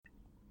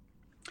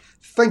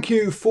Thank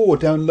you for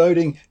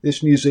downloading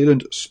this New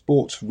Zealand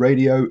Sports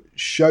Radio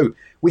show.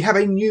 We have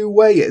a new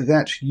way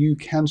that you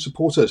can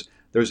support us.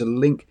 There is a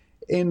link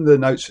in the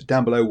notes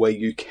down below where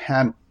you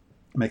can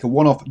make a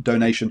one-off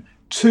donation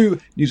to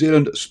New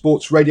Zealand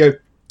Sports Radio.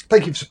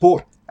 Thank you for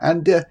support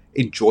and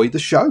enjoy the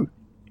show.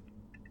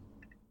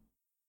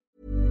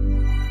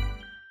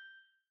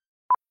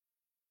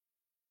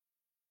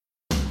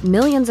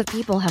 Millions of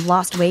people have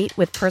lost weight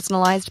with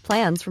personalized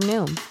plans from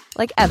Noom.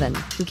 Like Evan,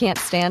 who can't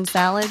stand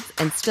salads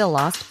and still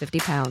lost 50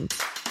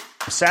 pounds.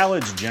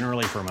 Salads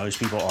generally for most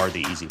people are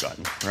the easy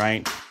button,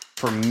 right?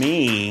 For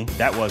me,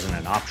 that wasn't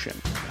an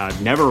option. I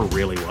never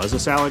really was a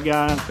salad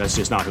guy. That's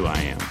just not who I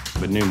am.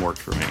 But Noom worked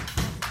for me.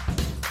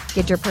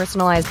 Get your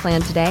personalized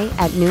plan today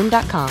at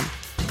Noom.com.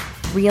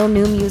 Real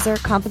Noom user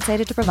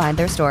compensated to provide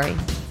their story.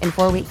 In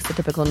 4 weeks, the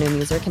typical Noom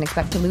user can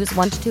expect to lose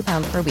 1 to 2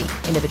 pounds per week.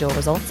 Individual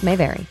results may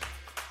vary.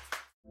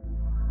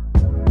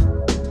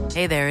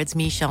 Hey there, it's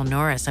Michelle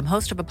Norris. I'm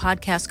host of a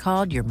podcast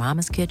called Your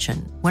Mama's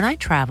Kitchen. When I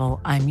travel,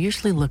 I'm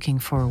usually looking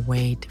for a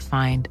way to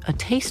find a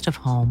taste of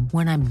home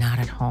when I'm not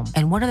at home.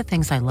 And one of the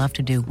things I love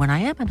to do when I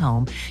am at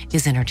home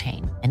is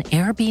entertain. And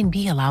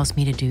Airbnb allows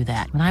me to do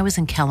that. When I was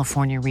in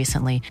California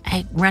recently,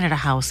 I rented a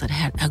house that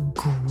had a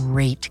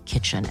great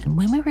kitchen. And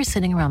when we were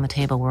sitting around the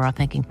table, we were all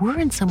thinking, we're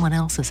in someone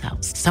else's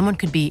house. Someone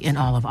could be in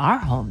all of our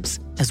homes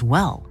as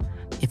well.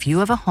 If you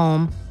have a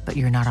home, but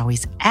you're not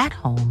always at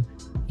home,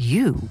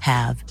 you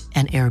have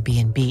an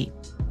Airbnb.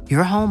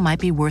 Your home might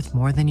be worth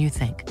more than you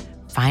think.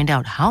 Find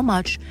out how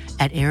much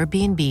at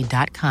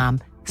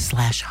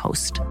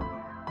airbnb.com/host.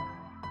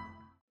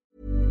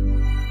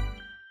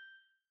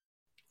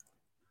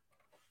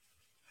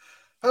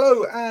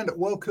 Hello and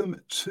welcome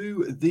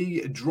to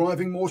the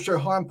DrivingMaul show.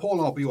 Hi, I'm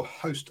Paul. I'll be your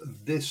host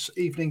this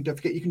evening. Don't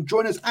forget you can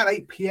join us at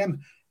 8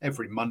 p.m.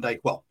 every Monday.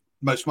 Well,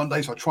 most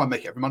Mondays. I try and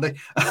make it every Monday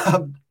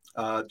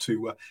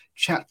to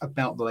chat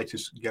about the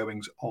latest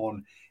goings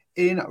on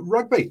in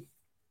rugby.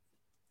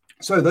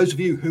 So those of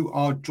you who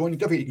are joining,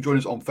 don't forget you can join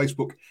us on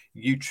Facebook,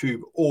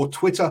 YouTube or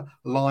Twitter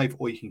live,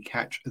 or you can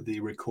catch the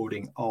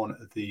recording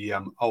on the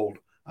old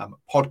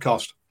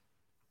podcast.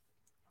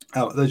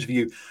 Those of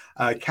you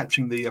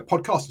catching the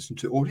podcast, listen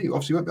to audio,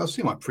 obviously won't be able to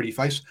see my pretty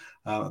face,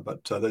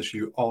 but those of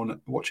you on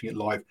watching it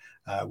live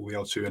will be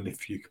able to, and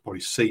if you can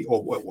probably see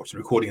or watch the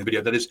recording of the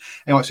video, that is.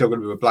 Anyway, so I'm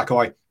going to be with a black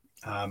eye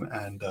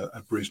and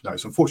a bruised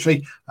nose.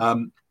 Unfortunately,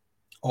 on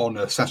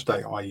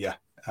Saturday,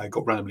 I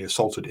got randomly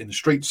assaulted in the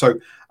street, so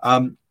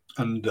and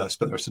spent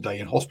the rest of the day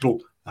in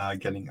hospital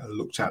getting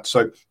looked at.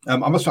 So I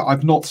must say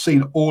I've not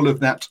seen all of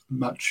that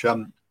much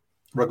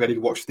rugby. I did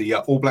watch the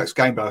All Blacks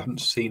game, but I haven't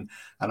seen,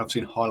 and I've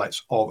seen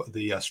highlights of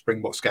the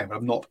Springboks game, but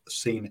I've not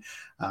seen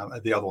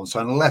the other one.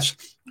 So unless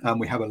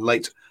we have a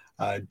late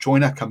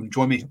joiner come and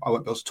join me, I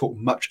won't be able to talk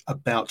much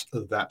about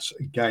that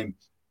game.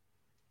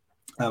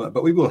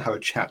 But we will have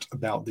a chat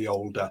about the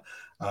All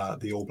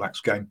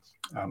Blacks game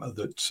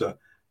that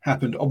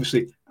happened,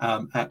 obviously,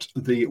 at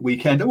the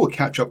weekend. And we'll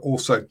catch up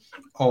also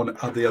on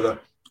the other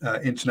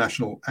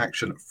international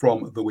action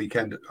from the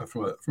weekend,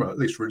 from at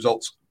least a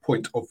results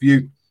point of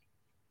view.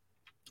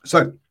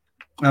 So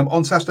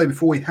on Saturday,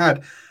 before we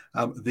had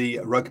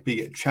the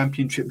Rugby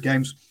Championship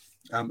games,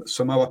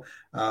 Samoa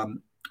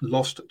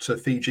lost to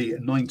Fiji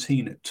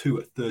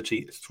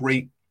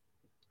 19-33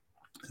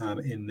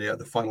 in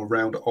the final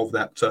round of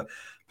that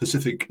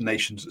Pacific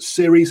Nations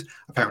series.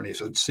 Apparently,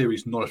 it's a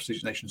series, not a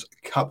Pacific Nations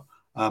Cup.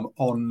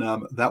 On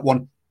that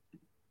one,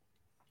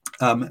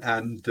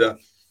 and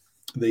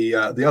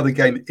the other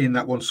game in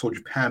that one saw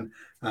Japan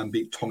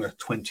beat Tonga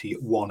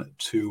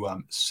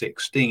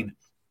 21-16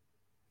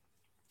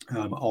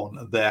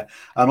 on there.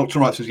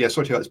 Nocturne Wright says, "Yeah,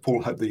 sorry to hear this,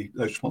 Paul. Hope those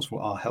responsible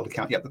are held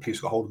account. Yep, the police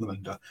got hold of them,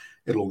 and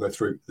it'll all go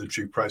through the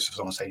due process. I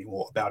don't want to say any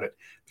more about it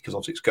because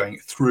obviously it's going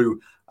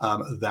through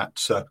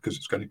that because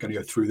it's going to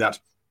go through that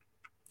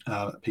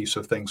piece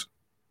of things.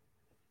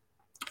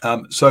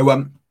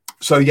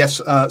 So yes,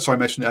 sorry, I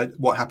mentioned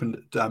what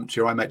happened to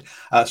your eye mate.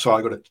 So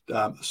I got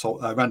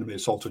randomly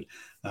assaulted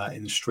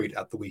in the street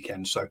at the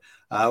weekend. So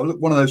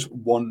one of those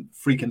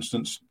freak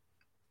incidents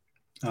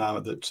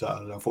that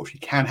unfortunately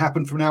can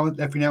happen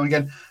every now and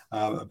again.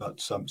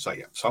 So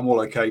I'm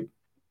all okay.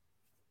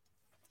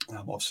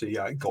 Obviously,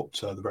 I got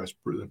the various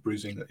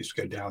bruising that used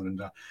to go down and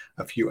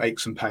a few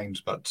aches and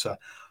pains. But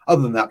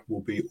other than that,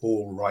 we'll be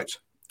all right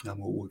and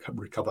we'll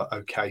recover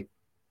okay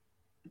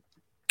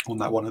on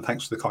that one. And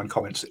thanks for the kind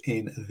comments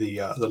in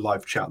the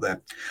live chat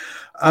there.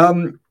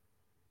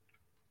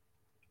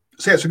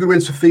 So it's a good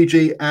win for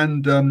Fiji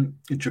and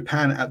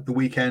Japan at the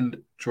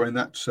weekend during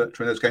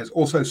those games.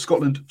 Also,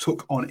 Scotland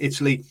took on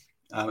Italy,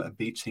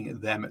 beating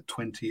them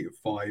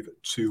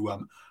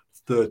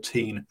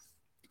 25-13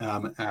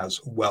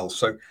 as well.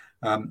 So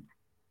a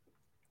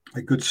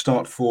good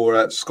start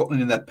for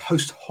Scotland in their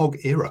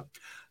post-Hogg era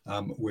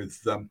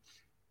with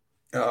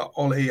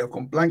Ollie. I've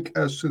gone blank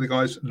as to the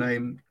guy's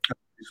name,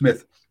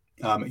 Smith,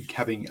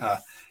 getting a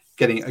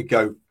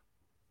go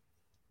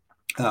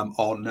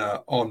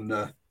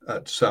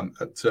at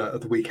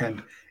the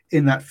weekend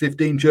in that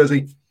 15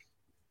 jersey.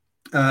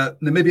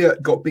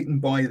 Namibia got beaten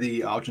by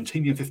the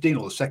Argentinian 15,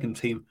 or the second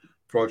team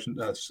for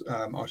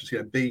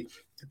Argentina B,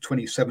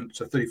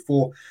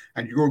 27-34,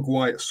 and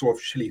Uruguay saw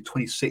off Chile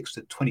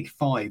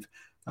 26-25.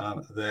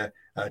 There,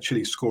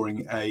 Chile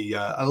scoring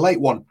a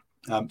late one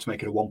to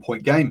make it a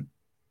 1-point game.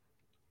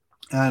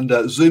 And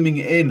zooming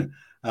in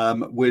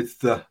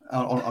with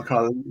on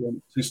kind of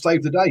to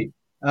save the day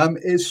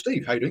is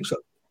Steve. How are you doing, sir?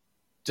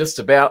 Just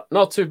about,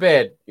 not too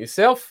bad.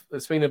 Yourself?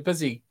 It's been a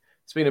busy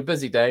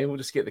day. We'll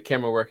just get the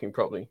camera working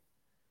properly.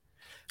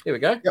 There we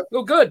go. Yep.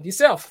 Oh, good.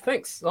 Yourself?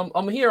 Thanks.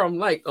 I'm here. I'm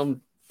late. But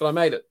I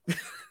made it.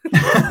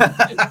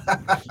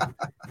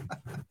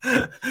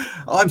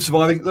 I'm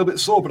surviving. A little bit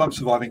sore, but I'm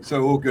surviving.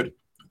 So all good.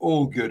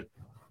 All good.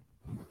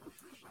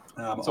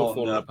 It's all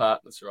falling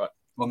apart. That's right.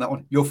 On that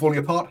one, you're falling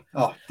apart.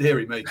 Oh,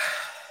 dearie me.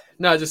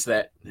 No, just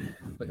that.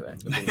 Look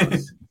at that.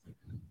 Nice.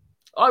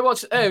 I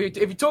watched. Have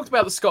you talked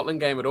about the Scotland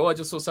game at all? I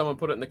just saw someone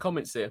put it in the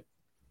comments there.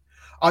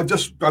 I've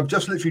just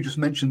literally just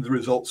mentioned the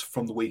results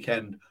from the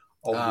weekend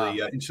of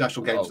the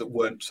international games that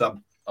weren't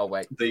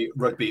the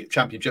Rugby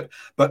Championship.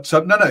 But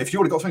no, if you've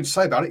already got something to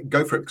say about it,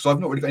 go for it, because I've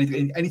not really got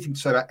anything to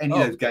say about any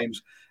of those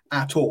games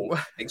at all,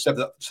 except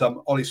that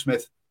Ollie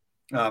Smith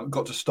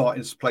got to start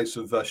in place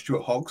of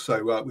Stuart Hogg,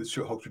 so with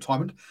Stuart Hogg's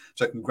retirement.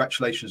 So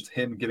congratulations to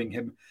him, giving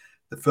him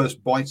the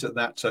first bite at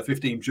that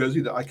 15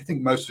 jersey that I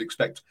think most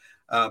expect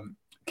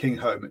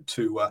Kingholm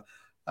to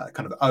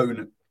kind of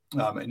own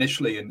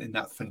initially in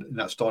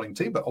that starting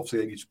team. But obviously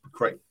they need to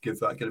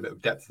get a bit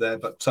of depth there.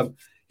 But some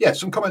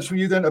comments from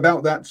you then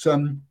about that.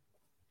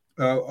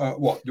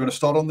 What you want to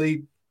start on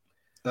the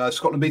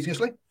Scotland beating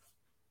Italy?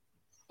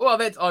 Well,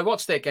 I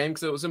watched that game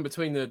because it was in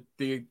between the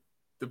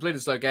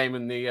Bledisloe game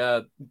and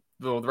the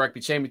Rugby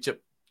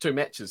Championship, 2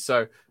 matches.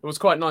 So it was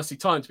quite nicely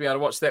timed to be able to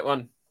watch that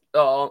one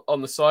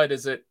on the side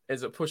as it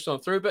pushed on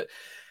through. But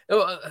it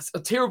was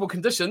terrible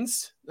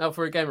conditions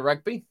for a game of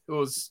rugby. It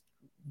was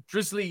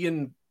drizzly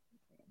and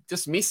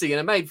just messy, and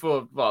it made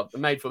for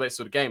that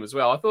sort of game as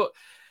well. I thought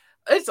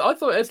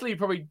Italy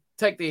probably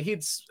take their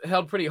heads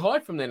held pretty high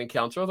from that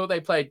encounter. I thought they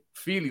played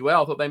fairly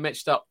well. I thought they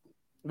matched up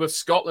with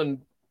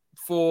Scotland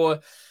for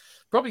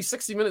probably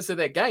 60 minutes of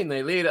that game.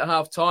 They led at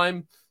half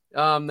time.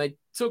 They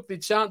took their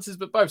chances,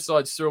 but both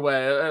sides threw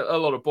away a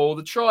lot of ball.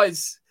 The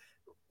tries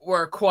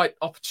were quite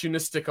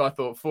opportunistic, I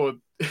thought, for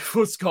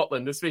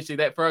Scotland, especially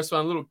that first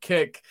one, a little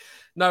kick,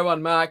 no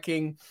one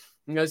marking,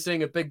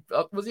 seeing a big,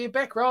 was he a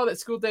back row that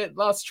scored that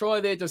last try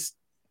there? Just,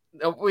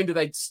 when do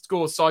they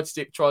score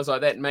sidestep tries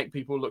like that and make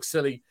people look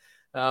silly?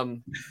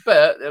 But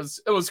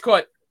it was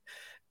quite,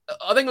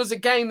 I think it was a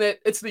game that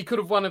Italy could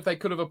have won if they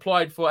could have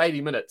applied for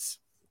 80 minutes.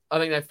 I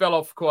think they fell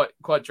off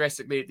quite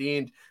drastically at the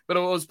end, but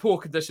it was poor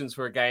conditions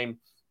for a game.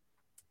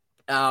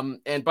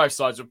 And both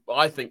sides were,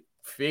 I think,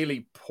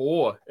 fairly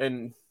poor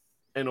in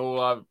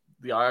all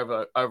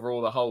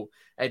overall the whole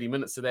 80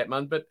 minutes of that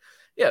month. But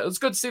yeah, it was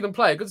good to see them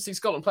play. Good to see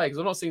Scotland play, because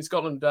I've not seen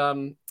Scotland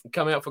come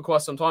out for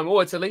quite some time,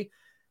 or Italy.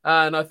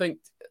 And I think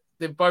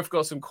they've both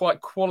got some quite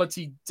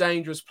quality,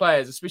 dangerous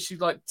players, especially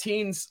like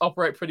 10s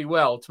operate pretty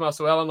well.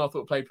 Tommaso Allen, I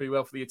thought, played pretty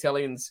well for the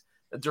Italians,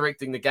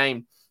 directing the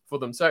game for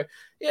them. So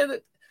yeah,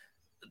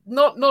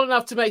 not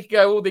enough to make you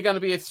go, oh, they're going to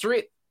be a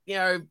threat,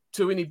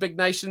 to any big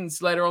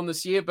nations later on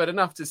this year, but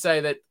enough to say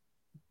that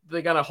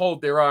they're going to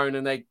hold their own,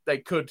 and they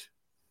could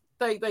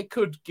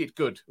get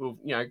good, or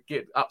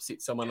get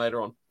upset someone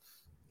later on.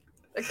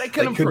 They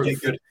can improve.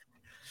 Could get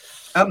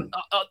good.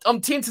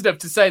 I'm tentative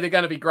to say they're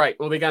going to be great,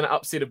 or they're going to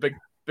upset a big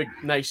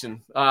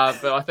nation.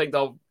 But I think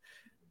they'll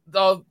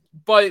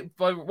by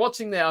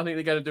watching that, I think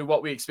they're going to do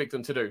what we expect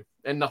them to do,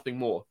 and nothing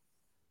more.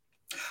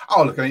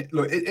 Oh, look!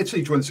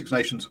 Italy joined the Six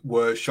Nations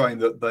were showing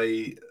that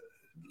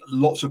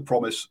lots of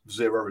promise,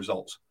 zero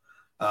results.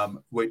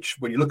 Which,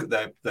 when you look at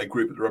their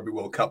group at the Rugby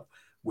World Cup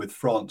with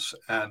France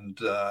and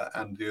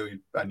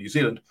New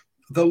Zealand,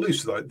 they'll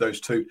lose to those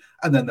two,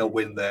 and then they'll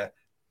win their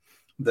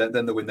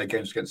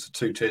games against the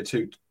two tier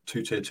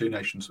two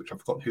nations, which I've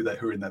forgotten who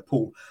are in their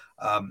pool.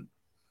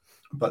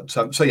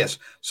 So yes,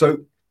 so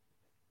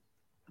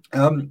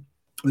sorry,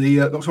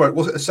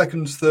 was it a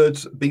second, third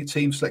B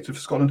team selected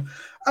for Scotland?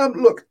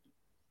 Look,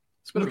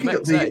 looking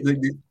at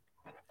the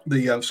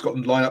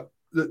Scotland lineup,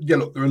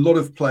 there are a lot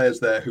of players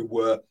there who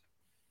were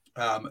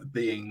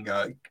being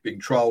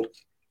trialled,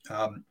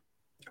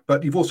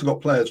 but you've also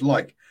got players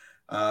like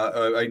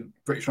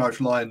British and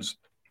Irish Lions.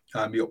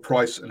 You've got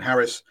Price and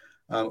Harris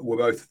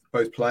were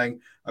both playing.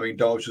 I mean,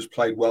 Darge just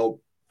played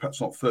well, perhaps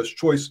not first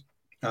choice.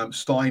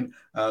 Stein,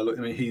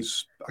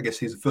 he's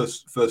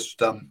the first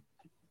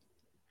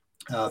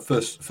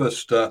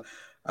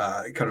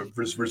kind of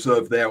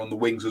reserve there on the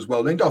wings as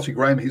well. Then Darcy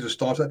Graham, he's a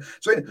starter.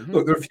 So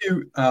look, there are a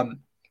few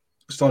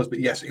starters, but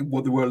yes, there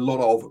were a lot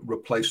of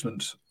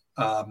replacement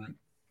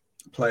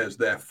players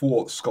there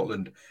for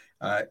Scotland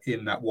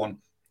in that one.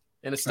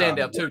 And a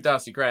standout too,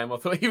 Darcy Graham. I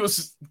thought he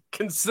was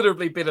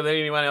considerably better than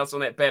anyone else on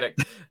that paddock.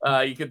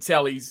 You could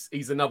tell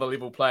he's another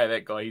level player.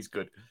 That guy, he's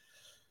good.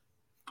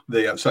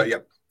 Let us know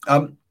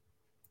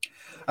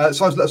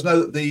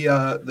that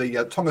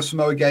the Tonga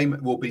Samoa game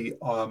will be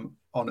on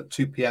at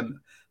 2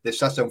 p.m. this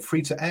Saturday on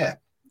free to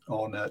air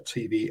on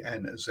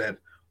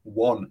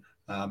TVNZ1.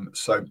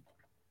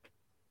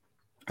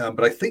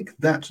 But I think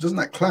doesn't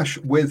that clash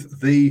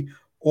with the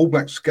All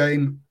Blacks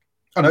game?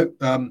 Oh no,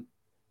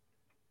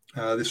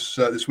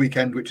 this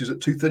weekend, which is at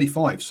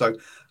 2:35. So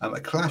a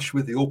clash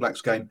with the All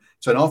Blacks game.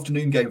 So an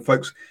afternoon game,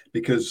 folks,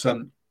 because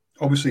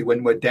obviously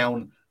when we're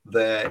down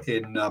there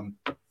in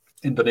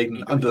Dunedin in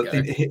the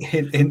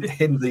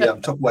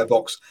Tupperware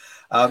box,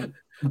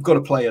 we've got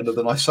to play under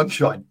the nice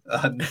sunshine.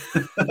 And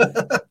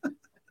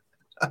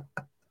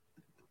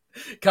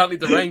can't let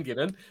the rain get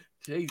in.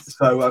 Jeez.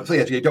 So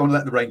yes, you don't want to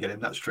let the rain get in.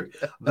 That's true.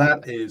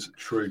 That is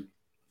true.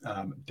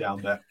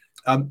 Down there.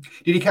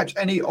 Did you catch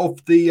any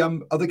of the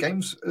other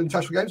games,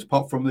 international games,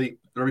 apart from the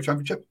Rugby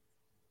Championship?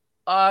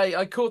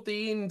 I caught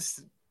the end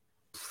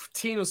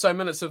 10 or so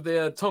minutes of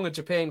the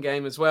Tonga-Japan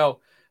game as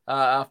well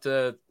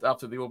after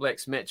the All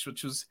Blacks match,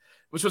 which was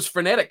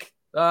frenetic.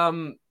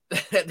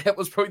 That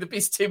was probably the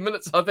best 10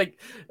 minutes, I think,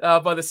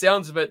 by the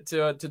sounds of it,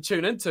 to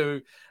tune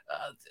into.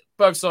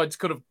 Both sides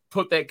could have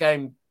put that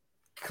game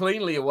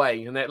cleanly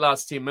away in that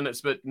last 10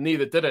 minutes, but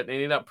neither did it. It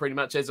ended up pretty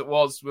much as it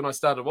was when I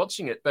started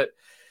watching it. But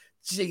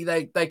gee,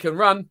 they can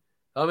run.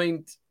 I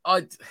mean,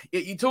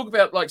 you talk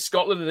about like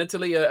Scotland and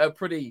Italy are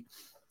pretty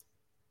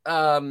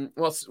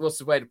what's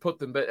the way to put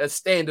them, but a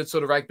standard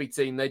sort of rugby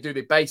team. They do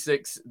their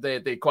basics.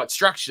 They're quite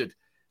structured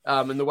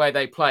in the way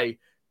they play.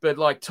 But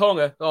like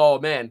Tonga, oh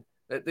man,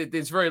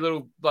 there's very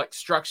little like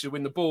structure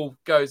when the ball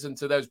goes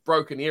into those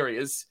broken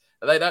areas.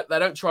 They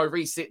don't try to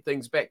reset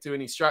things back to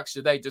any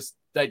structure. They just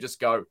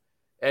go.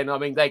 And I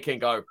mean, they can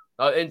go.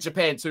 In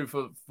Japan too,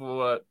 for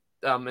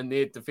in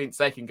their defense,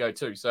 they can go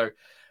too. So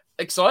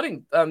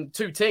exciting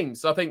two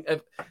teams. I think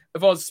if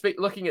I was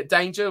looking at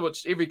danger,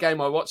 which every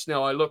game I watch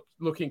now, I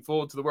looking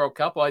forward to the World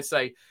Cup, I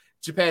say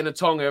Japan and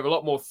Tonga have a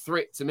lot more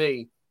threat to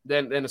me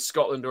than a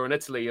Scotland or an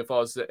Italy if I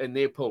was in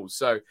their pools.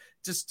 So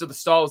just to the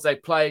styles they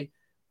play,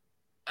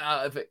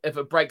 if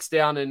it breaks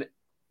down and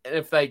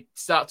if they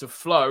start to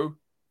flow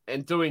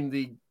and doing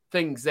the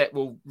things that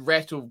will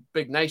rattle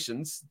big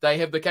nations, they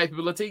have the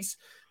capabilities.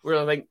 Where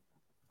I think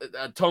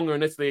Tonga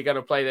and Italy are going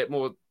to play that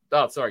more.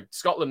 Oh, sorry,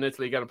 Scotland and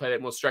Italy are going to play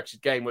that more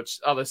structured game, which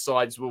other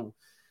sides will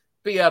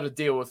be able to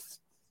deal with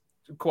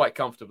quite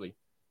comfortably.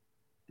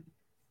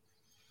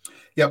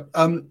 Yeah.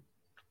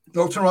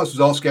 Dr. Rice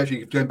was asking,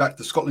 actually, going back to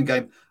the Scotland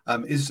game,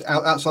 is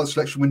outside the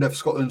selection window for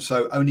Scotland,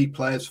 so only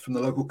players from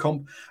the local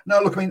comp? No,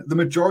 look, I mean, the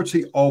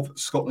majority of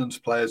Scotland's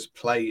players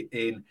play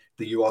in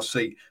the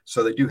URC,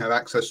 so they do have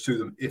access to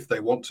them if they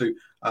want to.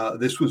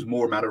 This was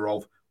more a matter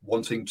of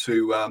wanting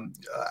to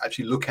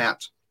actually look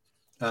at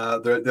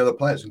the other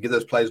players and give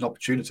those players an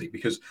opportunity,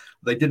 because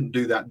they didn't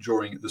do that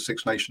during the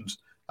Six Nations.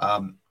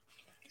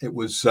 It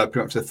was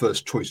pretty much their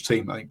first choice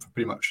team, I think, for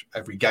pretty much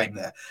every game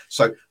there.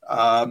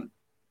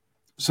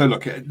 So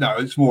look, no,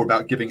 it's more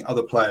about giving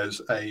other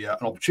players an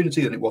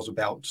opportunity than it was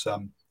about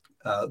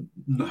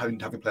having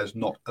players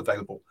not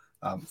available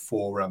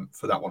for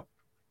that one.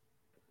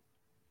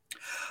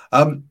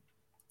 So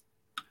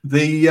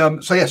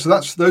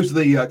those are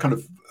the kind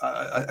of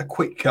a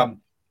quick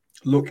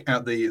look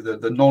at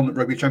the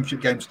non-rugby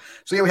championship games.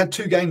 So yeah, we had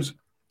two games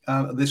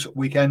this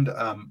weekend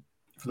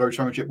for the Rugby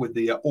Championship, with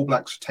the All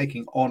Blacks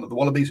taking on the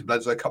Wallabies in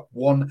Bledisloe Cup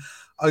 1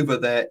 over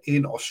there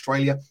in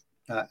Australia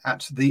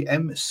at the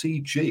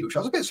MCG, which I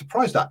was a bit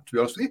surprised at, to be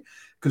honest with you,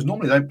 because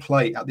normally they don't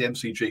play at the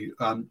MCG.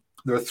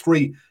 There are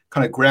three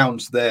kind of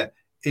grounds there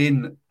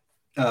in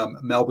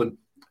Melbourne,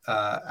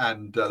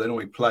 and they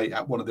normally play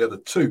at one of the other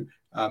two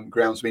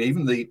grounds. I mean,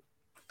 even the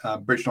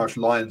British and Irish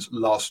Lions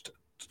last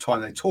time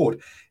they toured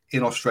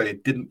in Australia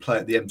didn't play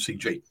at the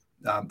MCG.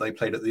 They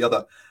played at the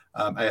other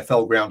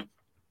AFL ground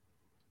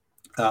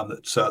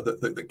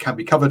that can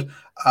be covered.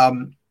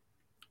 And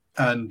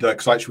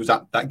because I actually was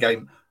at that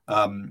game,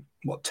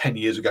 10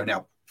 years ago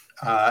now.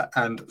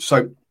 And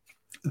so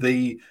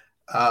the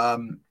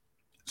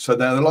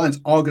Lions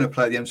are going to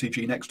play at the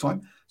MCG next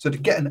time. So to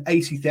get an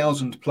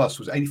 80,000 plus,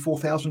 was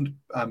 84,000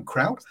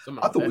 crowd,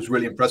 I thought was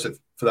really impressive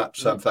for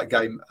that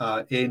game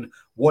in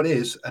what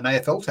is an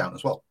AFL town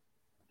as well.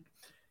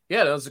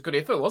 Yeah, that was a good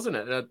effort, wasn't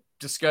it? It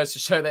just goes to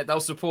show that they'll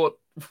support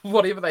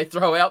whatever they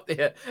throw out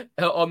there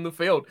on the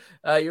field.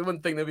 You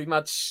wouldn't think there'd be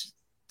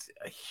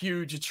a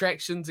huge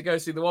attraction to go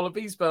see the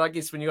Wallabies, but I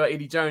guess when you got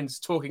Eddie Jones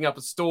talking up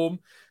a storm,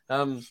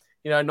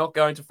 not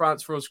going to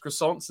France for his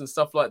croissants and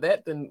stuff like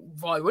that, then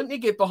why wouldn't you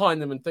get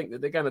behind them and think that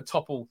they're going to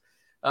topple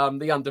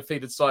the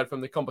undefeated side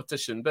from the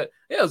competition? But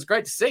yeah, it was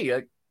great to see.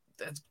 It's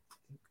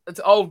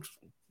old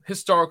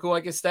historical, I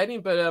guess,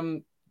 stadium, but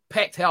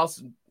packed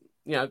house.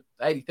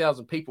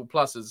 80,000 people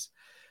plus is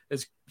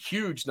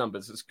huge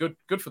numbers. It's good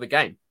for the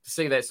game to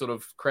see that sort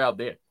of crowd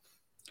there.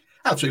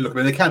 Absolutely. Look,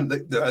 I mean, they can,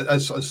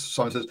 as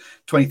Simon says,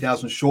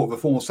 20,000 short of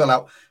a formal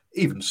sellout.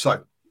 Even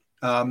so,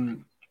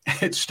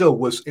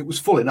 it was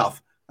full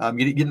enough.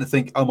 You didn't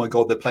think, oh my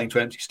God, they're playing to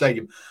an empty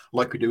stadium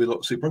like we do with a lot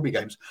of Super Rugby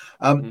games.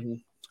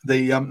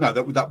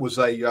 That was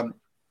a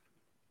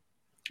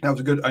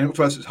good. I know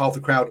half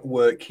the crowd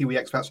were Kiwi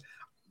expats.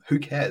 Who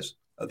cares?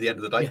 at the end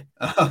of the day.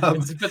 Yeah.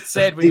 It's a bit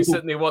sad when you're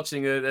sitting there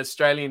watching an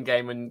Australian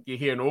game and you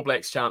hear an All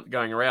Blacks chant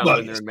going around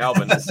when they're in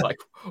Melbourne. It's like,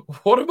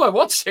 what am I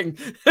watching?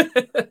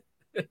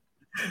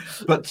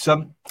 But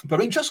I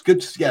mean, just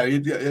good.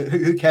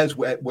 Who cares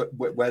whether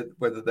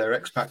they're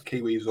expat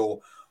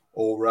Kiwis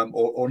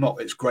or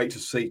not? It's great to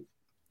see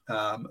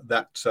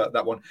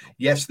that one.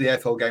 Yes, the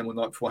AFL game the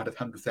night before had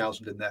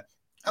 100,000 in there.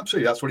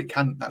 Absolutely, that's what it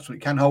can. That's what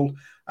it can hold.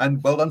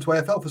 And well done to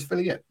AFL for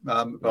filling it.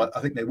 But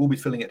I think they will be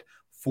filling it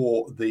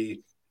for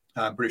the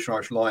British and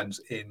Irish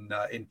Lions in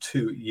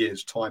 2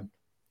 years' time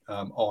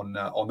on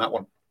that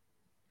one.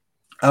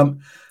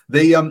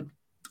 The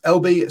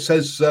LB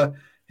says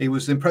he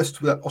was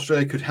impressed that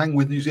Australia could hang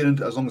with New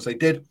Zealand as long as they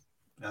did.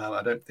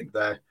 I don't think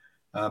they're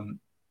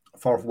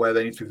far from where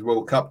they need to be for the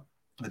World Cup.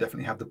 They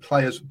definitely have the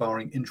players,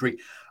 barring injury.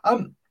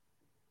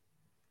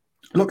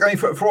 Look, I mean,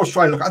 for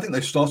Australia, I think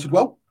they started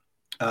well.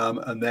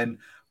 And then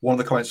one of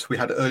the comments we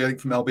had earlier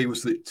from LB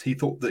was that he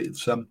thought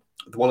that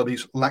the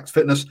Wallabies lacked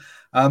fitness.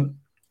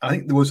 I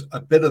think there was a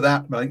bit of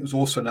that, but I think there was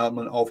also an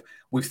element of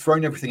we've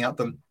thrown everything at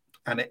them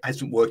and it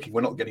isn't working.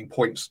 We're not getting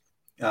points.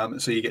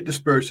 So you get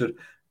dispirited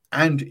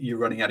and you're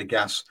running out of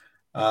gas.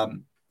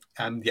 And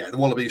the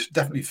Wallabies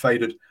definitely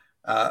faded.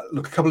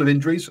 Look, a couple of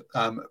injuries,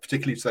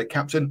 particularly to their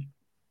captain,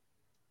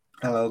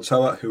 LL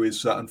Toa, who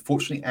is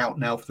unfortunately out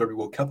now for the Rugby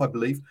World Cup, I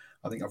believe.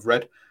 I think I've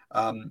read.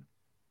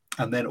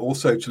 And then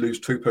also to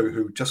lose Tupu,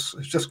 who has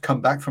just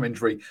come back from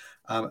injury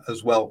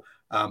as well,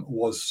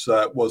 was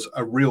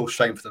a real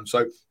shame for them.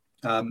 So,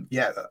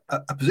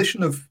 a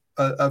position of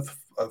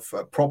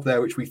prop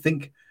there, which we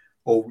think,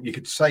 or you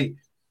could say,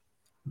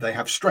 they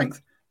have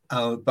strength,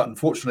 but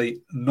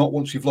unfortunately, not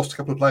once you've lost a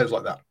couple of players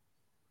like that.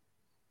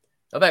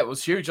 Oh, that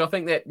was huge. I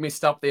think that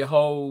messed up their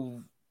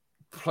whole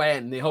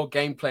plan, their whole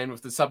game plan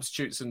with the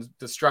substitutes and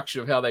the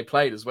structure of how they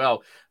played as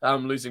well.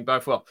 Losing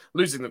both. Well,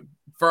 losing the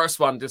first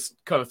one just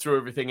kind of threw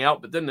everything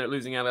out, but didn't it?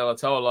 Losing out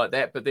Alatoa like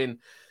that. But then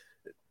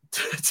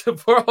to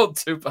poor old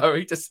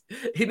Tupou,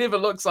 he never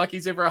looks like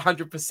he's ever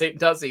 100%,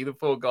 does he? The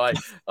poor guy.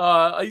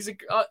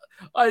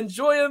 I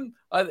enjoy him.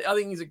 I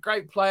think he's a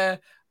great player,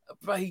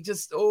 but he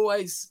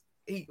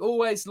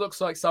always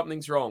looks like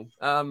something's wrong.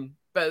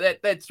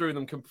 But that threw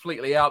them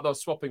completely out. They were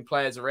swapping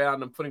players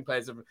around and putting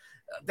players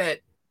that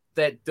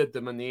did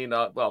them in the end.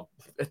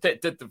 That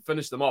did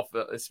finish them off,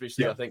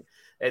 especially I think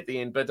at the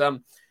end. But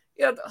the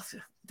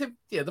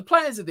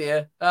players are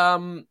there.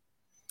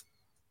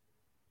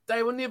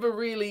 They were never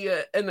really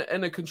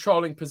in a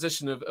controlling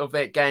position of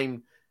that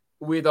game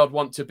where they'd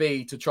want to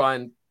be to try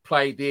and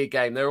play their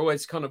game. They're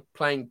always kind of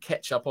playing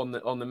catch up on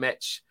the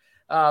match.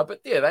 But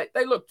yeah,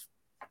 they looked.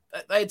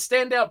 They had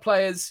standout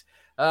players.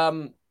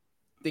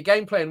 The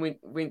game plan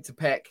went to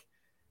pack,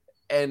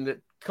 and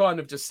it kind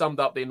of just summed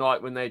up their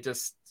night when they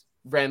just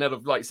ran out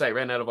of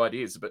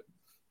ideas. But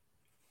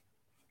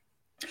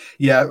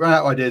ran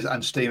out of ideas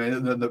and steam.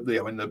 When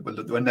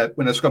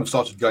the scrum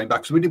started going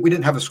back, so we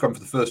didn't have a scrum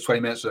for the first 20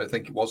 minutes, I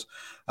think it was,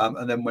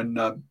 and then when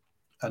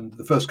and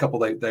the first couple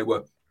they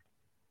went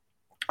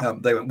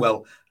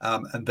well,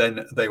 and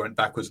then they went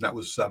backwards, and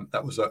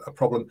that was a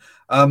problem.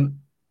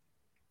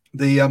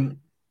 The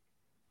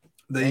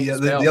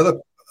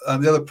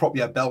other prop,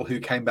 Bell, who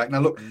came back. Now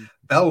look,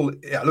 Bell,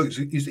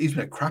 he's been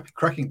a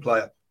cracking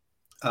player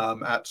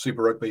at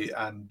Super Rugby,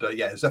 and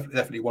is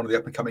definitely one of the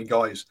up and coming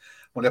guys,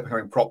 one of the up and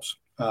coming props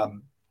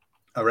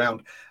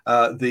around.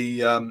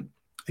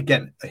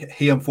 Again,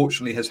 he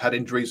unfortunately has had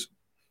injuries.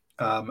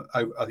 I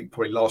think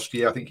probably last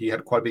year. I think he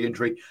had quite a big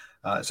injury,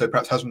 so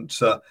perhaps hasn't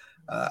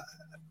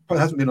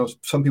been on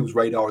some people's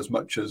radar as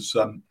much as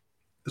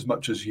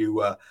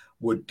you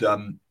would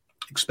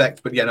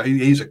expect. But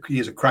he is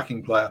a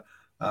cracking player.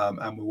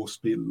 And we will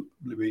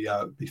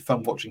be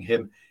fun watching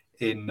him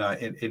in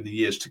the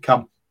years to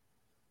come.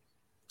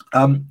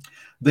 So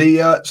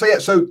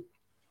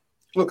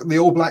look, the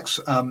All Blacks.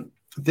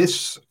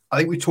 This, I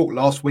think we talked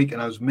last week,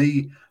 and I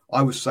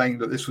was saying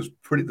that this was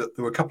that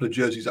there were a couple of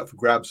jerseys up for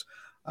grabs.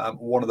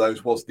 One of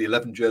those was the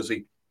 11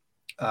 jersey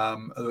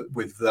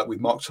with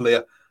Mark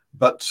Talia,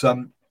 but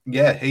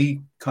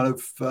he kind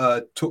of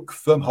took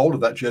firm hold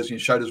of that jersey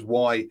and showed us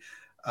why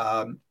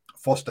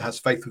Foster has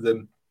faith with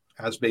him,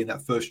 has been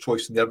that first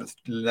choice in the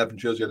 11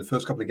 jersey in the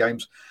first couple of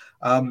games.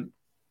 Look,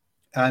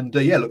 I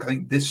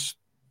think this,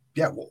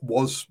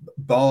 was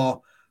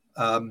bar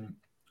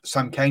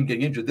Sam Cane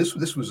getting injured. This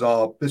was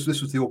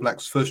the All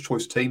Blacks' first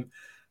choice team,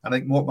 and I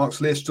think Mark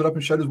Talia stood up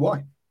and showed us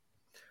why.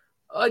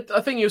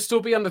 I think he'll still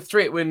be under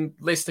threat when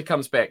Leicester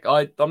comes back.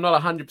 I'm not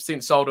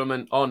 100% sold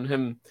on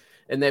him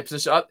in that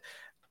position.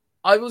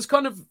 I was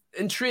kind of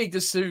intrigued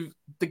as to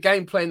the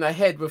game plan they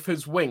had with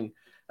his wing.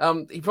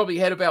 He probably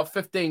had about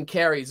 15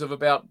 carries of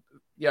about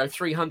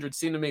 300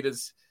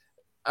 centimeters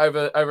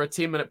over a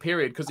 10-minute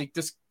period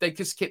because they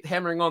just kept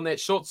hammering on that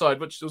short side,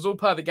 which was all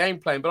part of the game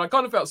plan. But I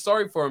kind of felt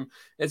sorry for him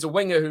as a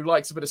winger who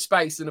likes a bit of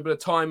space and a bit of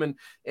time and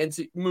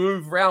to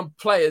move around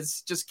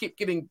players. Just kept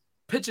getting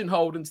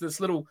pigeonholed into this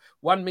little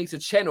 1 meter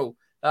channel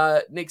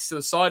next to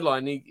the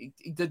sideline. He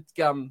did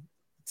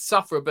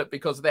suffer a bit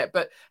because of that.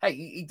 But hey,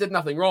 he did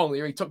nothing wrong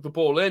there. He took the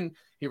ball in,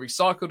 he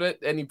recycled it,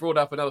 and he brought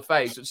up another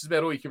phase, which is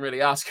about all you can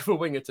really ask of a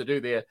winger to do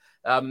there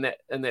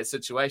in that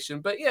situation.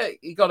 But yeah,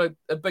 he got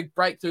a big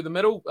break through the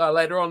middle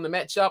later on in the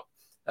matchup.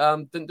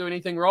 Didn't do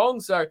anything wrong.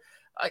 So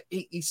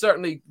he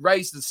certainly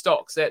raised the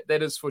stocks, that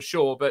is for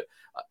sure. But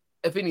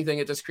if anything,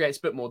 it just creates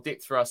a bit more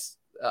depth for us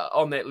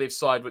on that left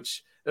side,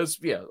 which is,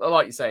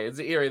 like you say, it's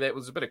an area that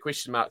was a bit of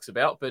question marks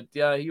about. But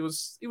he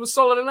was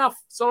solid enough.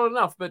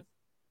 But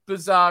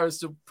bizarre as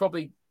to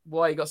probably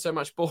why he got so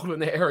much ball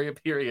in that area,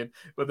 period,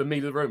 with the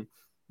meter room.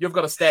 You've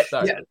got a stat,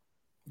 though. Yeah.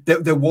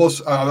 There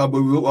was, I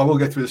will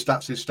go through his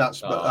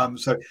stats,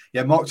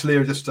 but Mark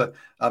Talia just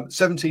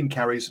 17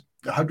 carries,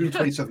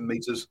 127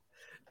 meters,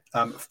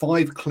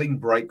 5 clean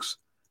breaks,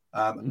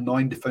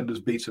 9 defenders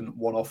beaten,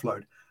 1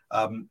 offload.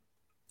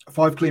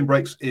 5 clean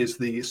breaks is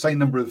the same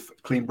number of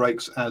clean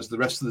breaks as the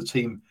rest of the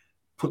team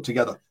put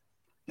together.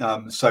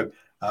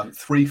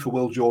 3 for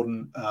Will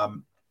Jordan,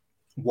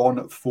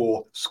 1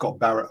 for Scott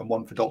Barrett, and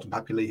 1 for Dalton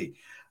Papilehi.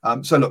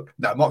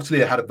 Mark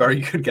Talia had a very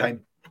good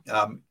game.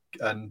 As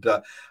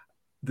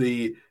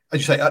you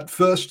say, at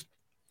first,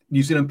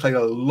 New Zealand played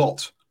a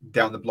lot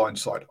down the blind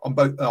side on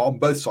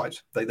both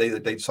sides. They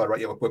decided,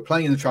 right, we're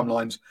playing in the tram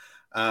lines.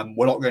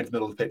 We're not going to the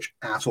middle of the pitch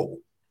at all.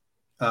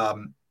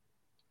 Apart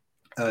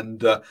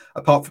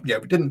from,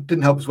 it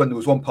didn't help us when there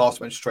was one pass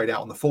that went straight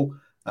out on the full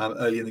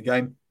early in the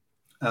game.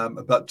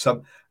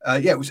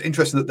 It was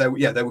interesting that they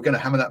were going to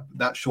hammer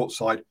that short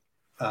side,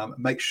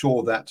 make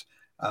sure that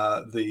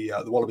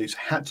the Wallabies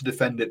had to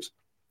defend it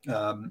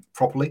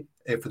properly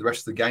for the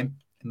rest of the game,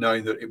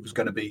 knowing that it was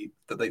going to be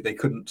that they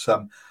couldn't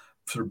sort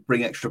of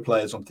bring extra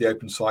players onto the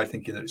open side,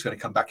 thinking that it's going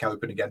to come back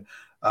open again.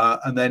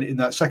 And then in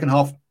that second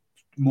half,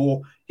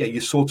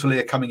 you saw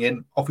Talia coming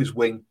in off his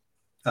wing,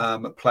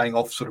 playing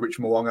off sort of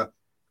Richard Mwanga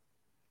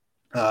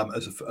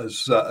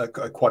as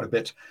quite a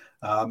bit,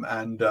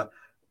 and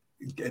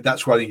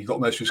that's where I think he got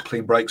most of his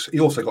clean breaks.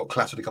 He also got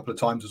clattered a couple of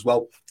times as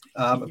well,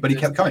 but he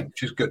kept coming,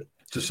 which is good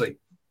to see.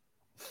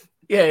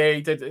 Yeah,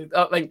 he did.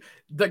 I think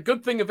the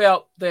good thing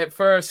about that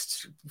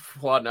first,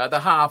 the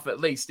half at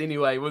least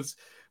anyway, was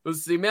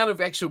the amount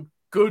of actual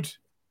good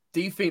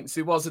defense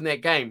there was in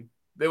that game.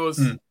 There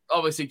was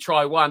obviously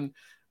try one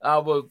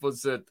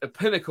was a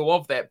pinnacle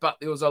of that, but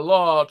there was a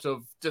lot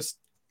of just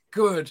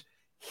good,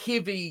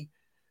 heavy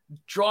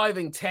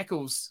driving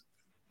tackles,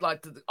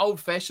 like the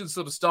old-fashioned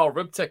sort of style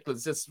rib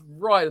ticklers, just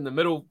right in the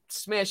middle,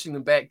 smashing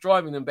them back,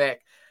 driving them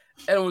back.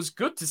 And it was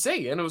good to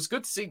see. And it was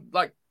good to see,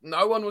 like,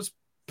 no one was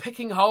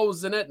picking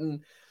holes in it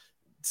and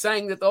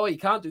saying that, you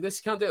can't do this,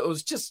 you can't do it. It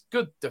was just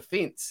good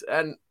defense.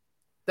 And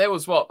that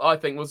was what I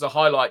think was a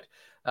highlight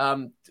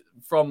from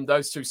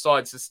those two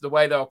sides, just the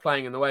way they were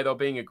playing and the way they were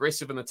being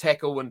aggressive in the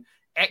tackle and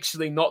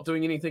actually not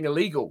doing anything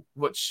illegal,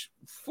 which,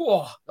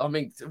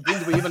 when do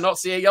we even not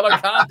see a yellow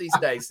card these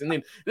days? And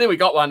then we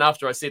got one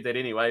after I said that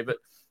anyway, but,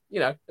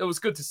 it was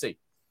good to see.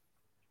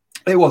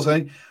 It was,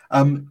 and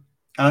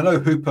I know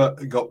Hooper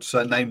got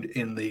named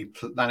in the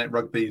Planet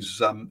Rugby's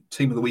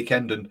team of the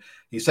weekend, and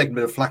he's taken a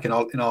bit of flack in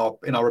our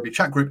rugby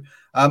chat group,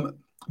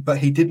 but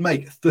he did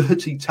make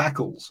 30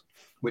 tackles,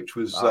 which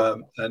was,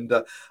 and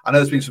I know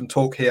there's been some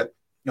talk here,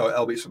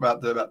 LB,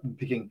 about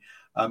picking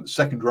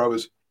second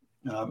rowers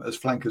as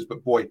flankers,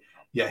 but boy,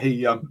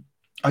 he, I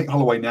think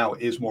Holloway now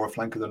is more a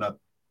flanker than a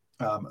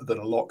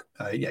lock.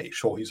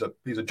 Sure, he's a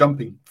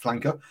jumping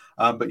flanker,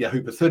 but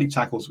Hooper 30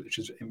 tackles, which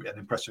is an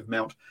impressive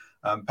amount.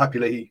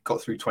 Papilehi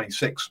got through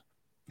 26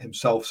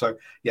 himself, so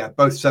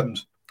both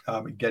sevens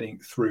getting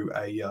through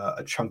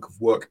a chunk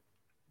of work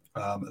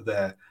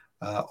there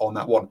on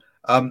that one.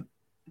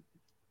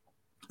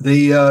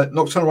 The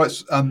Nocturnal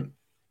Rights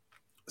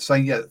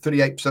saying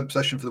 38%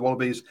 possession for the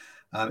Wallabies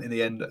in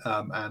the end,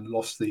 and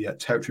lost the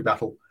territory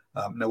battle.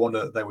 No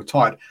wonder they were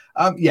tired.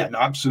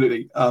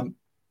 Absolutely.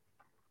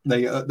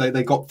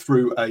 They got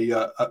through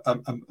a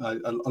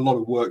lot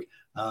of work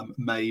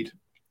made.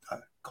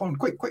 Come on,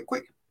 quick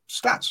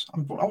stats. I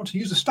want to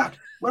use the stat.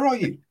 Where are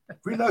you?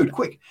 Reload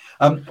quick.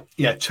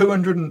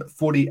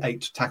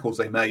 248 tackles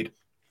they made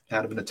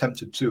out of an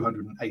attempted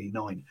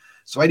 289.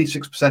 So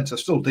 86%, so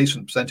still a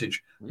decent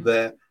percentage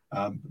there.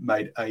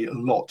 Made a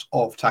lot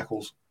of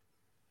tackles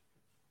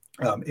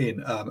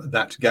in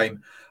that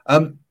game.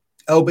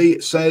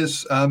 LB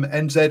says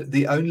NZ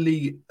the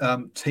only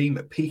team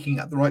peaking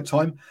at the right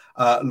time.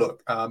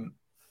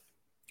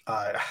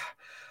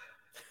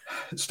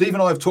 Steve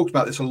and I have talked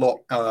about this a lot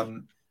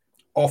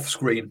off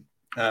screen,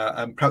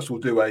 and perhaps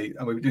we'll do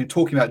and we've been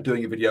talking about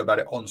doing a video about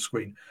it on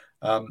screen.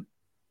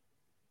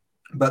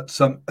 But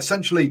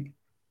essentially,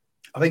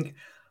 I think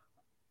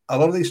a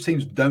lot of these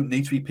teams don't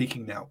need to be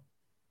peaking now.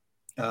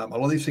 A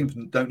lot of these teams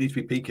don't need to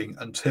be peaking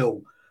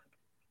until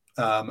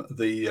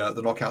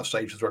the knockout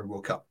stage of the Rugby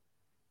World Cup.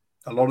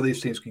 A lot of these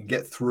teams can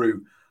get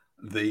through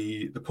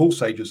the pool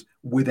stages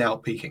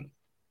without peaking.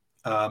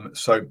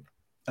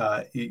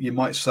 You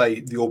might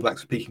say the All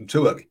Blacks are peaking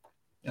too early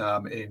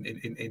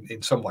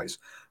in some ways.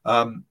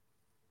 You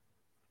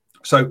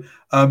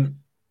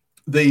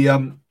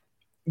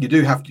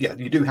do have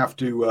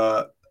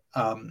to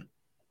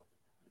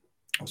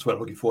That's what I'm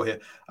looking for here.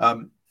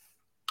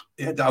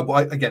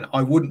 Again,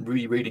 I wouldn't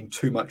be reading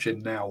too much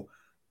in now.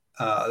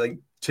 I think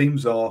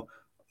teams are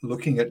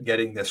looking at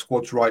getting their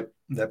squads right,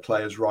 their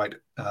players right,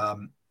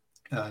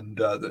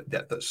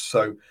 that's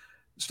so.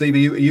 Steve,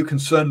 are you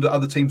concerned that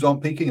other teams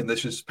aren't peaking, and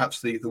this is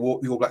perhaps the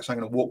All Blacks are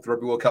going to walk the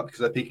Rugby World Cup because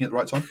they're peaking at the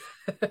right time?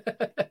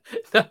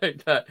 No,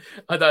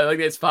 I don't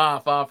think that's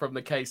far from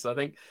the case. I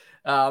think,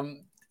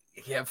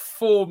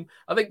 form.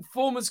 I think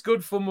form is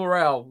good for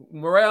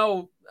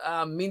morale.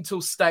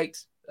 Mental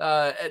state.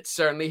 It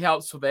certainly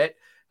helps with that.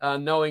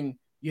 Knowing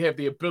you have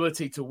the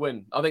ability to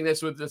win. I think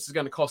that's what this is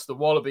going to cost the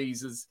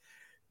Wallabies. Is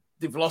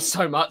they've lost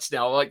so much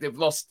now. Like they've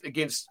lost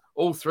against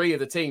all three of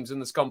the teams in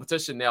this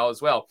competition now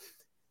as well.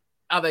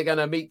 Are they going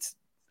to meet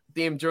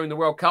them during the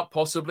World Cup?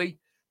 Possibly.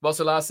 What's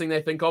the last thing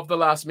they think of? The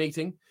last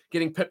meeting,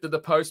 getting pipped at the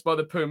post by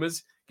the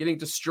Pumas, getting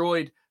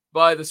destroyed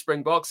by the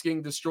Springboks,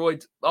 getting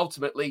destroyed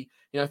ultimately.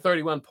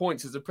 31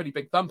 points is a pretty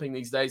big thumping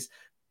these days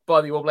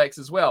by the All Blacks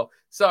as well.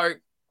 So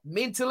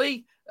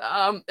mentally,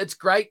 it's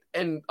great,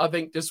 and I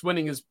think just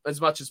winning as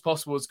much as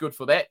possible is good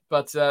for that.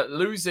 But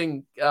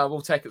losing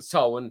will take its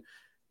toll, and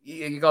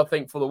you got to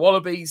think for the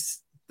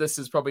Wallabies, this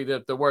is probably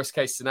the worst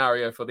case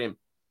scenario for them.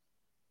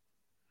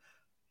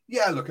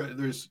 Yeah, look,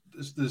 there's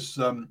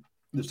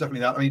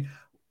definitely that. I mean,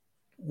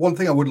 one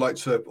thing I would like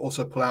to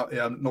also pull out,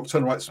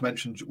 Nocturnal Rights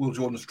mentioned Will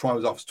Jordan's try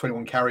was after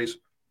 21 carries.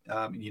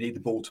 You need the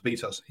ball to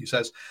beat us, he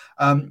says.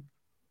 I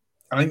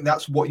think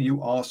that's what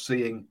you are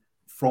seeing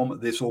from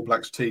this All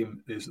Blacks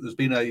team. There's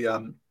been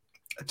a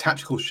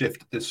tactical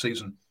shift this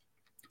season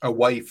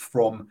away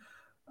from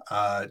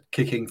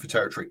kicking for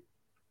territory.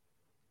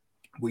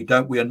 We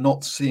are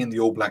not seeing the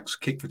All Blacks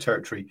kick for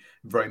territory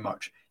very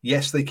much.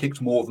 Yes, they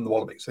kicked more than the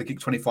Wallabies. They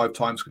kicked 25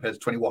 times compared to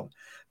 21.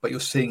 But you're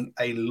seeing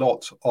a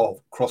lot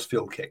of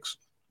cross-field kicks.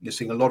 You're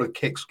seeing a lot of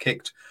kicks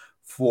kicked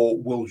for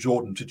Will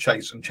Jordan to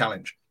chase and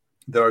challenge.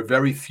 There are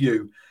very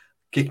few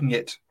kicking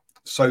it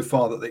so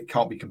far that it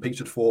can't be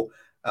competed for,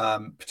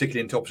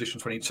 particularly into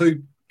opposition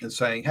 22, and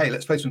saying, hey,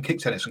 let's play some kick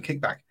tennis and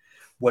kick back.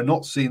 We're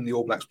not seeing the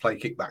All Blacks play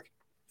kickback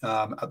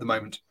at the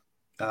moment.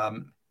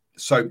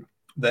 So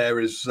there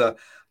is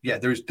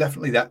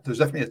definitely that. There's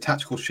definitely a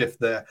tactical shift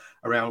there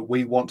around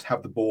we want to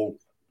have the ball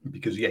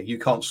because, you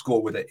can't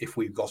score with it if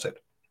we've got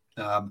it.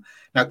 Now,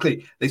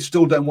 clearly, they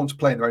still don't want to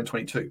play in their own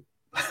 22.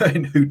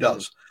 And who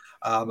does?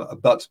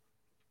 But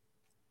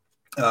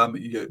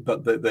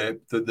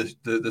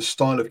the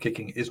style of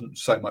kicking isn't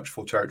so much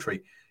for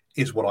territory,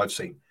 is what I've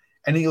seen.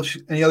 Any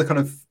other kind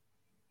of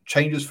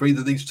changes for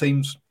either of these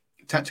teams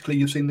tactically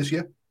you've seen this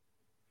year?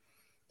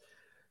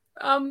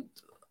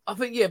 I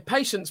think,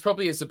 patience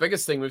probably is the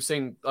biggest thing we've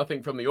seen, I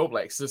think, from the All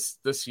Blacks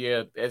this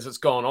year as it's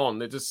gone on.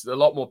 They're just a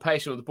lot more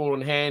patient with the ball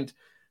in hand,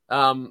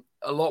 a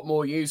lot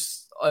more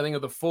use, I think,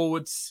 of the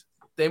forwards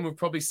than we've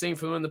probably seen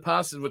from them in the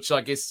past, which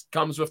I guess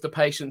comes with the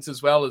patience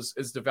as well as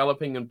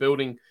developing and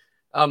building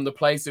the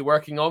plays they're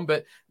working on.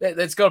 But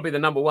that's got to be the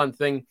number one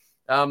thing.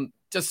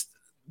 Just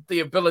the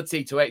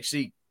ability to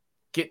actually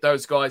get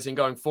those guys in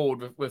going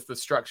forward with the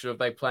structure of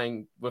they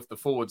playing with the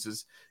forwards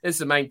is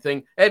the main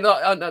thing. And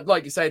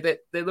like you say, that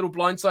little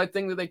blindside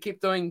thing that they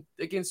kept doing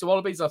against the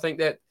Wallabies, I think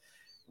that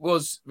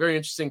was very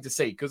interesting to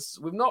see because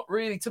we've not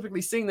really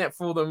typically seen that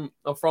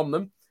from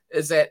them.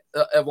 Is that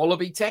a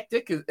Wallaby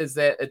tactic? Is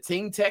that a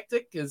team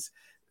tactic?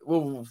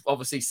 We'll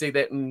obviously see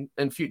that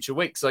in future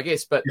weeks, I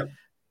guess. But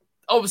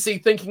obviously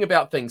thinking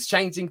about things,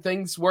 changing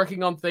things,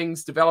 working on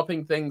things,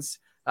 developing things,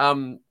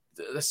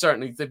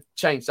 certainly they've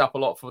changed up a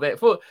lot for that.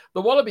 For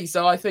the Wallabies,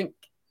 though, I think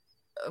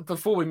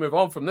before we move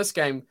on from this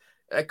game,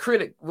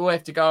 credit will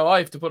have to go. I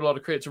have to put a lot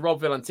of credit to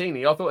Rob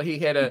Valentini. I thought he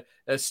had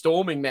a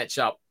storming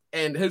matchup,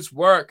 and his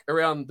work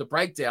around the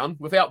breakdown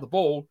without the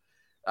ball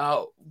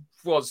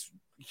was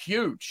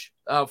huge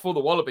for the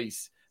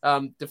Wallabies.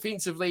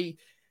 Defensively,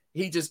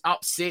 he just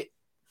upset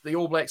the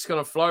All Blacks kind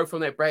of flow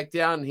from that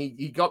breakdown.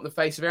 He got in the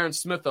face of Aaron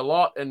Smith a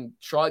lot and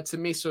tried to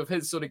mess with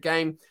his sort of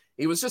game.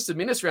 He was just a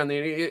menace around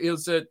there. He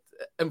was a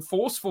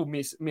enforceful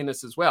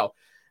menace as well.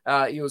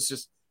 He was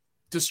just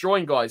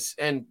destroying guys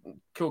and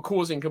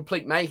causing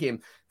complete mayhem.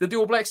 Did the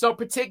All Blacks not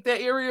protect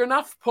that area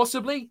enough?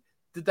 Possibly.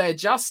 Did they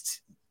adjust?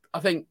 I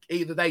think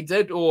either they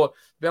did or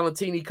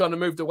Valentini kind of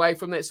moved away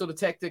from that sort of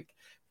tactic.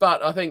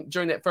 But I think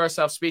during that first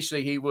half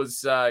especially, he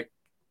was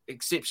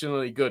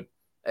exceptionally good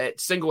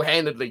at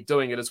single-handedly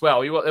doing it as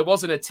well. It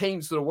wasn't a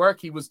team sort of work.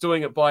 He was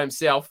doing it by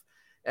himself,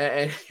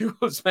 and he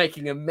was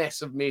making a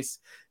massive mess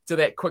to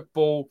that quick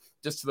ball,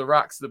 just to the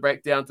rucks, to the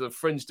breakdown, to the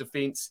fringe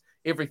defence,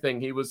 everything.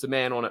 He was the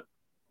man on it.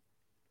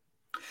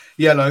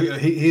 Yeah, no,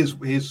 he was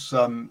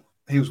one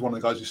of the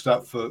guys who stood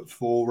out for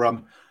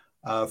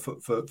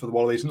the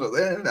Wallabies.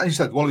 And as you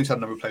said, the Wallabies had a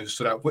number of players who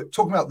stood out. We're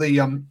talking about the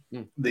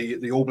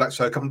All Blacks.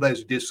 So a couple of players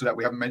who did stood out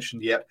we haven't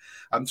mentioned yet.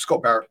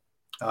 Scott Barrett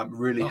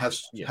really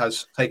has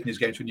taken his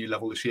game to a new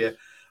level this year,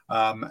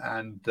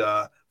 and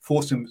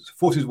forced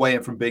his way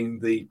in from being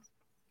the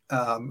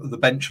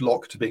bench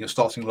lock to being a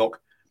starting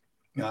lock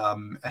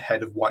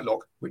ahead of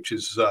Whitelock, which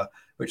is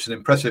an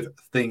impressive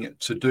thing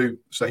to do.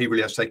 So he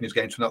really has taken his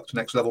game to the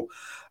next level.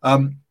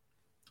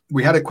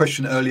 we had a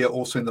question earlier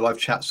also in the live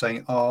chat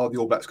saying, are the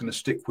All Blacks going to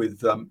stick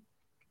with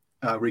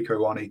Rico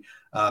Ioane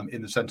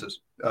in the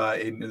centres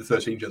in the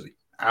 13 jersey?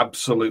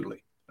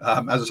 Absolutely.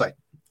 As I say,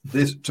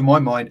 this, to my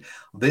mind,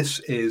 this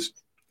is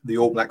the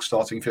All Blacks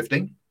starting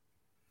 15.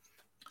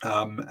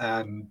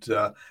 And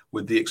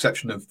with the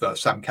exception of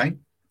Sam Cane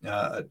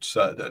at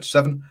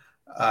 7,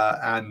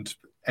 and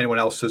anyone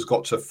else has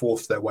got to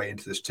force their way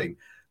into this team.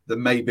 There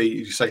may be,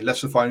 you say,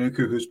 Lester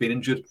Fainuku, who's been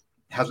injured,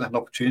 hasn't had an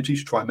opportunity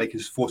to try and make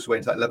his force way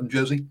into that 11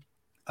 jersey.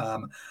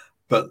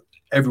 But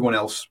everyone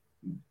else,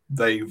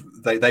 they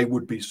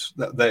would be,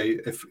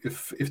 if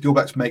the All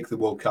Blacks make the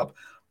World Cup,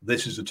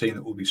 this is the team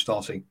that will be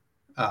starting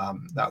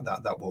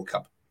that World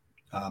Cup.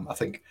 I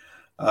think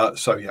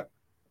so. Yeah.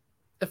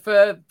 If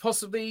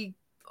possibly,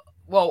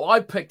 well, I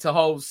picked a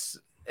holes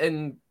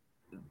in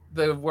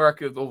the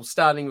work of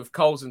starting with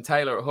Coles and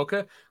Taylor at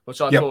hooker,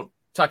 which I thought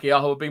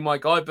Takiaho would be my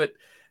guy, but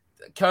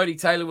Cody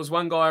Taylor was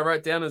one guy I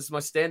wrote down as my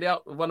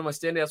standout, one of my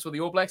standouts for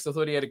the All Blacks. I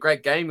thought he had a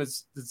great game.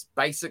 His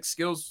basic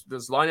skills,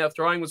 his line-out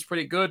throwing was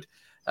pretty good,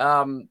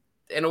 and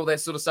all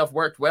that sort of stuff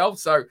worked well.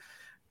 So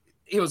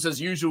he was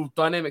his usual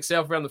dynamic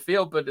self around the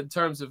field, but in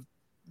terms of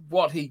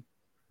what he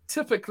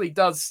typically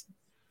does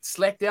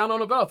slack down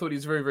on about, I thought he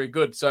was very, very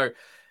good. So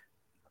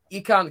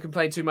you can't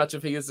complain too much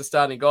if he is the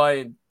starting guy,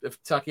 and if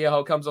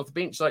Takiaho comes off the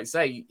bench, like you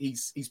say,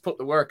 he's put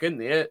the work in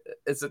there.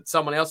 Is it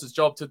someone else's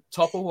job to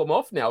topple him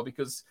off now?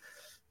 Because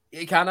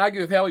you can't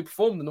argue with how he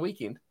performed in the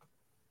weekend.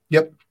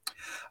 Yep.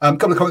 A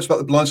couple of comments about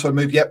the blindside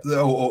move. Yep,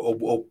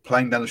 or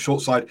playing down the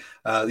short side.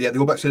 The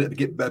All Blacks did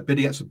get a bid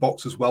against the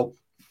box as well.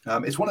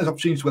 It's one of those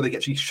opportunities where they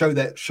actually show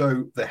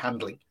their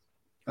handling.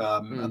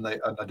 And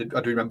I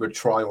do remember a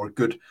try or a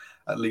good,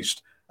 at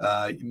least,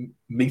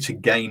 meter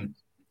gain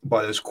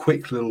by those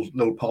quick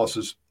little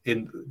passes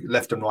in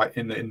left and right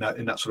in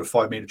that sort of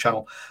 5 meter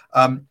channel.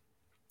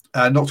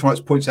 Nocturne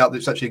Rights points out that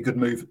it's actually a good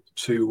move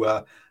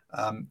to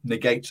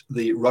negate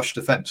the rush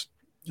defence,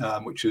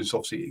 which is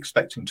obviously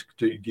expecting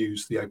to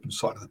use the open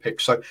side of the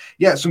pitch. So,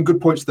 yeah, some good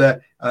points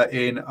there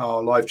in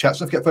our live chat.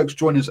 So don't forget, folks,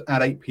 join us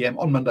at 8 p.m.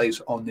 on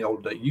Mondays on the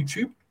old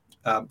YouTube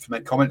to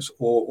make comments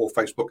or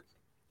Facebook.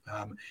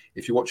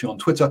 If you're watching on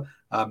Twitter,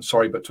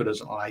 sorry, but Twitter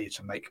doesn't allow you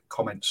to make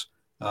comments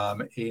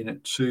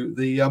into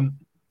the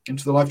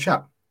live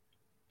chat.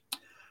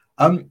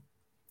 So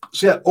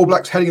yeah, All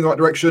Blacks heading in the right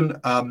direction.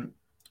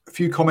 A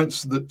few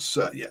comments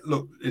that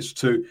look is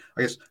to,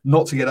 I guess,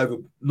 not to get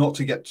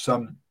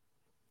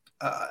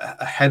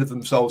ahead of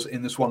themselves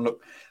in this one.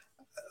 Look,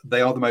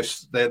 they are the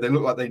most. They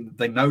look like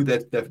they know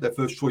their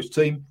first choice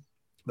team.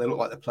 They look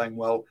like they're playing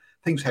well.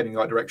 Things heading in the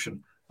right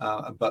direction,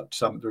 but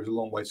there is a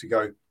long way to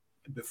go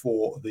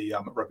before the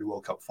Rugby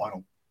World Cup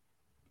final.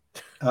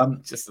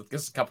 Just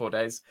a couple of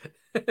days.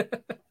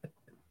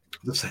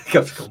 Just a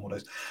couple more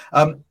days.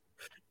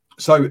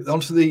 So on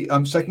to the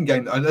second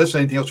game. Unless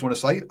anything else you want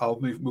to say,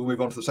 we'll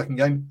move on to the second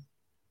game.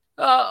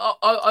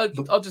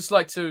 I'll just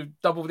like to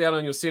double down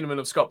on your sentiment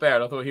of Scott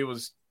Barrett. I thought he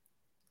was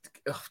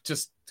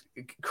just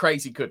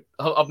crazy good.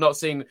 I've not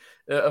seen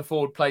a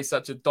forward play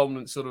such a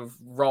dominant sort of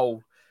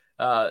role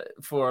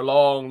for a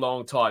long,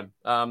 long time.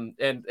 And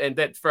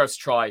that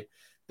first try,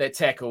 that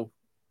tackle,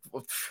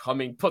 I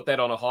mean, put that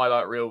on a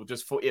highlight reel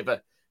just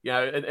forever. You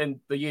know,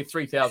 in the year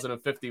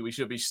 3050, we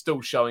should be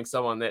still showing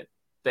someone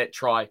that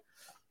try.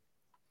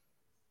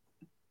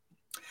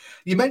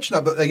 You mentioned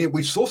that, but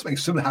we saw something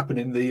similar happen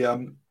in the.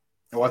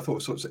 I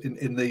thought sort of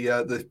in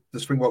the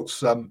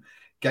Springboks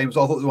games.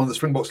 I thought one of the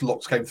Springboks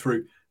locks came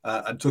through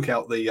and took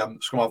out the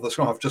scrum half. The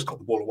scrum half just got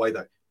the ball away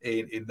though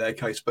in their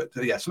case. But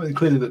yeah, something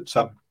clearly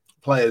that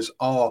players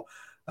are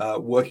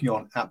working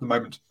on at the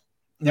moment.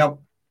 Now,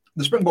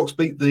 the Springboks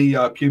beat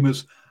the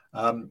Pumas.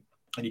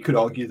 And you could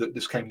argue that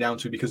this came down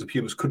to because the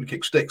Pumas couldn't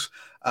kick sticks.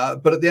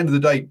 But at the end of the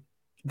day,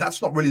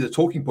 that's not really the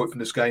talking point from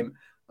this game.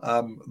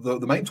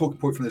 The main talking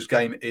point from this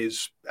game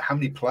is how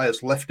many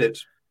players left it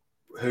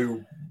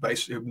who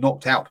basically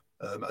knocked out.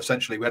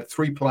 Essentially, we had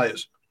 3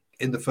 players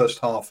in the first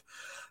half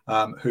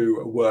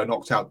who were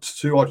knocked out.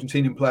 2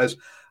 Argentinian players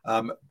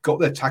got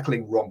their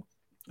tackling wrong,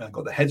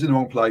 got their heads in the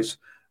wrong place.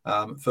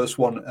 First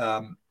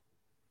one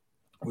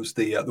was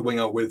the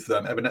winger with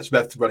Eben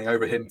Etzebeth running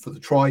over him for the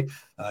try,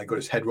 got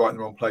his head right in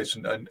the wrong place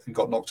and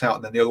got knocked out.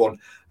 And then the other one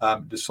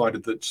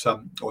decided that,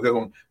 or the other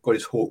one got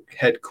his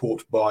head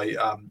caught by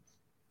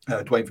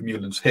Dwayne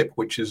Vermeulen's hip,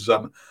 which is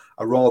a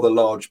rather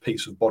large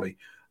piece of body.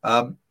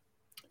 And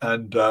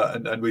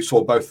we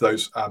saw both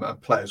those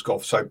players go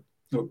off. So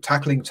look,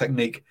 tackling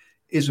technique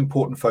is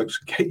important, folks.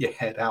 Get your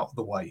head out of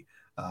the way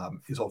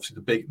is obviously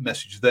the big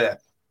message there.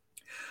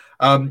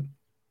 And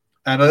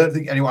I don't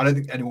think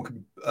anyone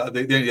can.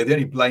 The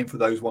only blame for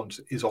those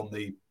ones is on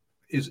the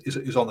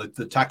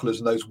tacklers,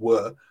 and those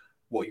were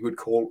what you would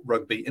call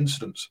rugby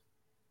incidents.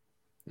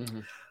 Mm-hmm.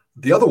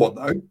 The other one,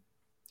 though,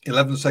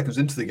 11 seconds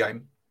into the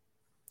game,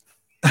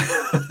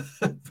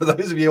 for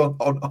those of you on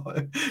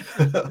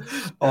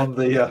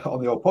the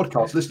old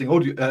podcast listening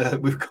audio,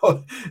 we've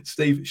got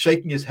Steve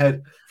shaking his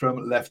head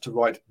from left to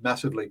right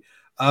massively.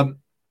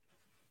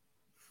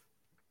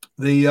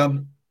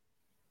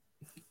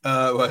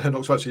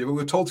 not supposed to, but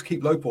we're told to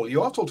keep low, Paul.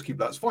 You are told to keep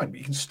that. It's fine, but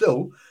you can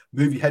still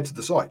move your head to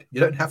the side. You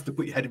don't have to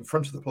put your head in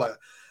front of the player,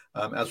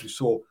 as we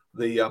saw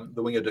the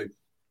winger do.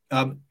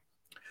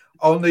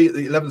 On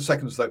the 11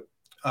 seconds, though,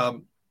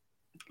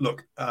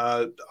 look,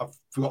 I've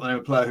forgotten the name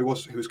of the player who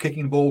was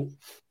kicking the ball,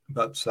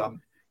 but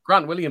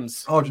Grant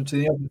Williams,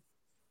 Argentina.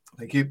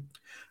 Thank you.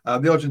 The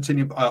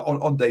Argentinian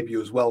on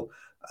debut as well.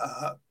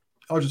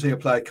 Argentina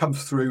player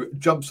comes through,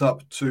 jumps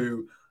up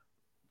to.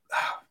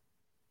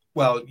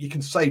 Well, you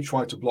can say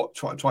try to block,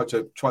 try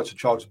to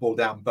charge the ball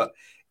down, but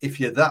if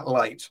you're that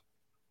late,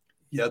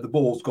 yeah, the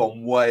ball's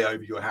gone way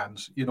over your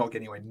hands. You're not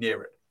getting anywhere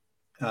near it.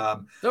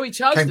 No, he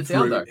charged it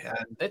down though.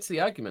 That's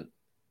the argument.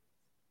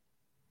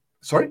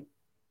 Sorry,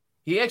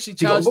 he actually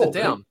charged it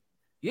down.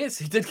 Yes,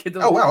 he did get the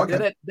ball. Oh wow,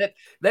 okay.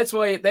 That's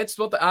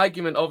what the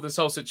argument of this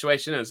whole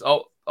situation is.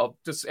 I'll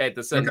just add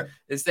this in,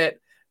 is that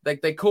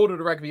they called it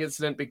a rugby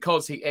incident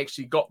because he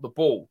actually got the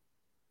ball,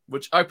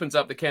 which opens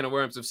up the can of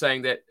worms of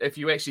saying that if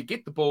you actually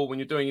get the ball when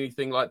you're doing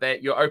anything like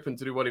that, you're open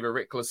to do whatever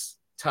reckless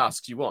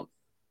tasks you want.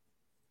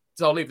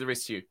 So I'll leave the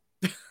rest to you.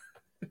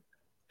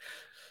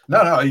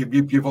 No,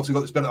 you've obviously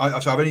got this better.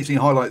 I've only seen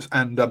highlights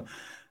and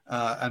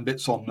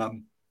bits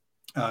on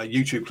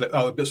YouTube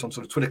clip, bits on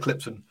sort of Twitter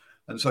clips and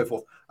so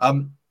forth.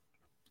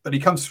 But he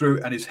comes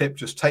through and his hip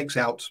just takes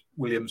out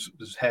Williams'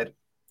 head,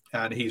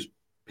 and he's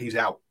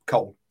out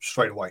cold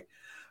straight away.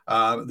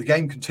 The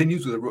game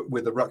continues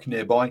with the ruck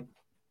nearby,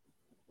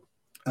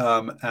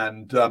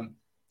 and the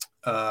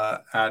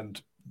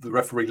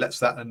referee lets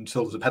that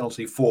until there's a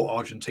penalty for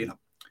Argentina.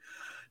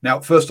 Now,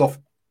 first off,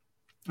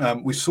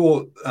 we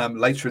saw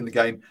later in the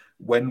game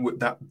when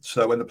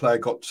the player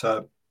got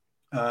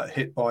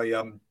hit by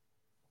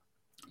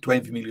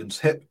Dwayne Vermeulen's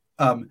hip,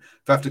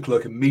 Vaf de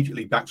Klerk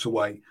immediately backs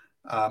away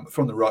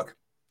from the ruck,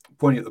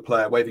 pointing at the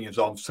player, waving his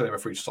arms, telling the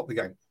referee to stop the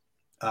game,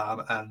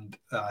 and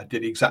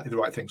did exactly the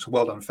right thing. So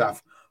well done,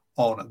 Faf,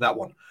 on that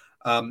one.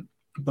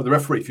 But the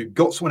referee, if you've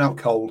got someone out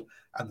cold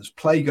and there's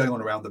play going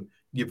on around them,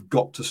 you've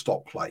got to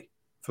stop play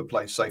for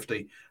play's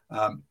safety.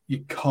 You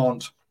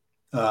can't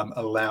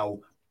allow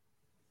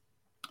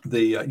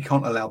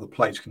the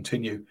play to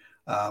continue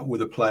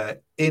with a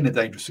player in a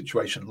dangerous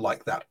situation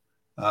like that,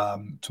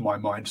 to my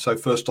mind. So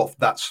first off,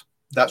 that's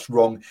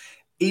wrong,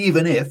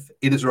 even if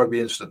it is a rugby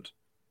incident,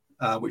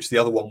 which the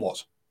other one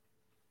was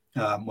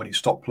when he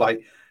stopped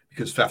play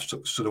because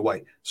Faf stood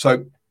away.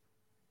 So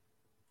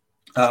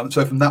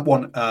from that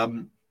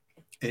one,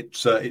 it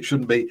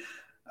shouldn't be.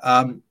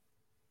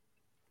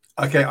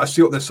 Okay, I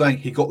see what they're saying.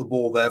 He got the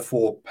ball,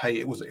 therefore pay.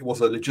 It was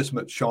a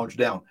legitimate charge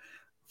down.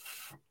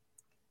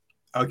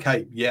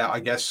 Okay, yeah, I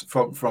guess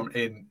I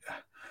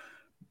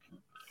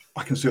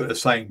can see what they're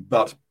saying,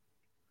 but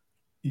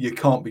you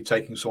can't be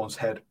taking someone's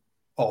head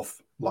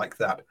off like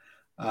that.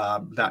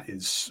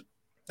 That's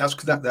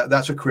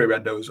a career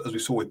ender, as we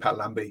saw with Pat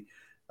Lambie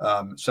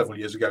several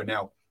years ago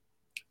now,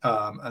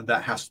 and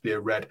that has to be a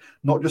red,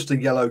 not just a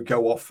yellow.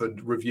 Go off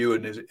and review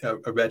and is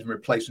a red and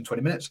replace in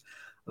 20 minutes.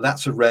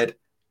 That's a red.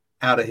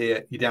 Out of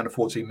here, you're down to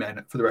 14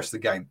 men for the rest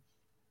of the game.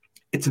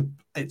 It's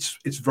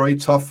very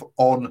tough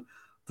on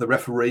the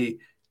referee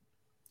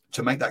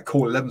to make that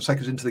call 11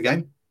 seconds into the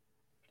game.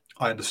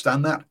 I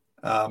understand that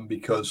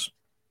because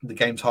the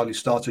game's hardly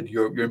started.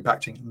 You're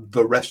impacting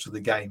the rest of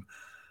the game,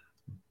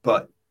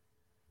 but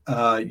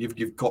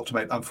you've got to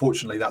make.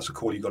 Unfortunately, that's a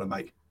call you've got to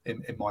make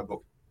in my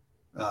book.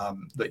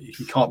 That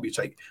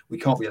we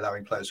can't be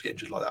allowing players to get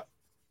injured like that.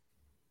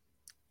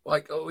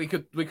 Like we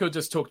could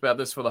just talk about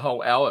this for the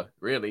whole hour,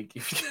 really,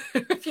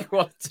 if you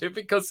want to,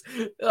 because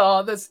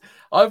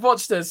I've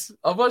watched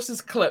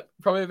this clip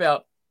probably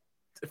about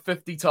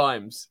 50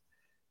 times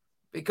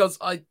because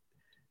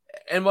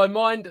my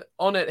mind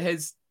on it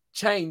has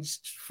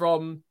changed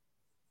from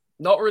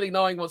not really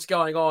knowing what's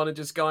going on and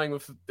just going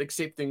with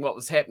accepting what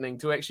was happening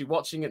to actually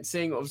watching it,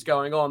 seeing what was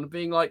going on, and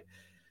being like,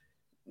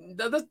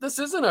 this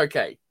isn't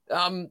okay.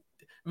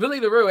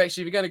 Willie LaRue,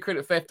 actually, if you're going to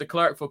credit Faf de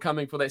Klerk for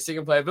coming for that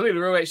second player, Willie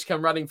LaRue actually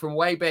come running from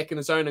way back in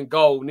his own and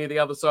goal near the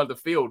other side of the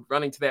field,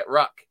 running to that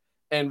ruck,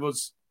 and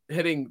was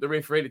hitting the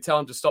referee to tell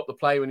him to stop the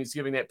play when he's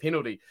giving that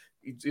penalty.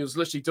 He was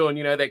literally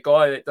doing, that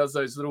guy that does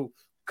those little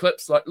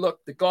clips like, look,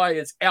 the guy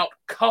is out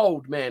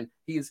cold, man.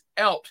 He is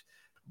out,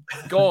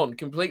 gone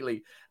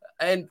completely.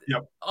 And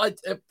yep.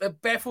 It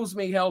baffles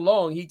me how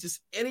long he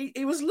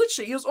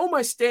was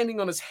almost standing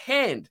on his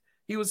hand.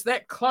 He was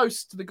that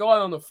close to the guy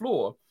on the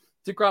floor,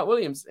 to Grant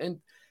Williams, and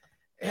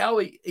how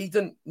he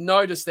didn't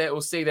notice that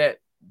or see that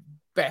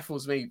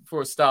baffles me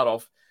for a start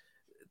off.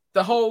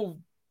 The whole,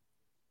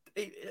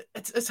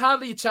 it's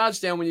hardly a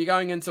charge down when you're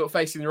going into it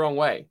facing the wrong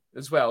way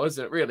as well,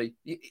 isn't it, really?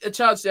 A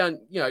charge down,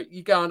 you're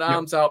going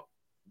arms up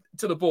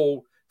to the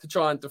ball to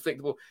try and deflect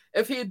the ball.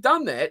 If he had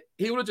done that,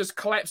 he would have just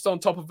collapsed on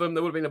top of him.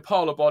 There would have been a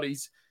pile of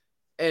bodies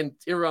and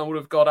everyone would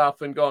have got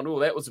up and gone, oh,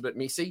 that was a bit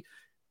messy.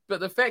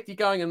 But the fact you're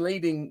going and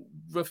leading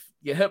with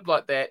your hip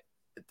like that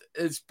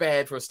is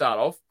bad for a start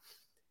off.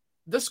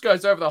 This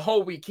goes over the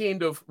whole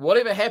weekend of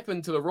whatever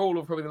happened to the rule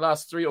of probably the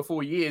last 3 or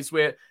 4 years,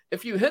 where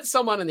if you hit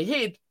someone in the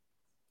head,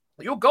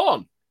 you're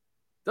gone.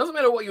 Doesn't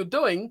matter what you're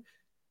doing.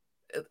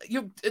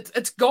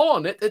 it's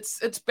gone.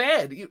 It's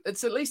bad.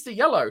 It's at least a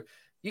yellow.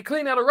 You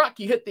clean out a ruck,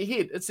 you hit the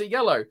head, it's a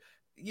yellow.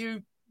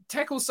 You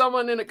tackle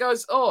someone and it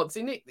goes, oh, it's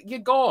their neck, you're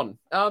gone.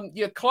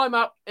 You climb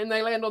up and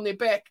they land on their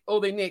back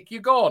or their neck,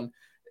 you're gone.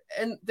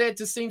 And that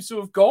just seems to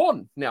have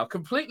gone now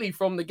completely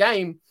from the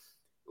game,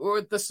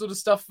 or this sort of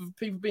stuff of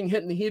people being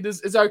hit in the head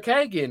is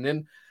okay again.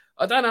 And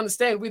I don't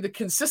understand where the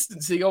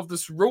consistency of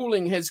this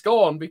ruling has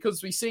gone,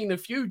 because we've seen a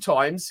few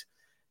times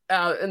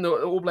in the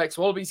All Blacks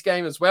Wallabies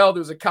game as well,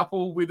 there was a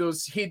couple where there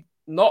was head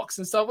knocks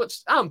and stuff, which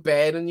aren't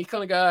bad, and you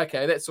kind of go,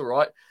 okay, that's all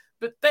right.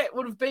 But that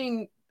would have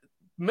been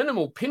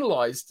minimal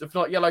penalised, if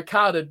not yellow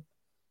carded,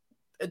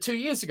 2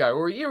 years ago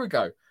or a year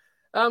ago.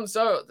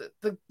 So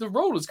the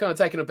rule has kind of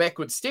taken a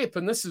backward step,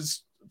 and this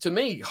is, to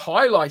me,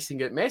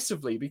 highlighting it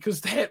massively,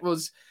 because that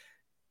was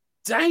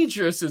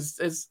dangerous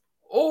as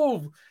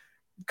all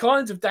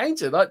kinds of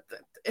danger. Like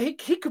he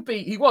could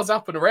be, he was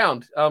up and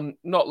around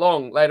not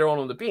long later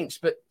on the bench,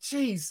 but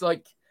geez,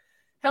 like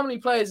how many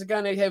players are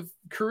going to have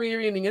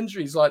career-ending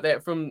injuries like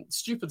that from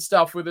stupid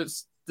stuff, whether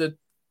it's the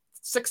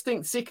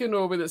 16th second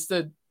or whether it's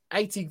the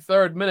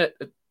 83rd minute,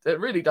 it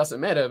really doesn't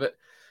matter. But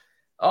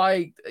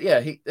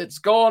it's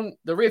gone.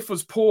 The ref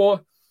was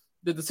poor.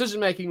 The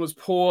decision-making was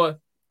poor.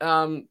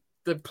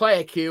 The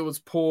player care was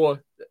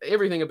poor.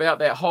 Everything about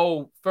that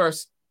whole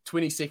first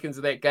 20 seconds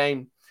of that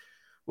game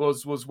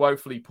was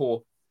woefully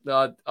poor.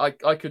 I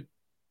could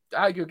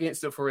argue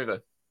against it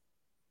forever.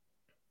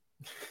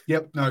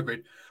 Yep, no,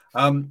 agreed.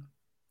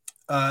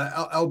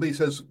 LB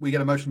says we get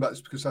emotional about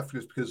this because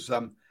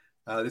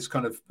this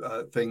kind of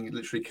thing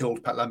literally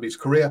killed Pat Lambie's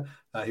career.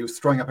 He was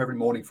throwing up every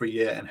morning for a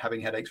year and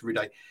having headaches every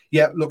day.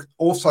 Yeah, look,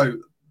 also...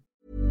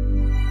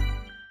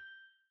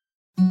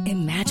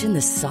 Imagine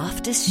the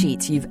softest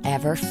sheets you've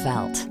ever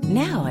felt.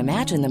 Now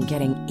imagine them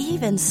getting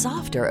even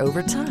softer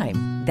over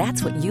time.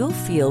 That's what you'll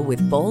feel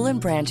with Boll &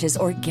 Branch's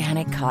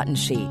organic cotton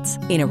sheets.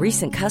 In a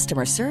recent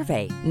customer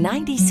survey,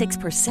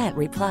 96%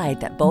 replied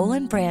that Boll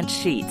 & Branch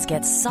sheets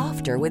get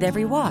softer with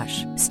every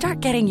wash. Start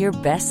getting your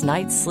best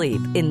night's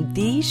sleep in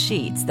these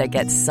sheets that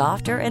get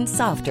softer and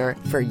softer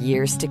for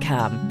years to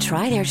come.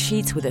 Try their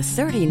sheets with a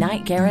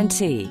 30-night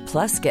guarantee.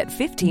 Plus, get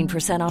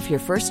 15% off your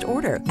first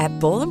order at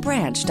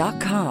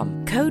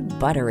bollandbranch.com. Code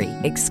BUTTERY.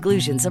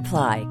 Exclusions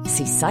apply.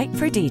 See site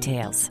for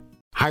details.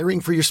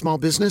 Hiring for your small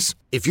business?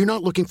 If you're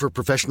not looking for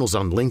professionals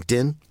on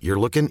LinkedIn, you're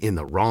looking in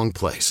the wrong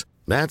place.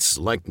 That's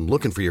like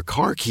looking for your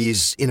car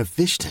keys in a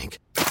fish tank.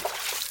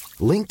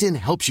 LinkedIn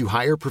helps you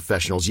hire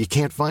professionals you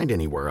can't find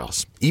anywhere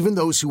else, even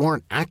those who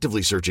aren't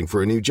actively searching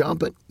for a new job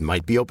but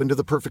might be open to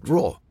the perfect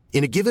role.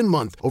 In a given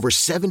month, over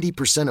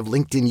 70% of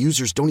LinkedIn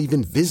users don't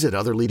even visit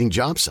other leading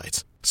job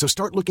sites. So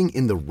start looking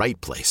in the right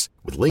place.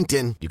 With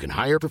LinkedIn, you can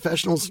hire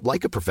professionals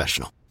like a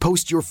professional.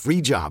 Post your free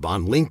job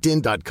on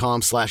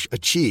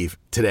linkedin.com/achieve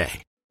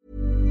today.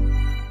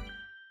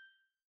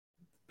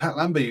 Pat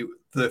Lambie,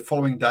 the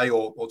following day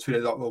or 2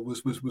 days after,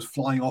 was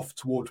flying off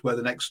towards where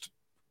the next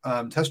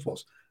test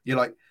was. You're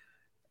like,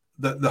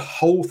 the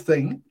whole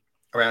thing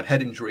around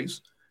head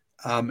injuries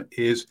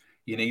is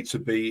you need to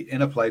be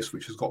in a place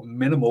which has got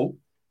minimal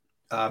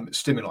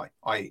stimuli,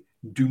 i.e.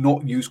 do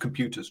not use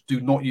computers,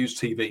 do not use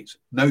TVs,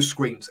 no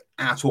screens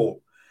at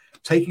all.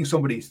 Taking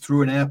somebody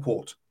through an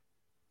airport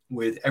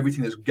with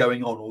everything that's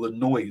going on, all the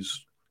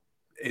noise,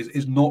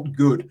 is not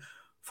good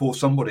for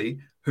somebody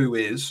who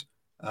is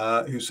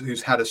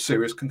who's had a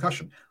serious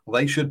concussion. Well,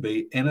 they should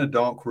be in a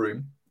dark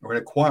room or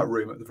in a quiet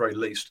room at the very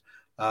least,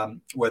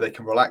 where they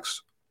can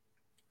relax.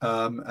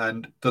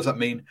 And does that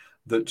mean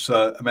that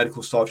a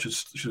medical staff should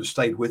have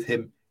stayed with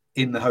him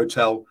in the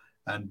hotel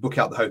and book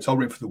out the hotel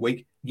room for the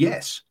week?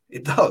 Yes,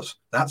 it does.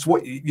 That's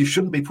what you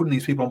shouldn't be putting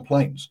these people on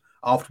planes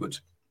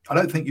afterwards. I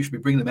don't think you should be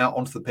bringing them out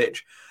onto the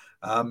pitch,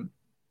 onto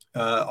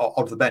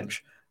the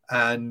bench,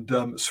 and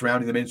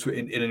surrounding them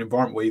in an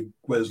environment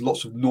where there's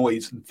lots of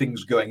noise and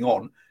things going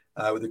on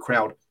with the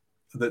crowd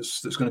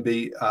that's going to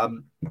be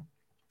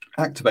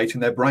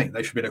activating their brain.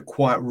 They should be in a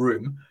quiet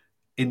room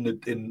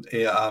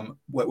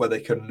where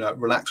they can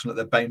relax and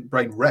let their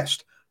brain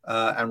rest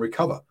and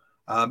recover.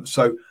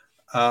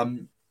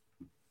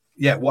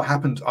 What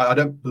happened? I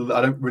don't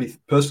really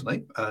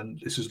personally, and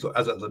this is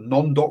as a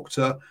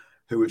non-doctor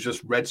who has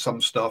just read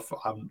some stuff.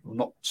 I'm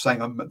not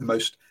saying I'm the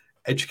most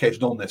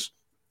educated on this.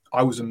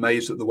 I was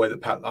amazed at the way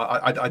that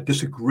I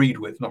disagreed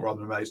with, not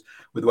rather than amazed,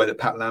 with the way that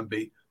Pat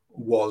Lambie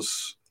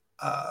was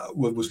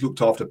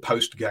looked after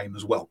post game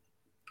as well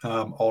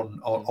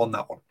on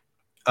that one.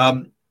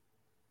 And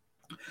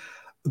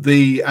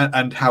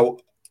how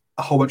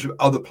a whole bunch of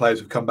other players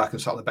have come back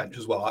and sat on the bench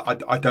as well.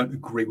 I don't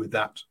agree with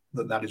that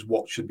is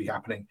what should be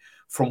happening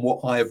from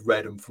what I have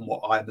read and from what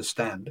I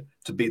understand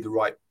to be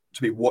what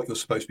you're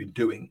supposed to be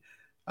doing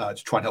to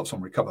try and help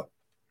someone recover.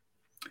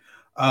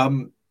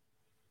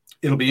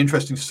 It'll be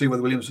interesting to see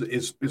whether Williams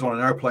is on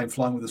an airplane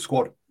flying with the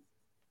squad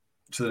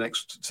to the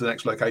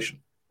next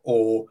location,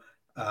 or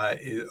are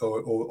they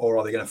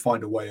going to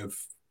find a way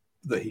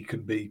that he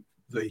can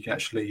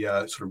actually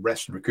sort of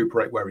rest and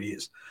recuperate where he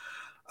is.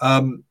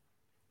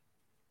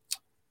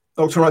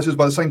 Octon says,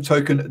 by the same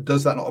token,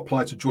 does that not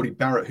apply to Geordie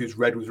Barrett, whose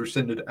red was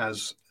rescinded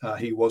as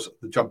he was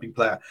the jumping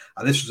player?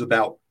 And this was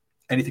about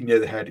anything near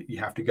the head, you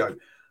have to go.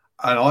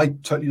 And I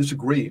totally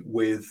disagree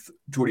with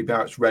Geordie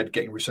Barrett's red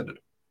getting rescinded.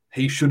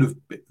 He should have,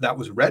 that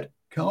was a red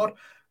card,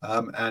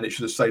 and it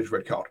should have stayed as a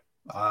red card.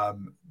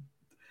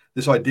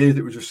 This idea that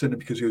it was rescinded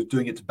because he was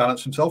doing it to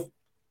balance himself,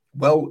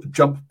 well,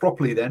 jump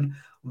properly then.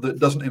 That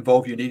doesn't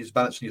involve you needing to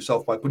balance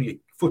yourself by putting your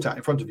foot out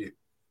in front of you,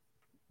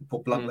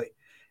 put bluntly.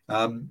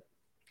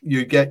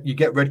 You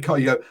get red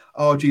card. You go,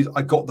 oh, geez,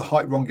 I got the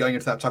height wrong going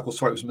into that tackle.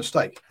 Sorry, it was a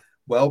mistake.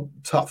 Well,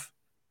 tough,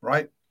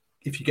 right?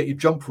 If you get your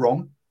jump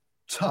wrong,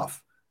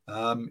 tough.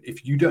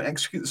 If you don't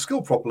execute the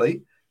skill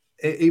properly,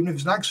 even if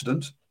it's an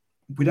accident,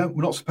 we're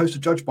not supposed to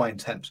judge by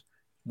intent.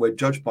 We're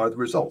judged by the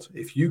result.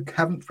 If you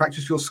haven't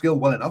practiced your skill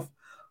well enough,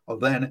 well,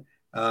 then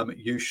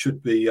you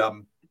should be.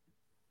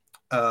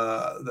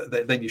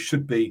 Then you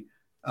should be.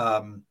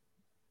 What's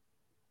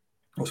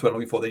what I'm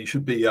looking for? Then you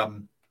should be.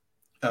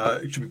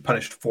 It should be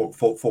punished for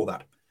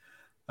that.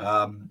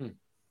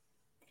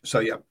 So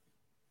yeah.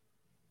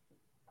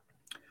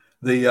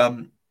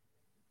 The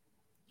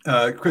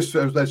Chris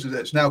says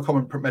it's now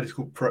common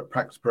medical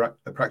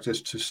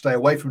practice to stay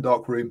away from a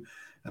dark room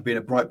and be in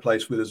a bright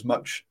place with as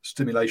much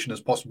stimulation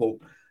as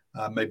possible,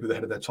 maybe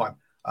ahead of their time.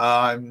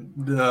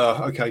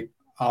 Okay,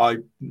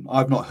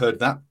 I've not heard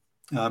that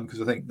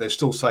because I think they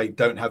still say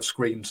don't have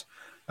screens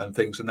and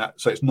things and that,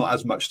 so it's not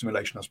as much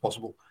stimulation as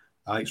possible.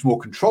 It's more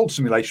controlled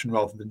stimulation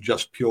rather than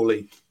just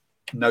purely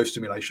no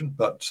stimulation.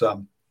 But yeah,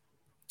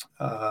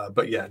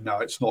 no,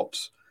 it's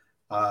not.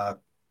 Well,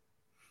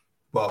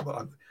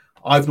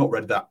 I've not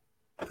read that,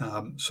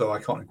 so I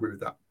can't agree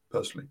with that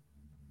personally.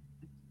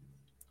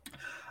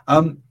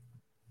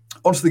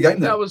 Onto the game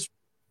then. That was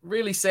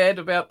really sad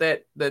about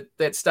that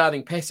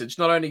starting passage.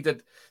 Not only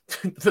did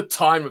the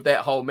time of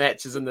that whole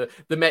match is in the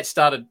match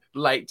started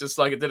late, just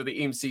like it did at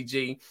the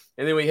MCG,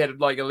 and then we had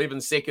like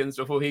 11 seconds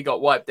before he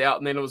got wiped out,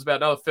 and then it was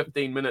about another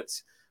 15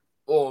 minutes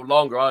or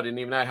longer. I didn't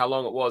even know how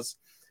long it was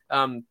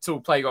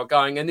till play got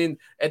going, and then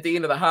at the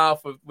end of the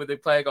half, where the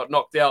player got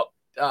knocked out,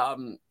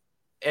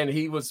 and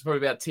he was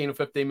probably about 10 or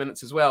 15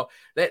 minutes as well.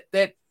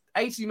 That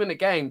 80-minute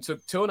game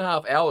took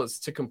 2.5 hours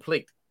to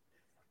complete.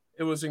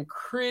 It was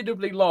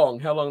incredibly long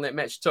how long that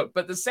match took.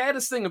 But the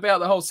saddest thing about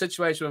the whole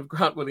situation with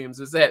Grant Williams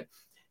is that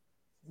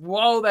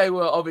while they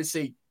were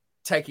obviously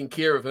taking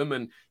care of him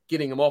and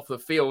getting him off the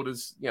field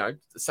as, you know,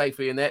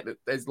 safely in that,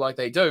 as like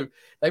they do,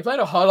 they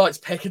played a highlights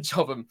package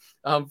of him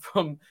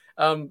from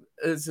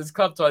his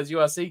club ties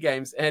URC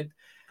games. And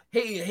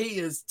he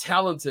is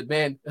talented,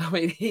 man. I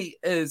mean, he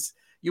is.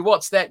 You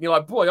watch that and you're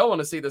like, boy, I want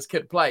to see this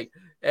kid play.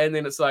 And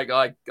then it's like,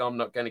 I'm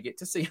not going to get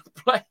to see him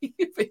play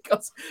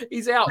because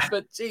he's out.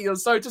 But gee, it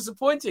was so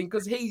disappointing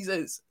because he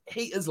is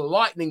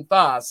lightning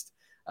fast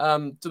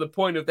to the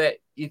point of that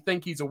you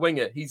think he's a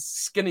winger. He's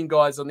skinning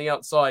guys on the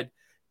outside,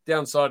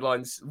 down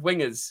sidelines,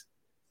 wingers,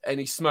 and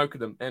he's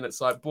smoking them. And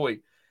it's like, boy,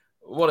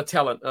 what a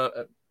talent.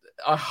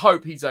 I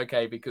hope he's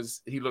okay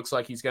because he looks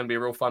like he's going to be a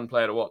real fun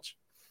player to watch.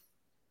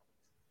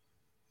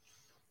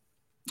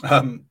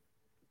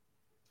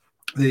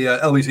 The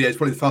LBCA is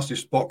probably the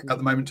fastest spot at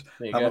the moment.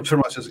 I'm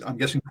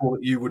guessing, Paul,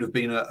 that you would have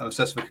been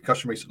assessed for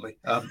concussion recently.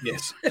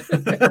 Yes.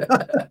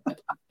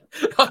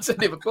 I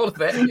didn't even thought of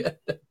that.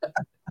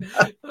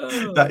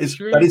 That is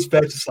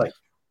fair to say.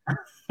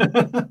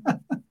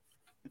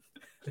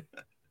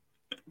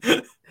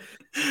 The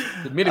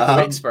medical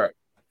expert.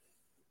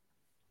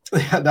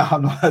 Yeah, no,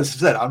 I'm not. As I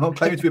said, I'm not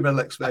claiming to be a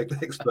medical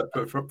expert,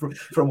 but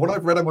from what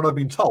I've read and what I've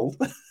been told.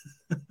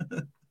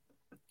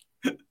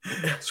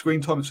 Screen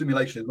time and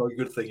simulation is not a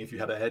good thing if you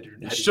had a head.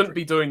 You shouldn't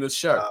be doing this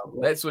show.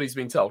 That's what he's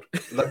been told.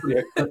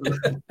 Luckily,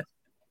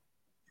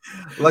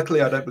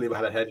 I don't believe I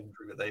had a head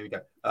injury, but there we go.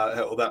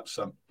 Well, that's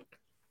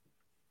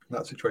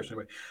that situation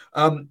anyway.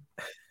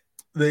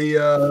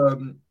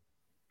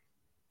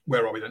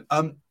 Where are we then?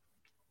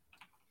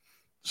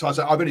 So I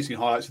said I've only seen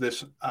highlights of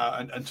this,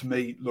 and to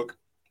me, look,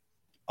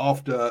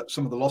 after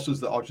some of the losses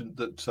that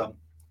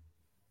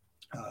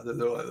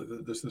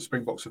the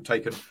Springboks have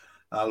taken.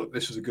 Look,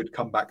 this is a good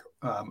comeback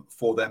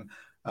for them,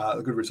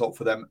 a good result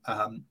for them,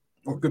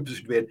 or a good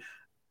position to be in.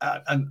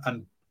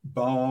 And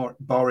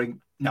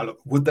barring now, look,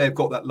 would they have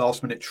got that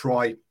last minute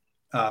try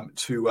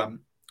to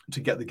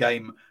get the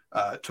game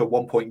to a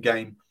 1-point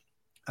game?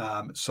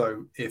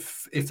 So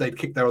if they'd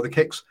kicked their other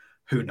kicks,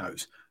 who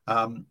knows?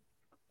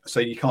 So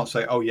you can't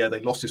say, oh yeah, they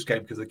lost this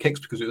game because of the kicks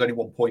because it was only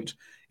 1 point.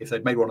 If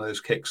they'd made one of those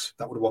kicks,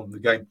 that would have won the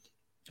game.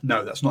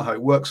 No, that's not how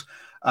it works.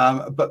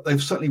 But they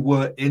certainly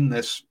were in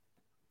this.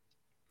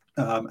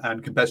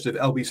 And competitive.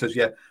 LB says,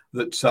 yeah,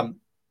 that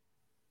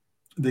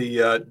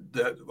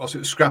also it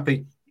was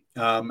scrappy.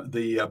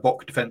 The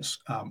Bok defense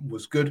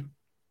was good,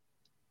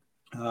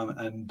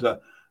 and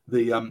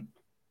he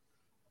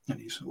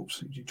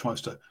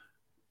tries to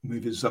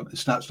move his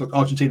stats. Look,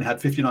 Argentina had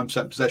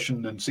 59%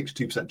 possession and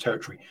 62%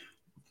 territory.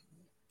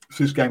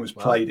 So this game was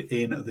played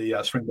in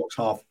the Springboks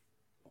half.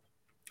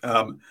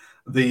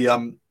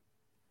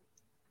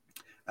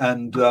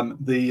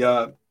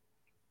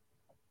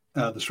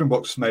 The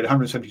Springboks made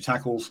 170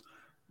 tackles,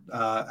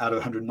 out of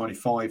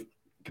 195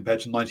 compared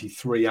to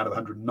 93 out of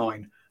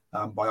 109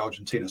 by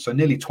Argentina. So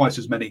nearly twice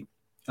as many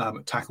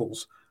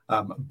tackles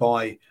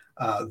by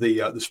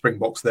the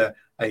Springboks there.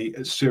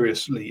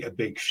 Seriously a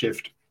big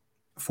shift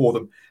for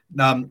them.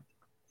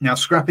 Now,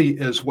 Scrappy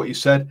is what you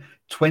said,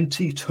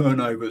 20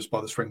 turnovers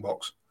by the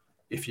Springboks.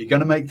 If you're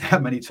going to make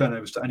that many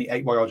turnovers to only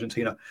 8 by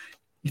Argentina,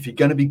 if you're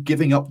going to be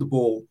giving up the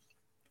ball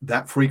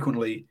that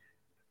frequently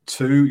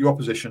to your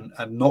opposition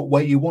and not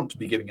where you want to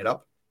be giving it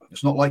up,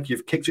 it's not like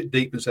you've kicked it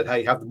deep and said,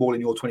 hey, have the ball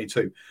in your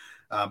 22.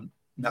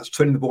 That's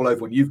turning the ball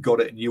over when you've got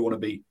it and you want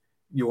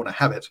to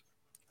have it.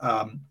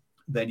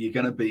 Then you're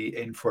going to be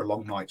in for a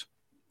long night.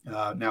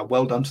 Now,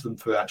 well done to them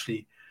for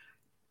actually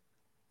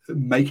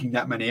making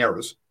that many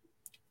errors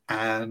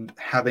and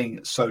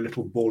having so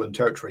little ball in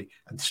territory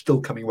and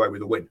still coming away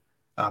with a win.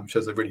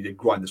 Shows they really did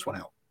grind this one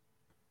out.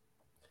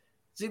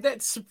 See,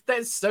 those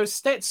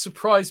stats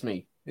surprised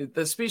me,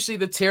 especially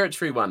the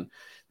territory one,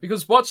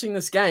 because watching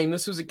this game,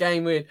 this was a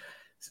game where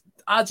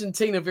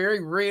Argentina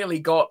very rarely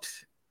got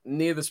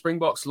near the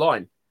Springboks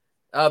line.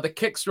 The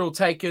kicks were all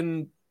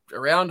taken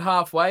around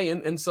halfway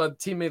inside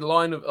the 10-meter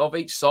line of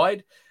each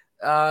side.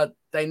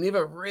 They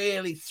never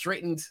really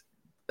threatened,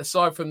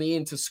 aside from the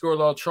end, to score a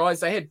lot of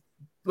tries. They had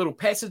little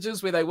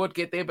passages where they would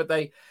get there, but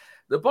the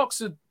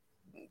Boks had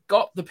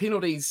got the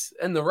penalties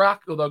in the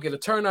ruck, or they'll get a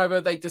turnover.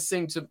 They just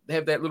seem to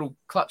have that little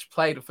clutch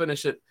play to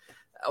finish it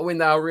when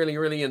they were really,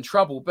 really in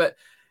trouble. But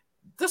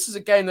this is a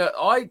game that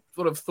I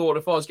would have thought,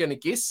 if I was going to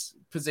guess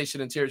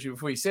possession and territory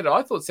before you said it,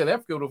 I thought South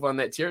Africa would have won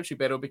that territory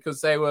battle because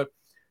they were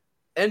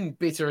in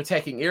better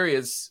attacking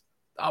areas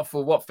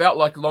for what felt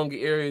like long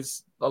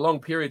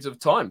periods of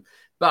time.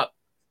 But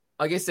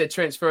I guess that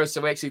transfers,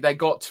 so actually they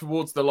got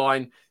towards the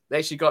line, they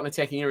actually got in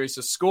attacking areas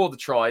to score the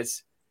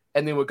tries,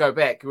 and then would go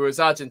back,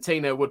 whereas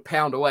Argentina would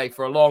pound away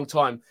for a long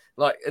time,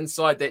 like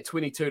inside that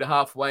 22 to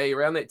halfway,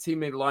 around that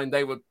 10-meter line.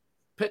 They were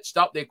pitched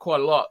up there quite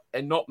a lot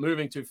and not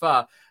moving too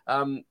far.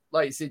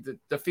 Like you said, the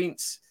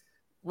defense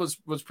was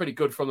pretty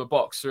good from the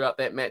Boks throughout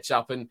that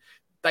matchup, and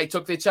they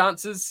took their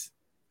chances.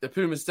 The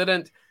Pumas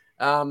didn't.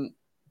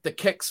 The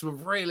kicks were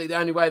really the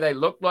only way they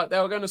looked like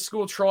they were going to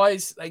score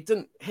tries. They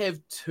didn't have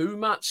too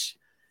much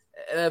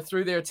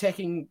through their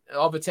attacking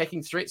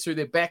threats through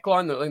their back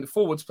line. The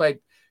forwards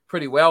played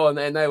pretty well,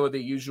 and they were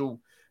the usual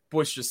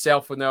boisterous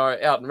self when they were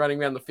out and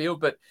running around the field.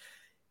 But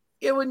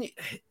yeah,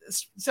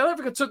 South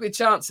Africa took their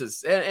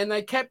chances, and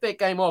they capped that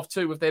game off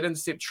too with that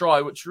intercept try,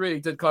 which really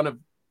did kind of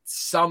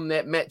sum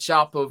that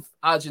matchup of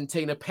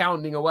Argentina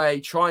pounding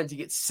away, trying to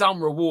get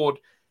some reward,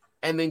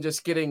 and then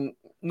just getting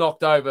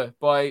knocked over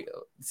by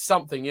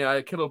something,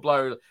 a killer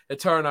blow, a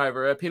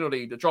turnover, a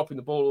penalty, the dropping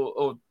the ball,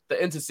 or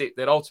the intercept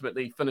that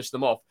ultimately finished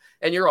them off.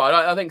 And you're right.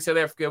 I think South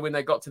Africa, when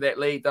they got to that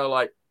lead, they were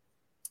like,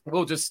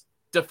 we'll just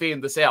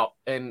defend this out.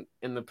 And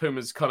the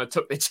Pumas kind of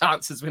took their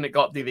chances when it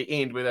got to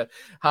the end, where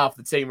half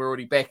the team were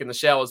already back in the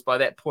showers by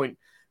that point,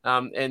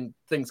 and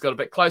things got a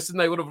bit closer than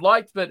they would have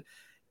liked. But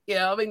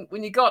yeah, I mean,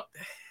 when you got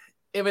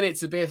Evan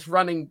Etzebeth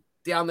running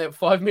down that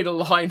 5-meter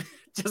line,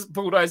 just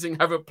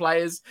bulldozing over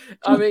players,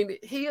 I mean,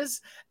 he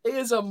is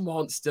a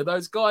monster.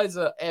 Those guys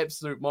are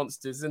absolute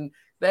monsters, and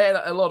they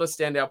had a lot of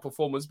standout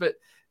performers, but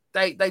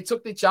they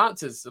took their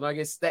chances, and I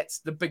guess that's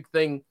the big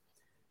thing.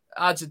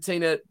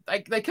 Argentina,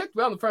 they kicked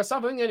well in the first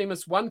half. I think they only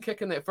missed one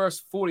kick in that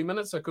first 40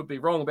 minutes. I could be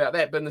wrong about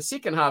that, but in the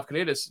second half,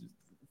 Canetas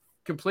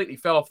completely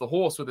fell off the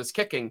horse with his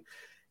kicking.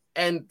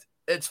 And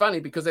it's funny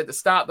because at the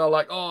start, they're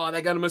like, oh,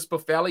 they're going to miss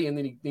Buffelli, and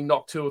then he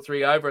knocked 2 or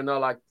 3 over, and they're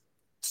like,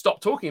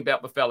 stop talking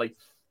about Buffelli.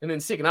 And then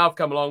the second half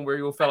come along where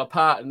he all fell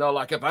apart, and they're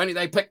like, if only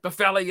they picked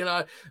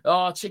Buffelli,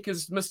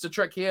 Cheika's missed a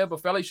trick here.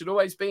 Buffelli should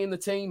always be in the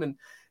team,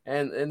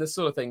 and this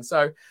sort of thing.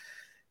 So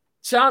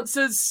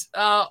chances,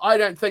 I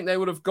don't think they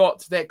would have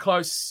got that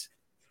close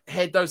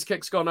had those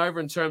kicks gone over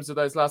in terms of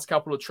those last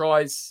couple of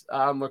tries.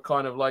 Were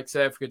kind of like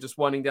South Africa just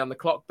winding down the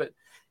clock. But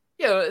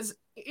yeah, it's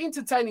an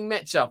entertaining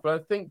matchup. I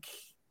think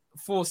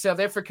for South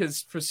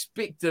Africa's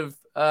perspective,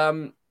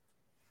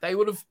 they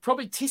would have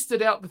probably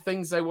tested out the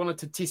things they wanted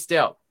to test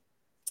out,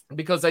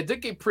 because they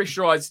did get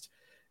pressurized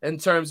in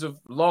terms of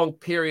long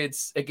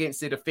periods against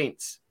their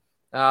defense.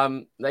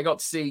 They got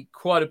to see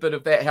quite a bit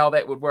of that, how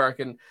that would work.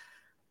 And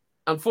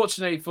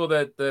unfortunately for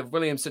the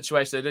Williams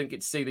situation, they didn't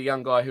get to see the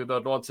young guy who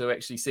they'd want to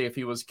actually see if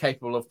he was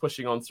capable of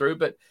pushing on through.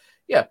 But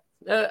yeah,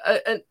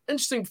 an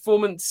interesting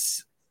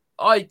performance.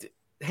 I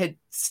had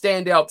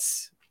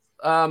standouts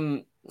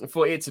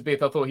for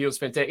Etzebeth. I thought he was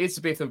fantastic.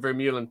 Etzebeth and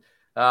Vermeulen,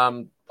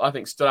 I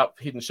think, stood up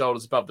head and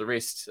shoulders above the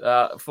rest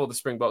for the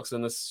Springboks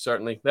in this.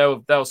 Certainly, they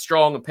were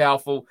strong and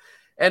powerful.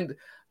 And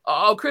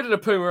I'll credit a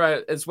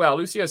Puma as well,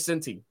 Lucio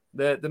Cinti,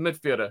 the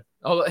midfielder.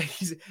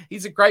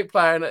 He's a great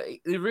player, and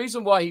the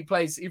reason why he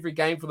plays every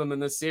game for them in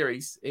this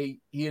series, he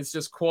is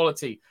just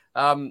quality,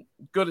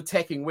 good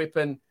attacking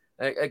weapon,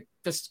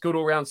 just good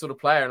all round sort of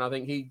player. And I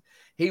think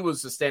he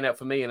was the standout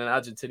for me in an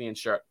Argentinian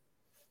shirt.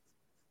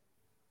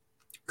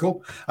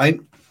 Cool. A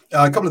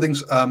couple of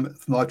things from the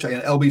live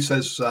chat. LB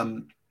says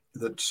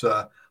that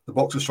the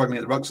Boks are struggling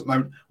at the rucks at the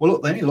moment. Well,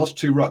 look, they only lost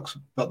 2 rucks,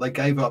 but they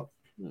gave up.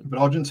 But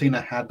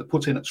Argentina had to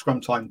put in at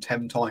scrum time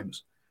 10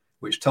 times.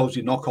 which tells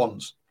you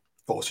knock-ons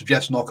or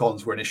suggests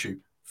knock-ons were an issue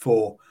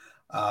for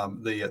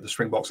the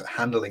Springboks.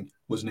 Handling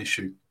was an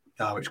issue,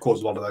 which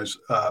caused a lot of those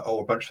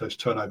or a bunch of those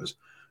turnovers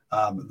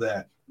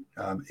there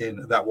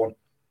in that one.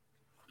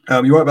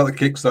 You're right about the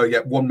kicks, though. Yeah,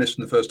 one miss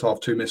in the first half,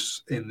 two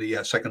miss in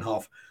the second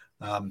half,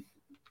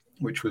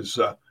 which was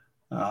a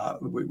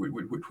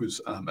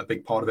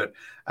big part of it.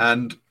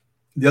 And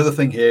the other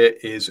thing here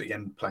is,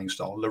 again, playing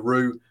style.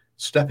 LaRue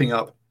stepping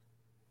up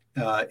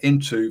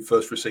into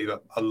first receiver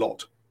a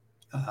lot.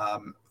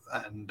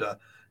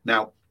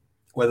 Now,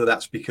 whether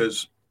that's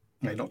because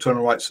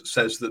Nocturnal Rights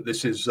says that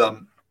this is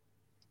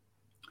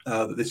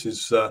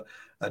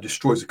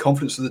destroys the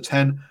confidence of the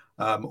 10,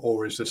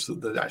 or is this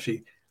that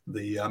actually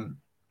the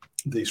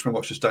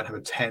Springboks just don't have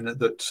a 10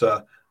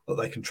 that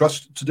they can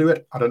trust to do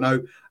it? I don't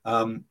know.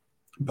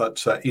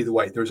 But either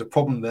way, there is a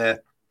problem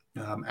there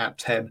at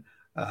 10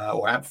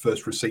 or at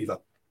first receiver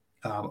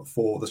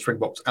for the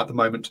Springboks at the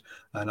moment.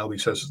 And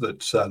Albie says that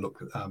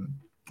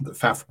that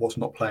Faf was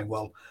not playing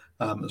well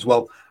as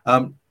well.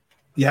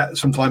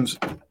 Sometimes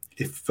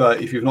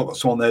if you've not got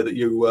someone there that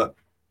you're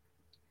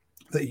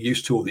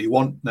used to or that you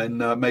want, then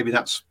maybe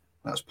that's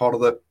part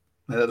of that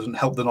doesn't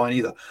help the line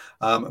either.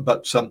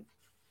 But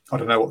I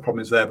don't know what the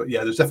problem is there. But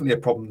yeah, there's definitely a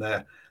problem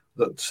there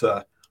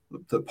that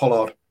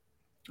Pollard,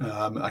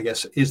 I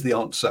guess, is the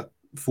answer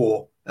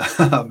for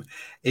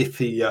if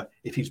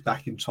he's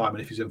back in time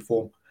and if he's in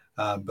form.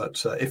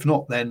 But if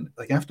not, then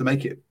they have to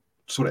make it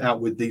sort it out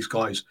with these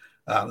guys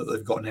that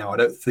they've got now. I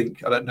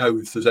don't know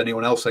if there's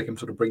anyone else they can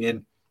sort of bring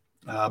in,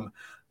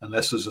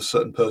 unless there's a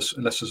certain person,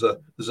 unless there's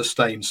a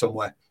stain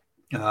somewhere,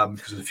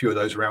 because there's a few of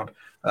those around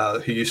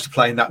who used to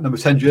play in that number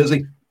 10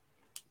 jersey,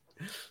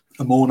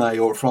 a Mornay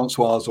or a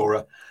Francois or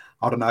a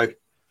I don't know.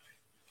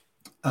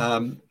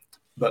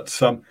 But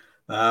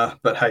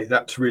hey,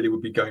 that really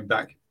would be going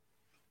back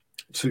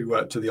to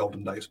the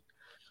olden days.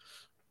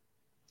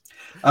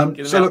 Get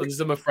him out of the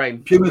Zimmer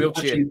frame.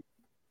 Wheelchair.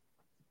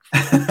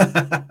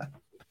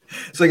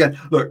 So again,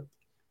 look,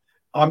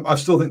 I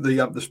still think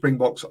the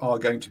Springboks are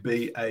going to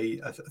be a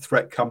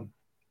threat come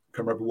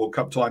Rugby World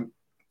Cup time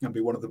and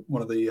be one of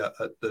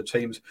the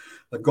teams.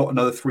 They've got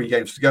another 3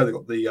 games to go. They've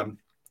got the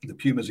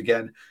Pumas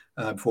again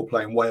before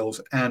playing Wales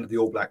and the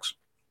All Blacks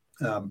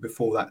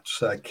before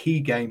that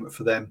key game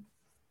for them.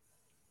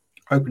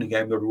 Opening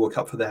game of the World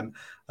Cup for them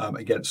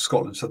against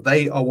Scotland. So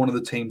they are one of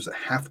the teams that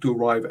have to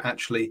arrive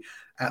actually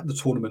at the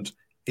tournament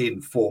in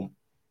form.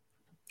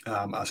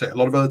 I say a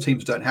lot of other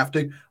teams don't have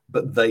to,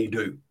 but they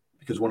do,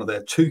 because one of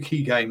their 2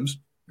 key games,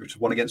 which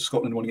is one against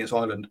Scotland, one against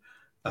Ireland,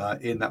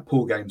 in that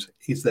pool games,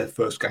 is their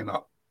first game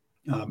up.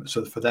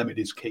 So for them, it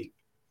is key.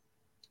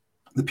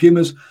 The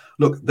Pumas,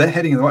 look, they're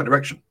heading in the right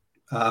direction.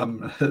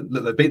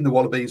 They've beaten the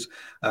Wallabies,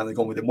 and they've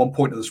gone within 1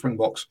 point of the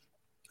Springboks.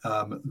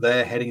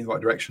 They're heading in the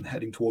right direction,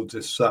 heading towards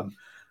this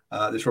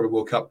Rugby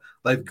World Cup.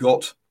 They've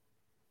got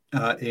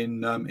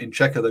in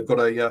Czechia, they've got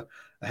a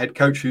head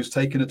coach who's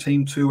taken a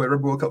team to a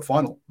Rugby World Cup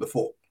final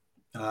before.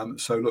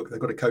 So look, they've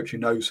got a coach who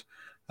knows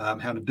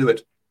how to do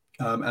it,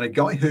 and a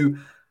guy who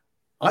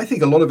I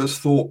think a lot of us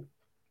thought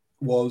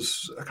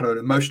was a kind of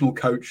an emotional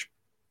coach,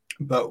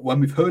 but when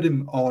we've heard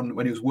him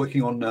when he was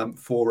working on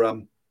for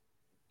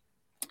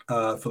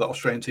the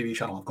Australian TV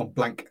channel, I've gone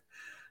blank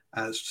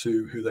as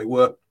to who they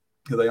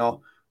are.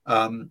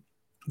 That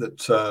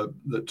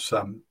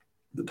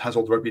has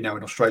all the rugby now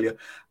in Australia,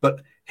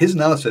 but his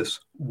analysis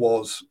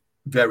was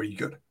very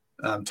good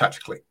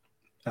tactically.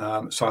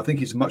 So I think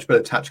he's a much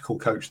better tactical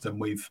coach than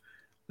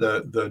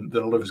than a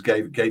lot of us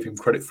gave him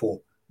credit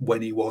for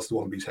when he was the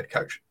Wallabies head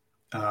coach.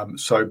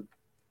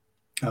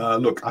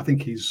 Look, I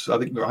think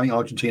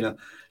Argentina,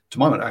 to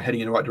my mind, are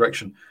heading in the right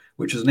direction,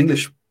 which as an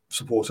English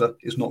supporter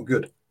is not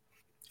good.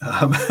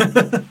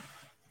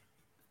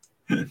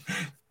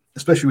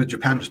 Especially with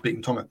Japan just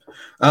beating Tonga.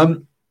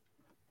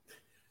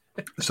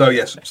 So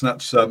yes, so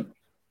that's sort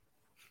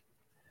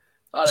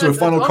of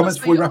final comments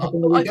before we wrap up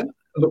on the weekend.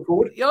 I look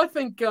forward. Yeah, I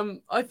think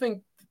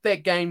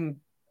that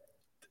game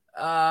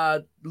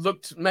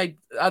made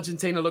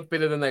Argentina look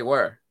better than they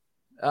were.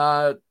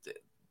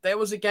 There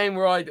was a game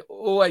where I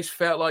always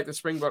felt like the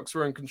Springboks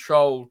were in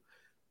control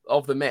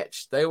of the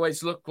match. They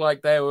always looked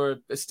like they were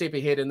a step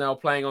ahead and they were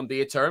playing on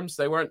their terms.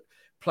 They weren't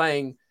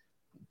playing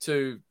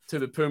to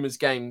the Pumas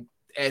game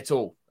at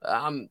all.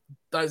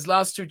 Those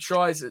last 2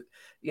 tries,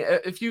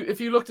 if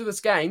you looked at this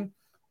game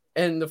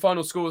and the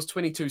final score was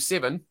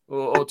 22-7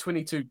 or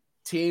 22-10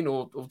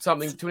 or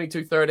something,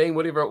 22-13,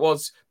 whatever it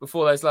was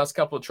before those last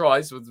couple of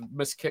tries with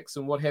missed kicks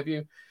and what have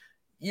you,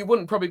 you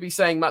wouldn't probably be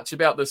saying much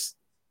about this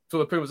for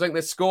the Pumas. I think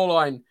the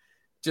scoreline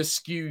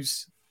just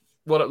skews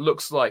what it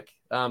looks like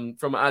from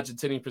an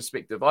Argentinian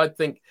perspective. I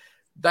think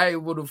they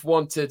would have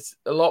wanted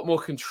a lot more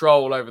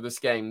control over this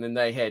game than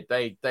they had.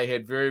 They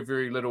had very,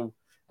 very little.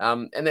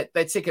 And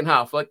that second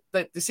half,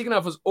 the second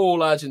half was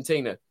all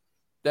Argentina.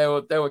 They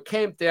were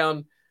camped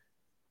down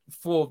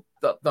for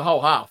the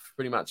whole half,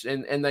 pretty much,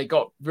 and they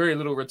got very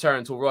little return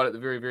until right at the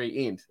very,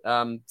 very end.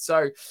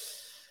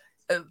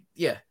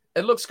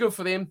 It looks good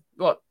for them.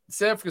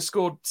 South Africa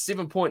scored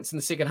 7 points in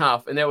the second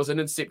half, and that was an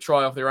intercept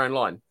try off their own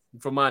line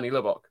from Marnie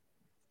Libbok.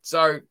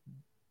 So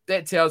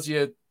that tells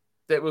you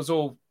that was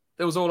all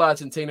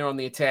Argentina on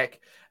the attack.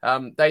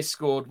 They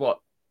scored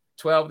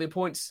 12 of their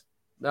points?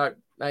 No,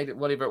 8,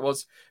 whatever it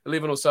was,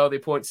 11 or so of their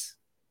points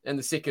in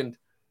the second.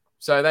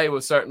 So they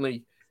were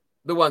certainly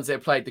the ones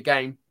that played the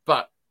game,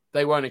 but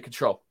they weren't in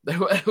control. They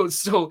were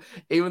still,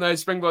 even though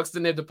Springboks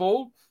didn't have the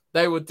ball,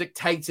 they were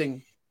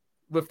dictating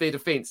with their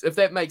defense, if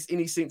that makes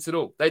any sense at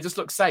all. They just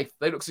look safe.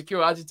 They look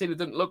secure. Argentina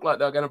didn't look like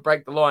they were going to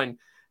break the line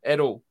at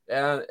all,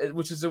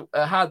 which is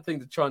a hard thing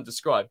to try and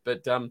describe.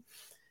 But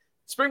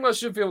Springboks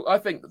should feel, I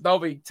think they'll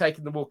be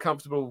taking the more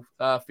comfortable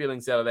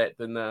feelings out of that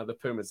than the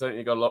Pumas. I think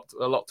they've got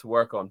a lot to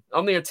work on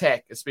their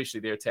attack,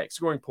 especially their attack,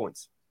 scoring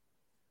points.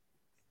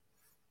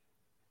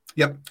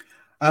 Yep.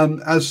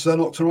 As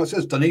Nocturne Right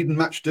says, Dunedin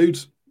match,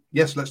 dudes.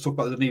 Yes, let's talk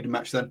about the Dunedin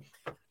match then.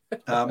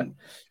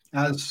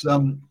 As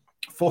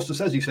Foster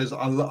says, he says,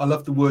 I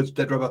love the words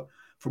dead rubber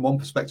from one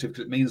perspective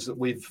because it means that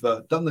we've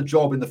done the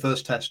job in the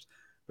first test,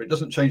 but it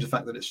doesn't change the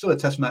fact that it's still a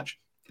test match.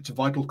 It's a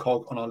vital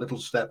cog on our little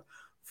step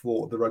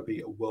for the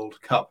Rugby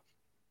World Cup.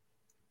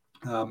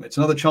 It's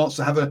another chance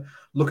to have a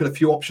look at a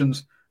few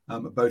options,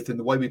 both in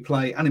the way we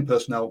play and in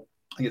personnel.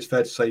 I think it's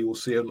fair to say you will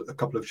see a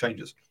couple of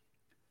changes.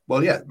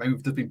 Well, yeah, I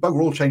mean, there's been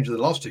bugger all changes in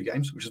the last two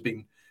games, which has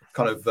been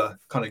kind of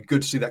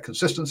good to see that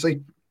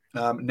consistency.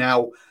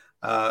 Now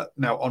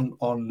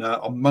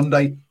on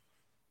Monday,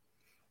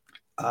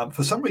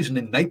 for some reason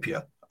in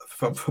Napier,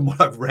 from what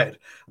I've read,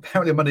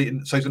 apparently Monday,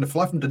 so he's going to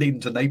fly from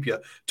Dunedin to Napier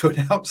to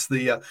announce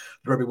the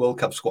Rugby World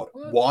Cup squad.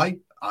 Why?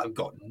 I've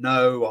got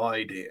no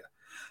idea.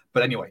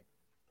 But anyway,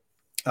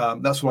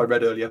 that's what I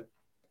read earlier.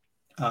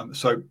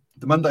 So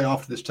the Monday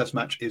after this test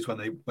match is when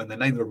they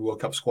name the Rugby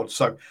World Cup squad.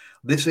 So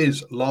this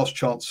is last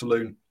chance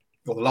saloon,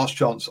 or the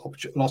last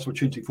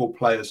opportunity for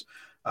players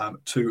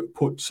to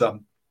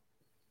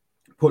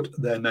put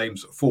their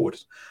names forward.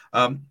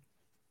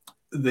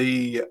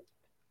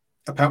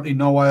 Apparently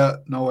Noah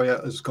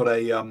has got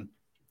a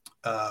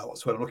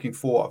what's what I'm looking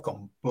for? I've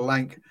gone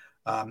blank.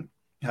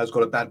 Has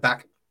got a bad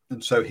back,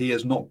 and so he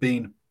has not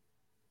been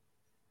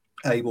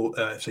able.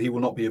 So he will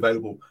not be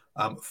available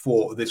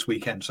for this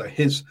weekend. So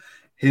his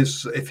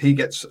if he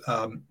gets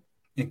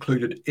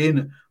included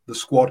in the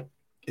squad,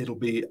 it'll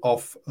be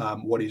off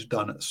what he's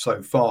done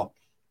so far.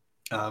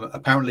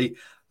 Apparently,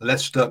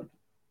 Leicester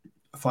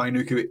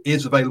Fainuku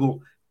is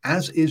available,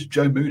 as is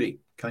Joe Moody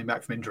coming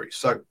back from injury.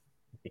 So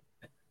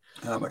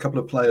a couple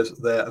of players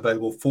there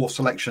available for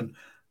selection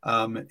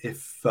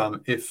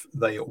if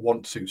they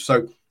want to.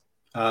 So,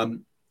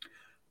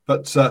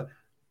 but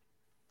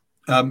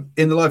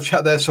in the live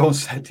chat there, someone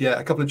said, yeah,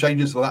 a couple of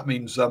changes. Well, that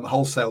means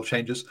wholesale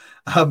changes.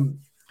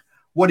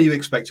 What are you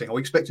expecting? Are we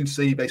expecting to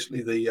see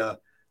basically the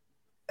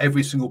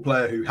every single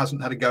player who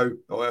hasn't had a go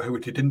or who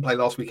didn't play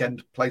last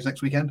weekend plays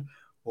next weekend?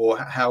 Or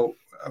how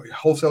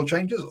wholesale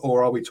changes?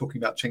 Or are we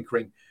talking about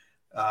tinkering,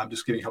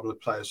 just giving a couple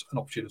of players an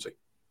opportunity?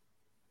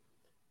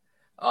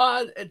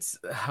 It's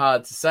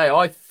hard to say.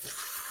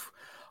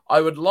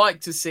 I would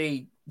like to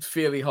see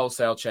fairly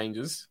wholesale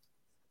changes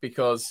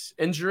because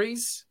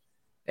injuries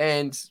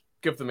and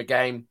give them a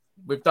game.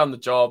 We've done the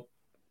job.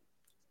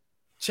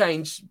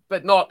 Change,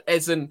 but not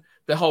as in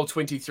the whole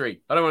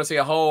 23. I don't want to see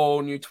a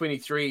whole new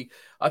 23.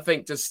 I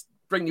think just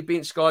bring your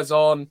bench guys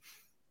on,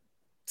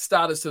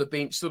 starters to the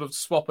bench, sort of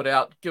swap it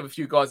out, give a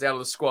few guys out of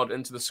the squad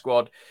into the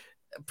squad.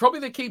 Probably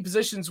the key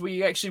positions where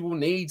you actually will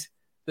need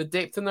the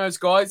depth in those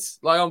guys.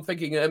 Like I'm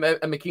thinking a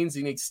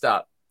McKenzie needs to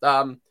start.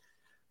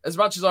 As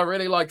much as I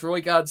really liked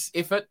Roygaard's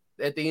effort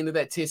at the end of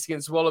that test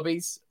against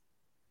Wallabies,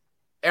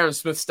 Aaron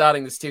Smith's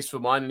starting this test for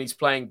mine and he's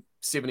playing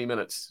 70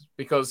 minutes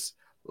because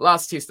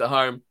last test at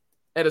home,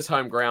 at his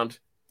home ground,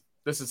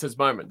 this is his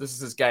moment. This is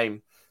his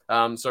game.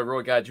 So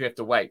Roygaard, you have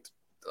to wait.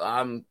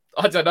 I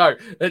don't know.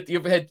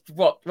 You've had,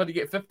 what do you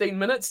get, 15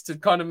 minutes to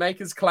kind of make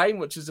his claim,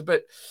 which is a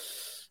bit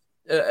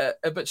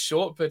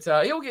short, but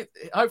he'll get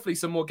hopefully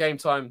some more game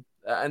time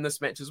in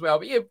this match as well.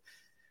 But yeah,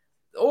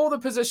 all the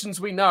positions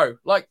we know,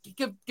 like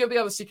give the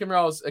other second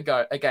rows a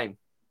game.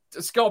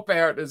 Scott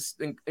Barrett is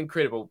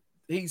incredible.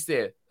 He's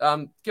there.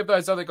 Give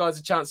those other guys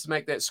a chance to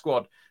make that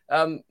squad.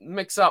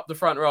 Mix up the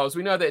front rows.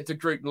 We know that De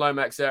Groot and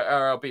Lomax are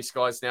our best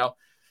guys now.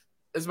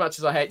 As much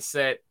as I hate to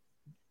say it,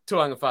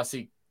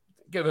 Tuangafasi,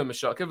 give him a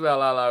shot. Give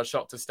Lalala a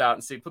shot to start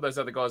and see. Put those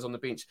other guys on the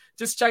bench.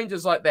 Just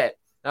changes like that.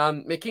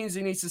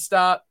 McKenzie needs to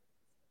start.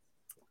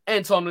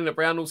 Anton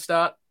Lienert-Brown will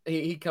start.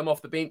 He come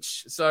off the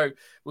bench. So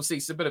we'll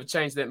see a bit of a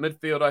change in that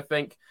midfield, I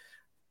think.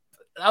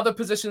 Other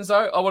positions,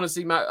 though, I want to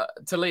see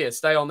Talia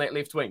stay on that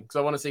left wing because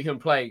I want to see him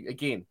play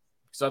again.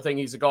 Because I think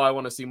he's a guy I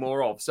want to see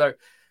more of. So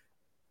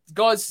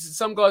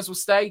some guys will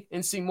stay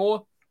and see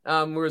more,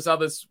 whereas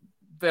others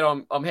that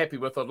I'm happy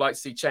with, I'd like to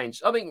see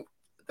change. I think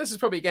this is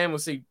probably a game we'll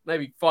see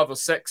maybe 5 or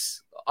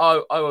 6.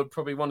 I would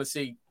probably want to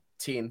see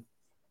 10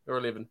 or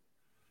 11.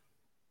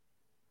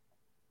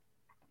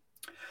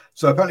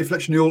 So apparently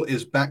Fletcher Newell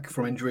is back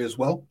from injury as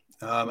well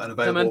and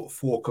available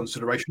for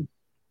consideration.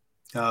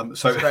 In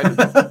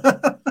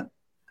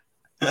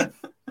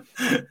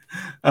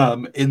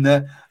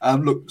there,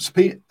 look,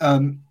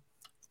 Samapini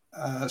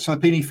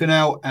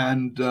Finau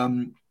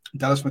and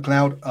Dallas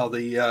McLeod are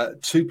the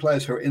two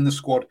players who are in the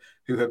squad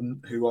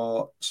who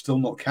are still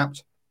not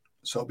capped.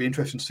 So it'll be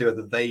interesting to see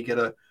whether they get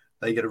a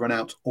run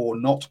out or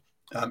not.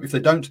 If they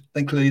don't,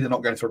 then clearly they're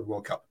not going to the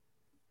World Cup,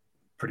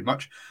 pretty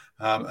much.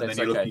 And then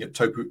you're looking at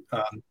Topu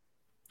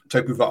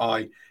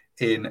Va'ai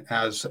in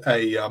as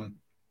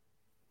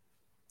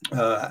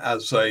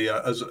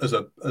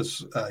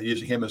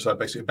using him as a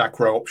basically back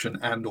row option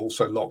and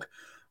also lock,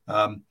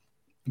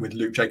 with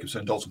Luke Jacobson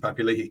and Dalton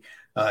Papiali'i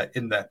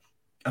in there.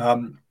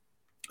 I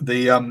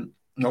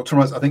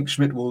think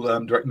Schmidt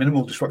will direct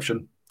minimal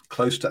disruption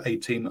close to a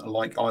team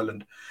like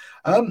Ireland.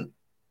 I'm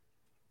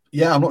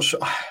not sure.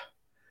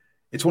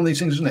 It's one of these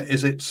things, isn't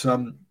it?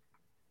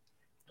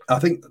 I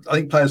think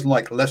players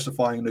like Lester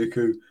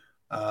Fainga'anuku,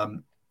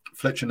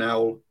 Fletcher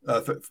Newell,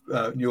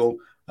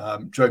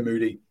 Joe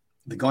Moody,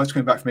 the guys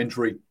coming back from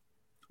injury,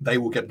 they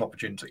will get an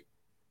opportunity.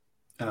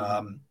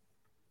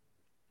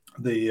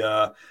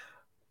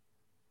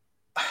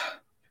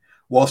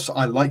 Whilst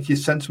I like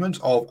his sentiment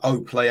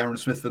of play Aaron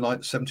Smith for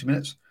 70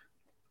 minutes,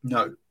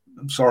 no,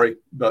 I'm sorry,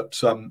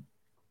 but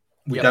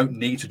we don't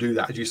need to do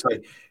that. As you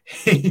say,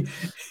 he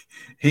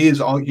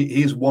is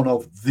one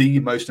of the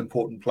most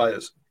important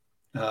players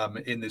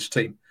in this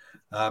team.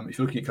 If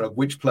you're looking at kind of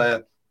which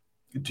player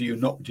do you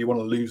want to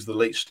lose the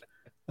least,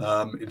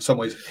 in some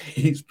ways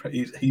he's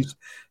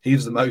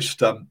the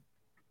most.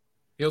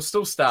 He'll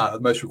still start. The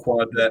most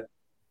required there.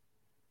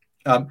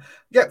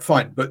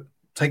 Fine, but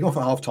take him off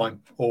at half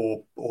time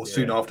or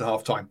soon after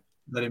half time.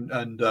 Let him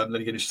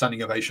get his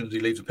standing ovation as he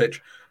leaves the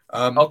pitch.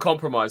 I'll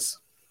compromise.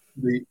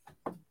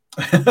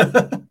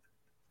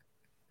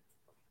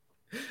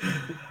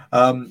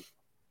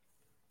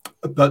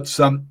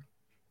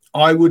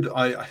 I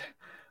look.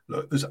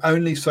 There's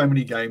only so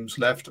many games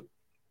left.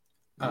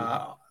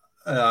 A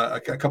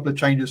couple of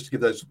changes to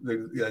give those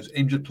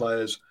injured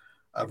players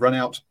a run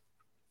out,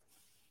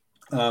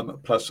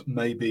 plus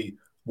maybe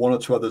one or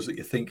two others that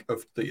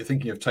you're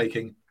thinking of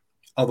taking.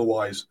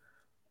 Otherwise,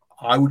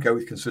 I would go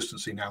with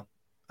consistency now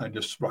and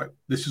just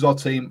this is our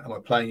team and we're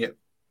playing it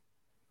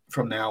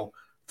from now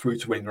through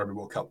to winning the Rugby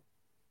World Cup,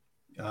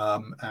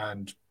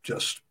 and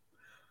just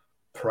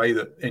pray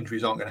that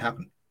injuries aren't going to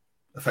happen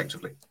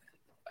effectively.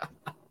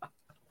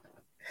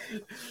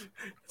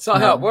 It's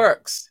not how it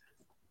works.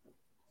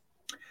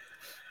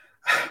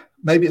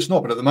 Maybe it's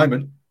not, but at the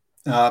moment,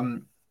 I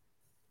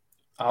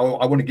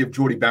want to give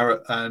Geordie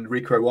Barrett and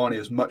Rieko Ioane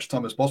as much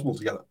time as possible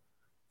together.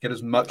 Get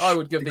as much I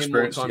would give them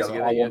more time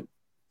together.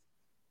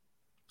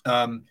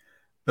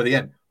 But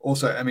again,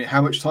 also, I mean,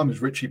 how much time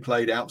has Richie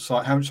played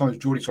outside? How much time has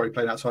Geordie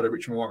played outside of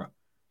Richie Mo'unga?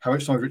 How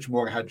much time has Richie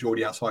Mo'unga had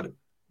Geordie outside of?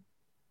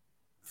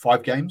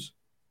 5 games,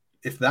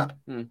 if that,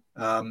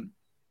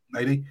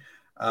 maybe.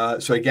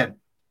 So again,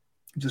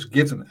 just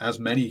give them as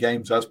many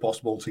games as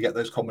possible to get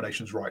those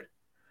combinations right.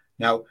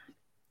 Now,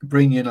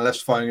 bring in a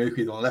Lester Fainga'anuku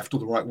either on the left or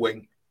the right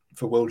wing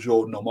for Will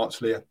Jordan or Mark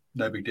Sleer,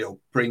 no big deal.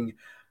 Bring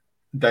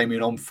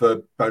Damien on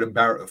for Beauden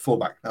Barrett at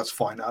fullback. That's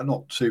fine. I'm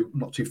not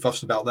too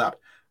fussed about that.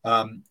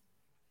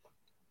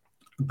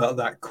 But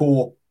that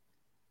core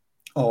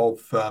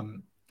of,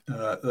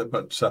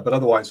 but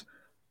otherwise,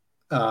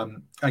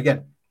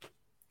 again,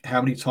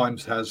 how many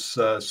times has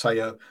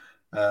Tamita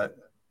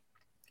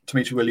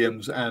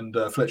Williams and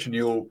Fletcher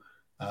Newell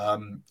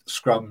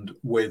scrummed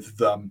with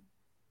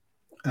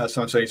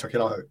Samansoni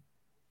Takilaho?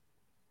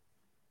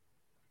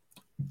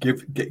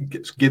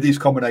 Give these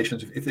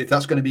combinations. If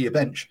that's going to be a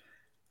bench,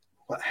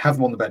 have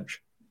them on the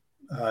bench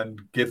and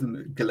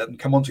let them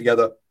come on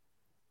together,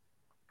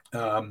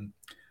 and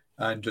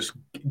just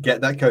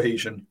get that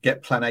cohesion,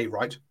 get Plan A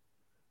right,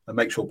 and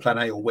make sure Plan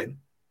A will win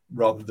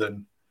rather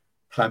than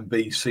Plan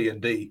B, C,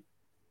 and D.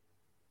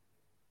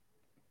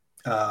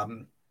 I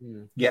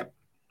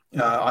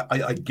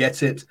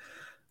get it.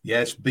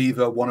 Yes,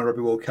 Beaver won a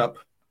Rugby World Cup.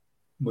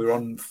 We're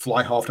on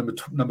fly half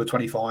number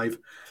 25.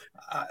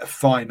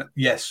 Fine.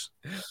 Yes,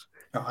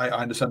 I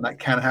understand that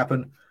can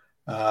happen.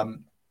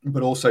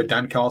 But also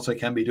Dan Carter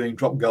can be doing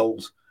drop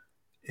goals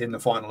in the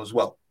final as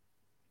well,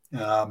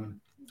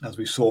 as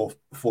we saw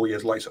 4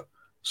 years later.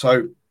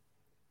 So,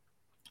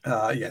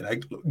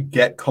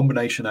 get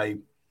combination A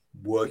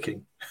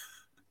working.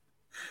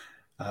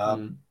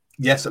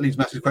 Yes, that leaves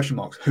massive question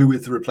marks. Who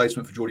is the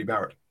replacement for Geordie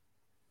Barrett?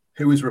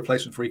 Who is the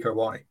replacement for Rieko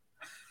Ioane?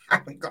 I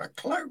haven't got a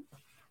clue.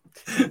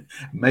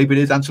 Maybe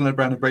it is Anthony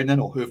Brown and Braden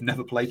Ennell, who have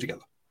never played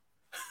together.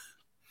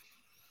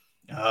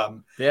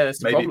 That's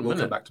the maybe problem, it will isn't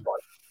come it? back to bite.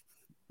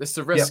 It's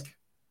the risk.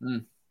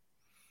 Yep.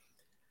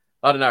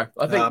 I don't know.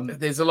 I think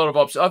there's a lot of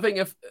options. I think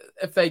if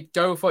they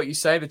go with what you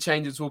say, the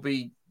changes will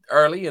be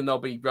early and they'll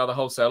be rather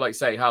wholesale. Like you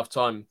say, half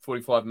time,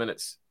 45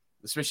 minutes,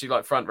 especially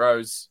like front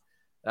rows,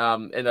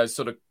 and those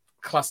sort of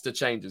cluster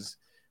changes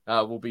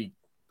will be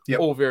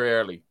all very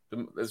early.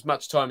 As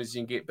much time as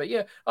you can get. But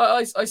yeah,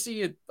 I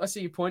see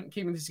your point,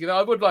 keeping this together.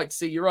 I would like to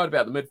see, you're right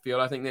about the midfield.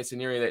 I think that's an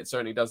area that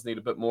certainly does need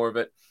a bit more of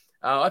it.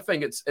 I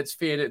think it's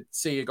fair to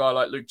see a guy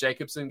like Luke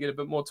Jacobson get a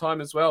bit more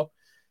time as well.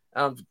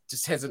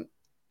 Just hasn't,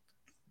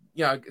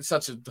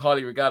 such a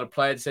highly regarded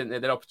player, just hasn't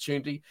had that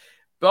opportunity.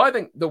 But I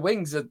think the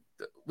wings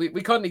we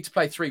kind of need to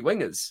play 3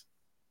 wingers.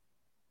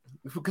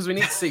 because we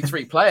need to see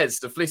 3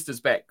 players if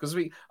Leicester's back. Because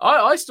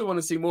I still want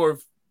to see more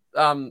of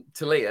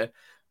Talia.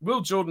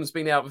 Will Jordan's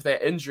been out with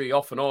that injury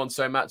off and on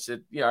so much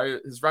that,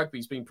 his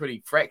rugby's been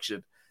pretty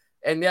fractured.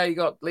 And now you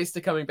got Leicester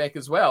coming back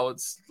as well.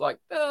 It's like,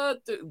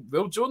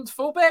 Will Jordan's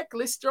fullback,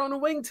 Leicester on a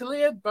wing,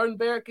 Talia, Bone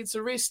Barrett gets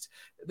a rest.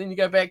 Then you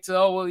go back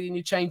to,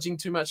 you're changing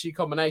too much of your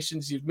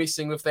combinations. You're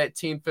messing with that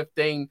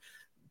 10-15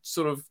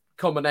 sort of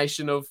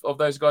combination of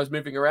those guys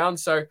moving around.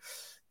 So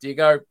do you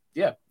go,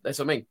 yeah, that's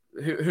what I mean.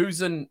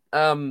 Who's in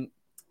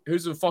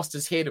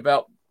Foster's head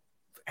about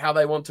how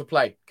they want to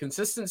play?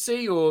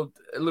 Consistency or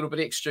a little bit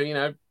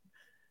extra,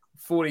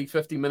 40,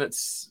 50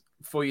 minutes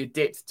for your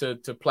depth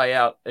to play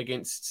out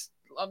against...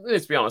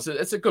 Let's be honest,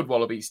 it's a good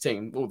Wallabies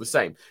team all the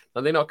same.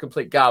 And they're not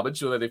complete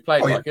garbage, although they've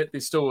played like it. They're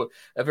still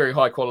a very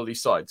high-quality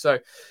side. So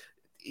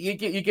you're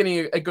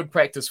getting a good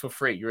practice for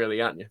free,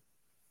 really, aren't you?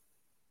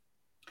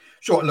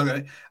 Sure,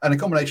 look, and a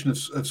combination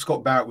of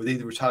Scott Barrett with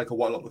either Retallick or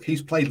Whitelock, look,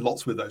 he's played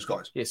lots with those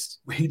guys. Yes.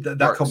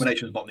 That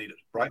combination is not needed,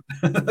 right?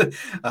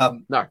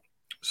 No.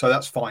 So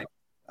that's fine.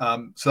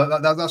 So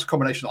that's a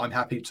combination that I'm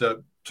happy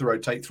to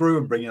rotate through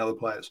and bring in other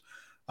players.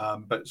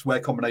 But it's where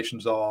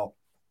combinations are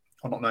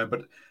not known.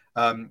 But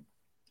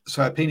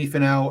so Pini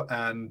Finau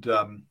and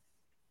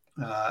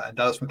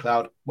Dallas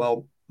McLeod,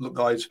 well, look,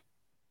 guys,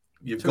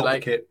 you've got the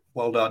kit.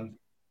 Well done.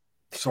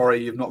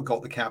 Sorry, you've not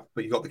got the cap,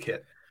 but you got the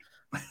kit.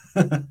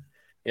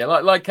 Yeah,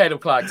 like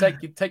Caleb Clark,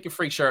 take your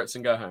free shirts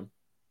and go home.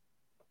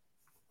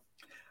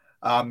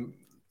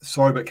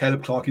 Sorry, but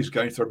Caleb Clark is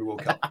going to the Rugby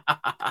World Cup.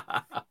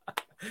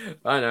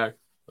 I know.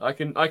 I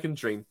can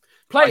dream.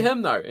 Play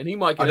him though, and he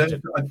might get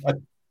injured.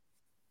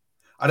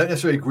 I don't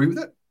necessarily agree with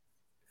it,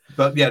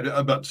 but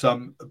yeah, but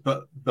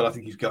I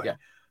think he's going. Yeah.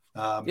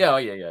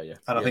 Yeah.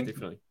 And I think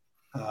definitely.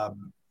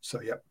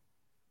 So yeah.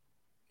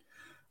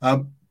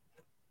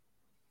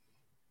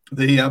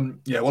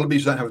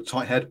 Wallabies don't have a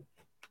tight head.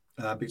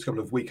 Because a couple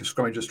of weaker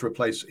scrummagers to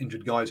replace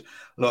injured guys.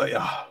 Like,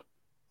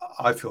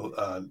 I feel,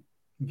 and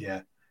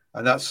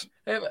that's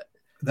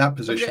that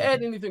position. To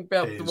add anything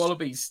about the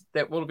Wallabies,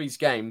 that Wallabies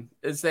game,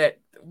 is that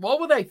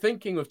what were they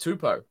thinking of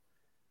Tupou?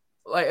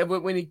 Like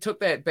when he took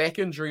that back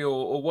injury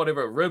or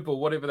whatever, rib or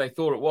whatever they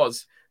thought it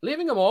was,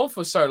 leaving him on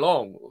for so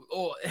long,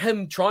 or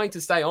him trying to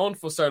stay on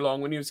for so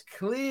long when he was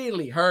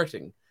clearly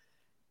hurting,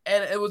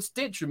 and it was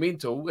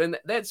detrimental, and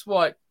that's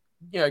what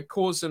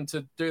caused him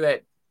to do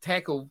that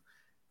tackle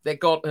that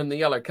got him the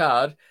yellow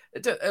card.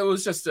 It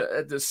was just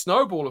the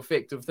snowball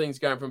effect of things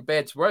going from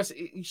bad to worse.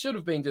 He should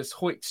have been just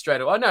hoiked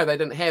straight away. I know they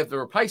didn't have the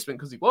replacement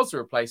because he was the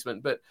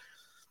replacement, but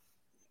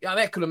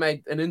that could have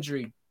made an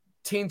injury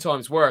 10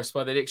 times worse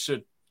by that extra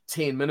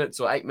 10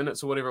 minutes or 8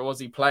 minutes or whatever it was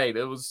he played.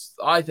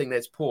 I think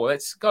that's poor.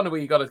 That's kind of where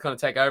you got to kind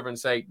of take over and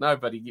say, no,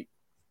 buddy,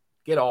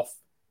 get off.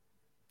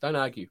 Don't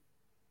argue.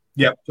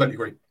 Yeah, totally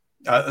agree.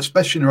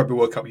 Especially in the Rugby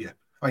World Cup year.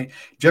 I mean,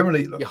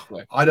 generally, look,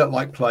 I don't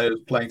like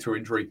players playing through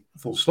injury,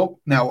 full stop.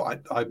 Now,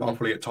 I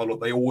probably get told, look,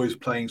 they're always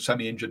playing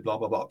semi-injured, blah,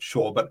 blah, blah.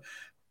 Sure, but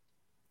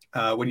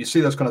when you see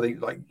those kind of things,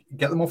 like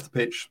get them off the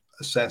pitch,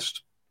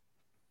 assessed,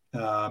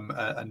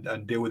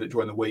 and deal with it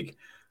during the week.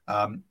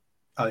 I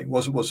think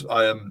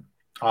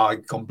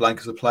I've gone blank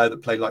as a player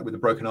that played like with a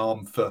broken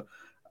arm for,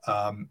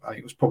 I think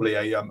it was probably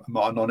a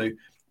Martin Onu,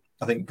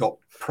 I think got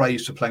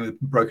praised for playing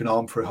with a broken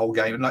arm for a whole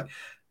game. And like,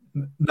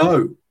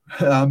 no.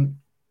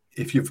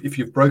 If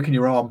you've broken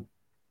your arm,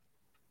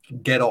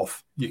 get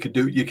off. You could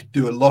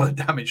do a lot of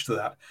damage to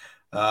that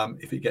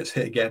if it gets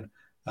hit again.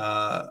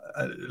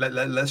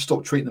 Let's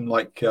stop treating them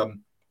like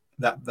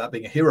that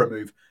being a hero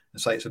move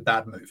and say it's a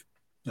bad move.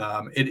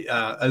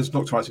 As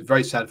Dr. Rice, it's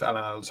very sad for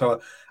Alan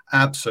Alatoa.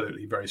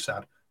 Absolutely very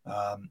sad.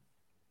 And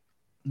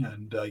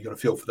you got to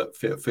feel for that.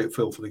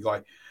 Feel for the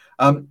guy.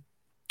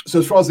 So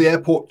as far as the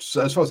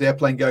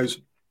airplane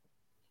goes,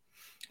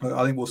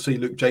 I think we'll see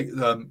Luke Jake.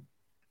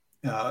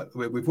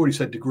 We've already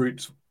said De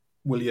Groot,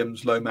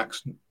 Williams,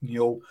 Lomax,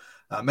 Newell.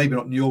 Maybe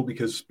not Newell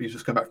because he's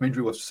just come back from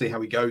injury. We'll have to see how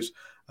he goes.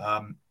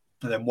 And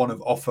then one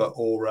of Offa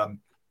or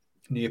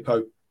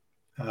Neopo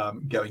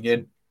going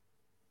in.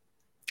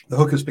 The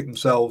hookers pick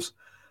themselves.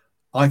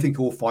 I think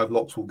all 5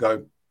 locks will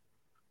go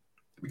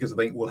because I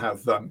think we'll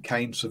have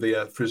Kane,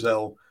 Sevilla,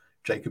 Frizzell,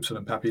 Jacobson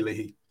and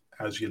Papali'i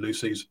as your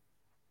Lucy's.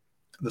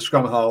 The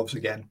scrum halves,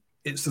 again,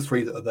 it's the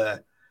 3 that are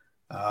there.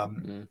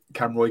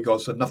 Cam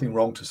Roygaard said nothing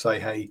wrong to say,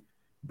 hey,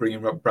 bring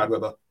in Brad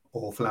Webber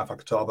or Falau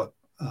Fakatava.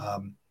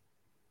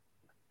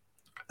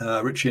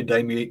 Richie and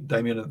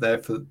Damien are there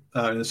for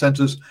in the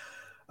centres.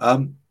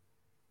 I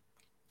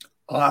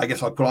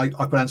guess I put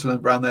Anton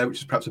Brown there, which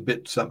is perhaps a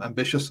bit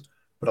ambitious,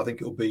 but I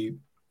think it'll be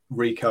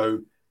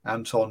Rico,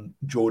 Anton,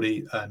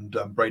 Geordie, and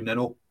Braden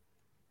Ennell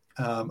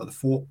at the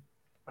 4.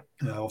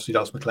 Obviously,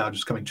 Dallas McLeod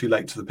is coming too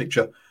late to the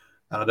picture,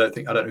 and I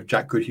don't know if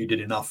Jack Goodhue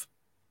did enough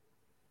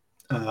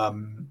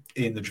in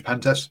the Japan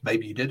test.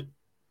 Maybe he did.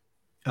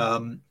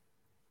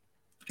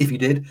 If he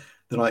did,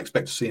 then I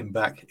expect to see him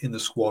back in the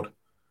squad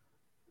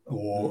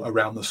or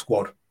around the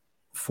squad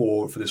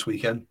for this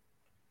weekend.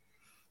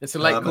 It's a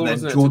late call,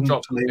 isn't it, to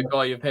drop the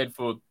guy you've had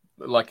for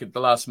like the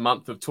last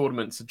month of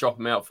tournaments, to drop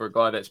him out for a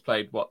guy that's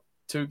played,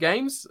 2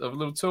 games of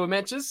little tour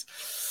matches?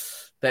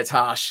 That's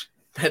harsh.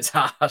 That's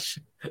harsh.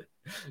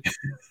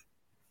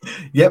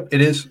 Yep,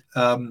 it is.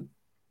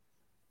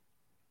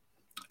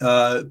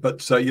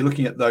 But you're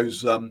looking at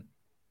those.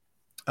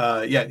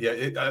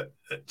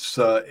 It's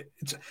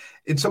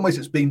in some ways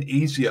it's been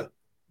easier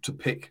to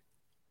pick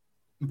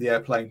the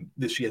airplane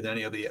this year than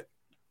any other year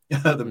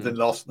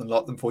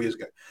than 4 years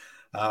ago.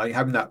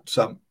 Having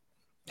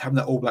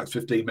that All Blacks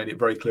 15 made it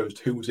very clear as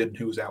to who was in,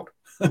 who was out,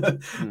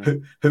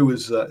 who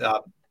was,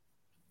 and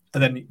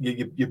then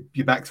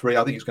your back three.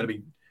 I think it's going to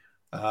be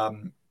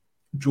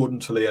Jordan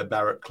Talia,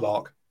 Barrett,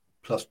 Clark,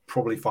 plus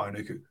probably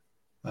Fionuku,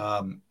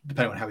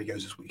 depending on how he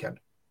goes this weekend.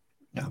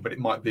 But it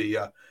might be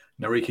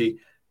Nariki.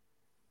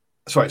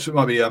 Sorry, so it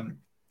might be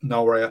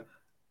Nalrea.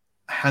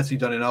 Has he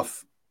done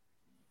enough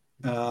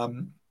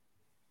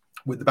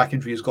with the back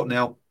injury he's got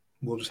now?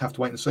 We'll just have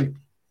to wait and see.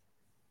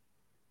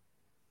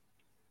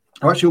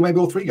 Or actually, maybe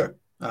all three go.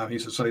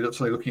 He's suddenly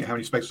looking at how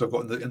many spaces I've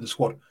got in the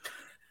squad.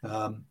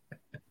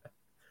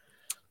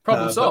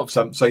 Problem solved.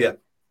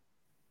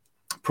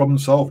 Problem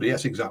solved.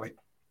 Yes, exactly.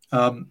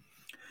 Or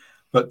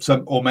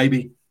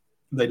maybe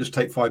they just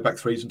take 5 back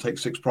threes and take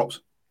 6 props,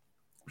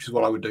 which is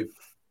what I would do.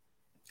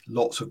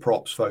 Lots of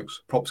props,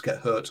 folks. Props get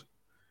hurt,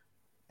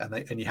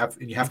 and you have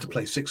to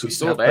play 6 of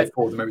them. Play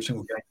 4 of them every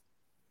single game.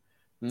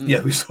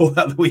 Yeah, we saw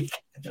that the week.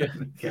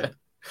 Yeah.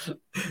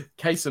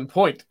 Case in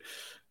point.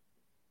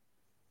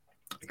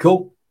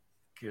 Cool.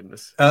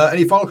 Goodness.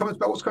 Any final comments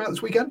about what's coming out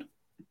this weekend,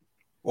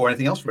 or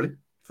anything else really,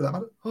 for that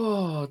matter?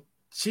 Oh,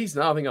 geez,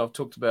 no, I think I've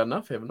talked about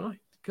enough, haven't I?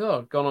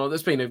 God, gone on.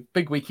 It's been a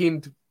big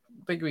weekend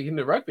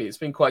of rugby. It's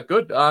been quite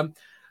good. I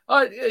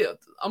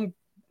am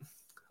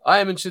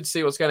interested to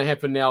see what's going to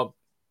happen now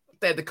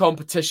that the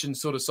competition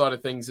sort of side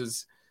of things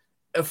is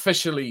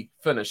officially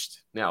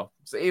finished now.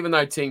 So even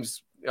though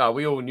teams,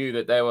 we all knew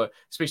that they were,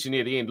 especially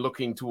near the end,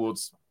 looking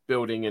towards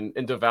building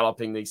and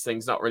developing these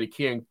things, not really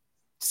caring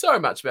so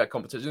much about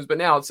competitions, but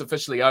now it's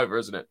officially over,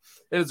 isn't it?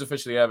 It is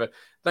officially over.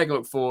 They can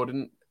look forward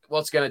and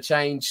what's going to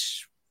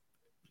change.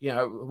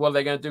 What are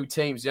they going to do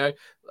teams? Are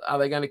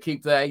they going to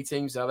keep the A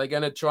teams? Are they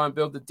going to try and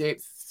build the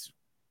depth?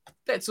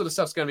 That sort of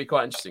stuff's going to be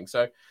quite interesting.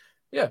 So,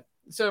 yeah,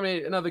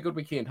 certainly another good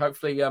weekend.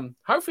 Hopefully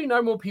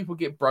no more people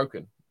get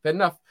broken. Had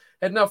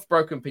enough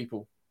broken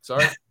people.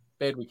 Sorry,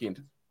 bad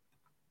weekend.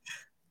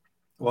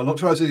 Well, not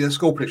trying to do a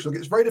score prediction. Look,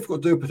 it's very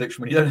difficult to do a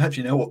prediction when you don't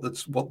actually know what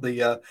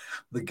the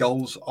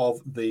goals of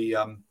the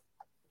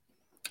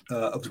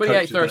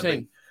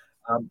 28-13.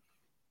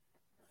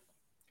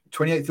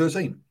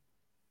 28-13.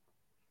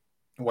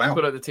 Wow.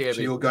 Put it at the TAB.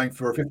 So you're going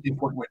for a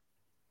 15-point win.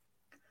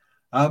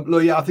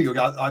 Look, yeah, I think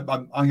I'm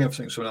going for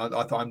something similar.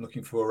 I'm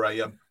looking for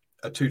a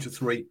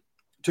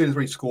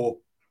 2-3 score.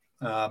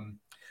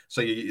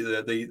 So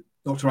the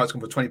Northern Right's going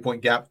for a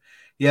 20-point gap.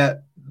 Yeah,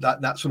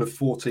 that sort of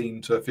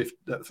 14 to 15,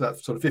 that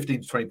sort of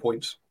 15 to 20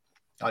 points,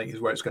 I think,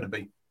 is where it's going to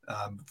be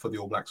for the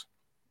All Blacks.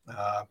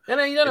 And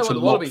you don't know what the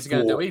Wallabies are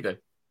going to do either.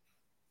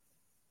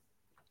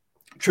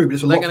 True, but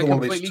it's a lot for the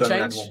Wallabies to turn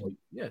around 1 week.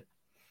 Yeah.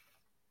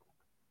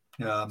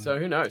 So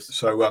who knows?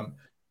 So,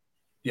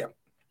 yeah.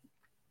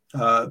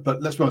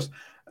 But let's be honest,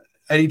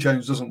 Eddie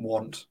Jones doesn't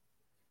want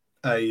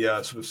a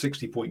sort of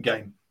 60-point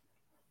game.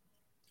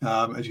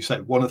 As you say,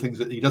 one of the things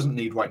that he doesn't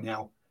need right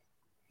now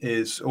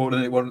is, or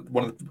the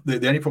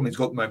only problem he's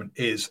got at the moment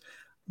is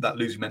that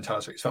losing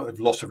mentality. It's felt they've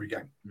lost every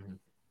game.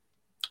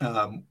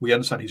 Mm-hmm. We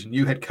understand he's a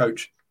new head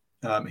coach.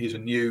 He's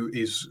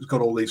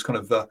got all these kind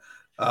of,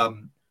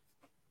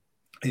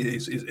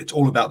 it's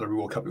all about the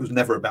World Cup. It was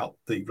never about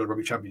the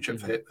Rugby Championship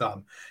for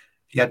him.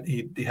 He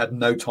had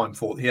no time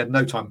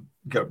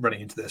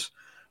running into this.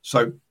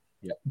 So,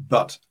 yeah.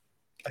 But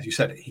as you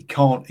said, he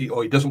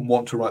doesn't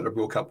want to write the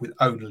World Cup with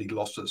only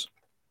losses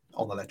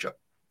on the ledger.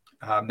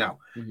 Now,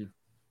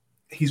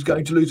 he's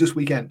going to lose this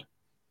weekend.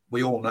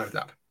 We all know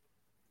that.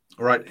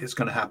 All right, it's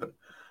going to happen.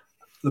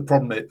 The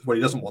problem is, what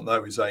he doesn't want,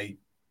 though, is a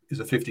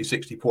 50,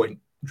 60-point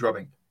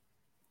drubbing.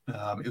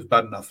 It was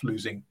bad enough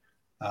losing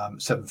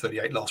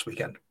 7-38 last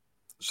weekend.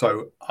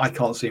 So I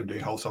can't see him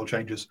doing wholesale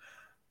changes.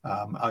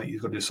 I think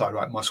he's got to decide,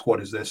 right, my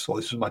squad is this, or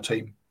this is my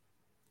team.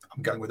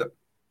 I'm going with it.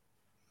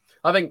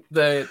 I think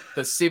the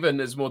 7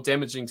 is more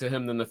damaging to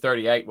him than the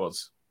 38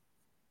 was.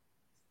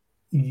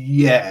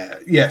 Yeah,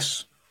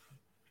 yes.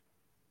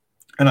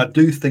 And I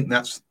do think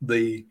that's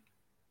the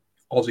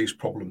Aussies'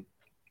 problem,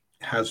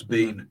 has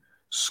been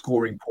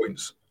scoring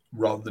points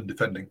rather than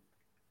defending.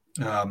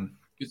 You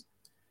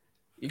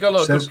got a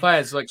lot of good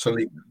players.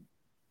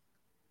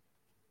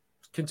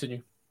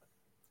 Continue.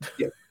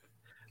 Yeah.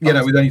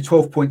 With only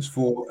 12 points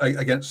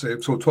against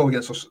 12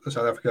 against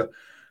South Africa,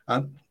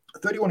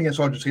 31 against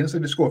Argentina. So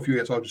they score a few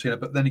against Argentina,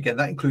 but then again,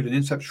 that included an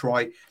intercept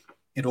try.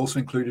 It also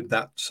included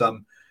that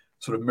sort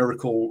of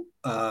miracle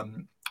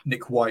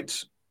Nick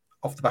White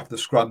off the back of the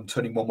scrum,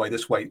 turning one way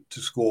this way to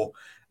score.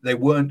 They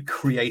weren't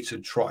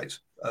created tries.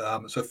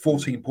 So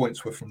 14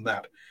 points were from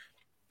that.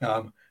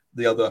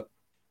 The other,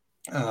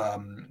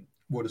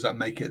 what does that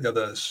make it? The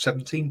other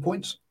 17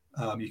 points,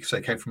 you could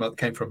say, came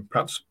from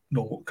perhaps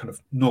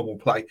normal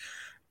play.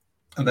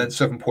 And then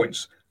 7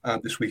 points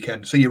this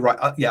weekend. So you're right.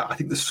 I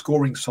think the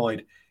scoring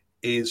side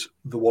is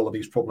the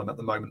Wallabies' problem at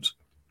the moment,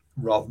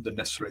 rather than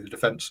necessarily the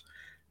defence,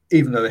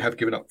 even though they have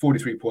given up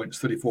 43 points,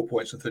 34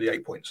 points, and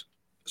 38 points.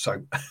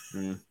 So,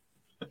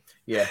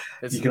 yeah,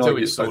 it's you can a argue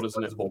two-edged it's both sword,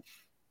 isn't sides it? of the ball.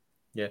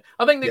 Yeah,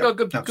 I think they've got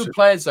good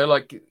players though.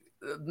 Like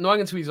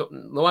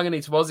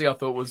Nwangani Tawazi, I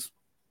thought was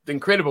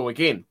incredible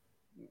again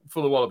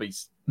for the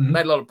Wallabies. Mm-hmm.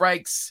 Made a lot of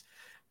breaks,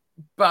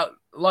 but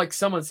like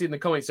someone said in the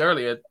comments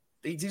earlier,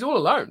 he's all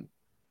alone.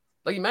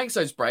 Like, he makes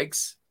those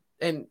breaks,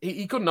 and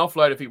he couldn't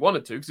offload if he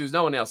wanted to because there's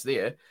no one else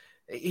there.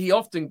 He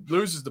often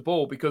loses the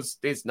ball because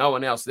there's no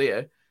one else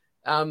there,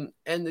 and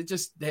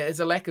there's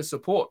a lack of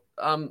support.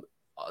 I've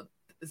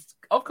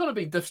kind of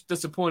been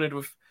disappointed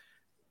with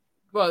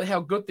how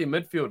good their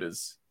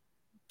midfielders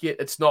get.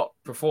 It's not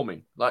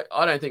performing. Like,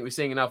 I don't think we're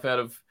seeing enough out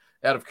of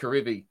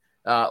Karevi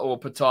or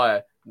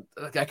Pataya.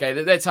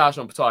 Okay, that's harsh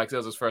on Pataya because that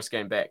was his first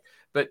game back.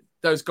 But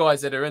those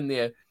guys that are in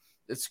there,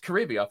 it's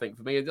Karevi, I think,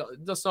 for me.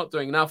 Just not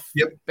doing enough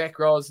back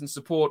rows and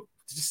support,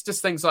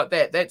 just things like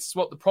that. That's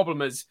what the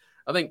problem is.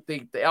 I think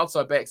the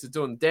outside backs are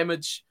doing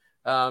damage,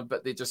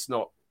 but they're just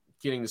not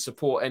getting the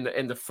support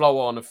and the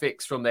flow-on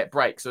effects from that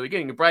break. So they're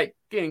getting a break,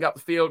 getting up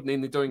the field, and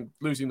then they're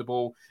losing the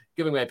ball,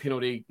 giving away a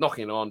penalty,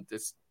 knocking it on.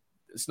 It's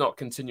not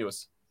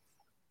continuous.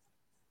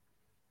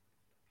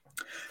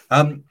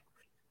 And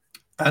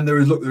there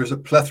is a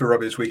plethora of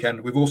rugby this weekend.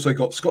 We've also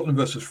got Scotland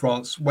versus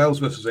France, Wales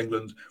versus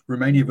England,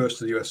 Romania versus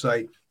the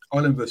USA,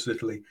 Ireland versus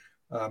Italy.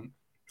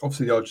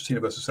 Obviously, the Argentina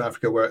versus South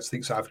Africa, where I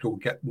think South Africa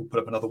will put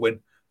up another win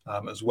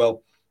as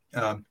well.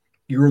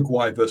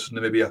 Uruguay versus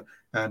Namibia,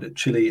 and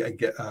Chile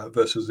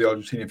versus the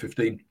Argentinian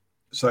 15.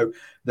 So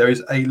there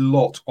is a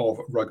lot of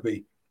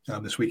rugby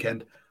this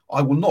weekend.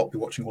 I will not be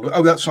watching all of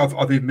it.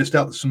 I've even missed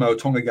out the Samoa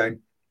Tonga game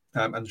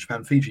and the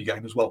Japan Fiji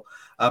game as well.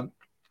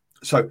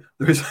 So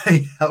there is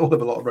a hell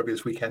of a lot of rugby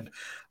this weekend,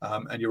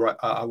 and you're right.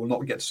 I will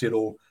not get to see it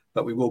all,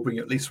 but we will bring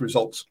you at least the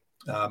results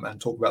and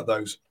talk about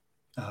those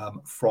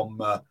from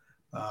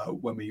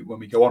when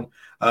we go on.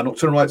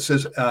 Nocturnal Light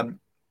says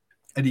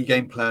Eddie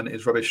game plan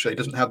is rubbish. He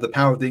doesn't have the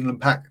power of the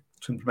England pack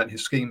to implement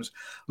his schemes.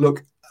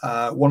 Look,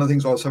 one of the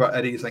things I'll say about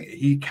Eddie is that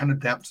he can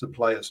adapt to the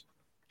players.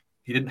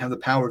 He didn't have the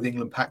power of the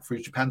England pack for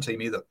his Japan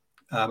team either.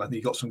 I think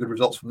he got some good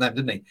results from them,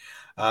 didn't he?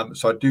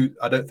 So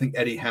I don't think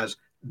Eddie has.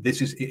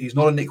 He's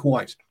not a Nick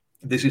White.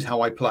 This is how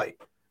I play.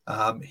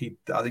 I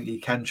think he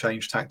can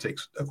change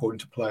tactics according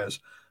to players.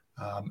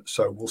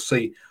 So we'll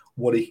see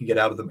what he can get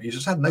out of them. He's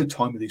just had no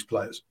time with these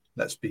players.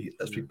 Let's be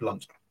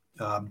blunt.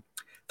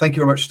 Thank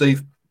you very much,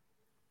 Steve.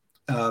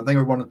 Thank you,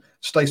 everyone.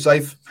 Stay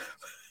safe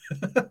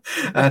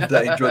and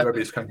enjoy the rugby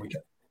this coming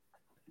weekend.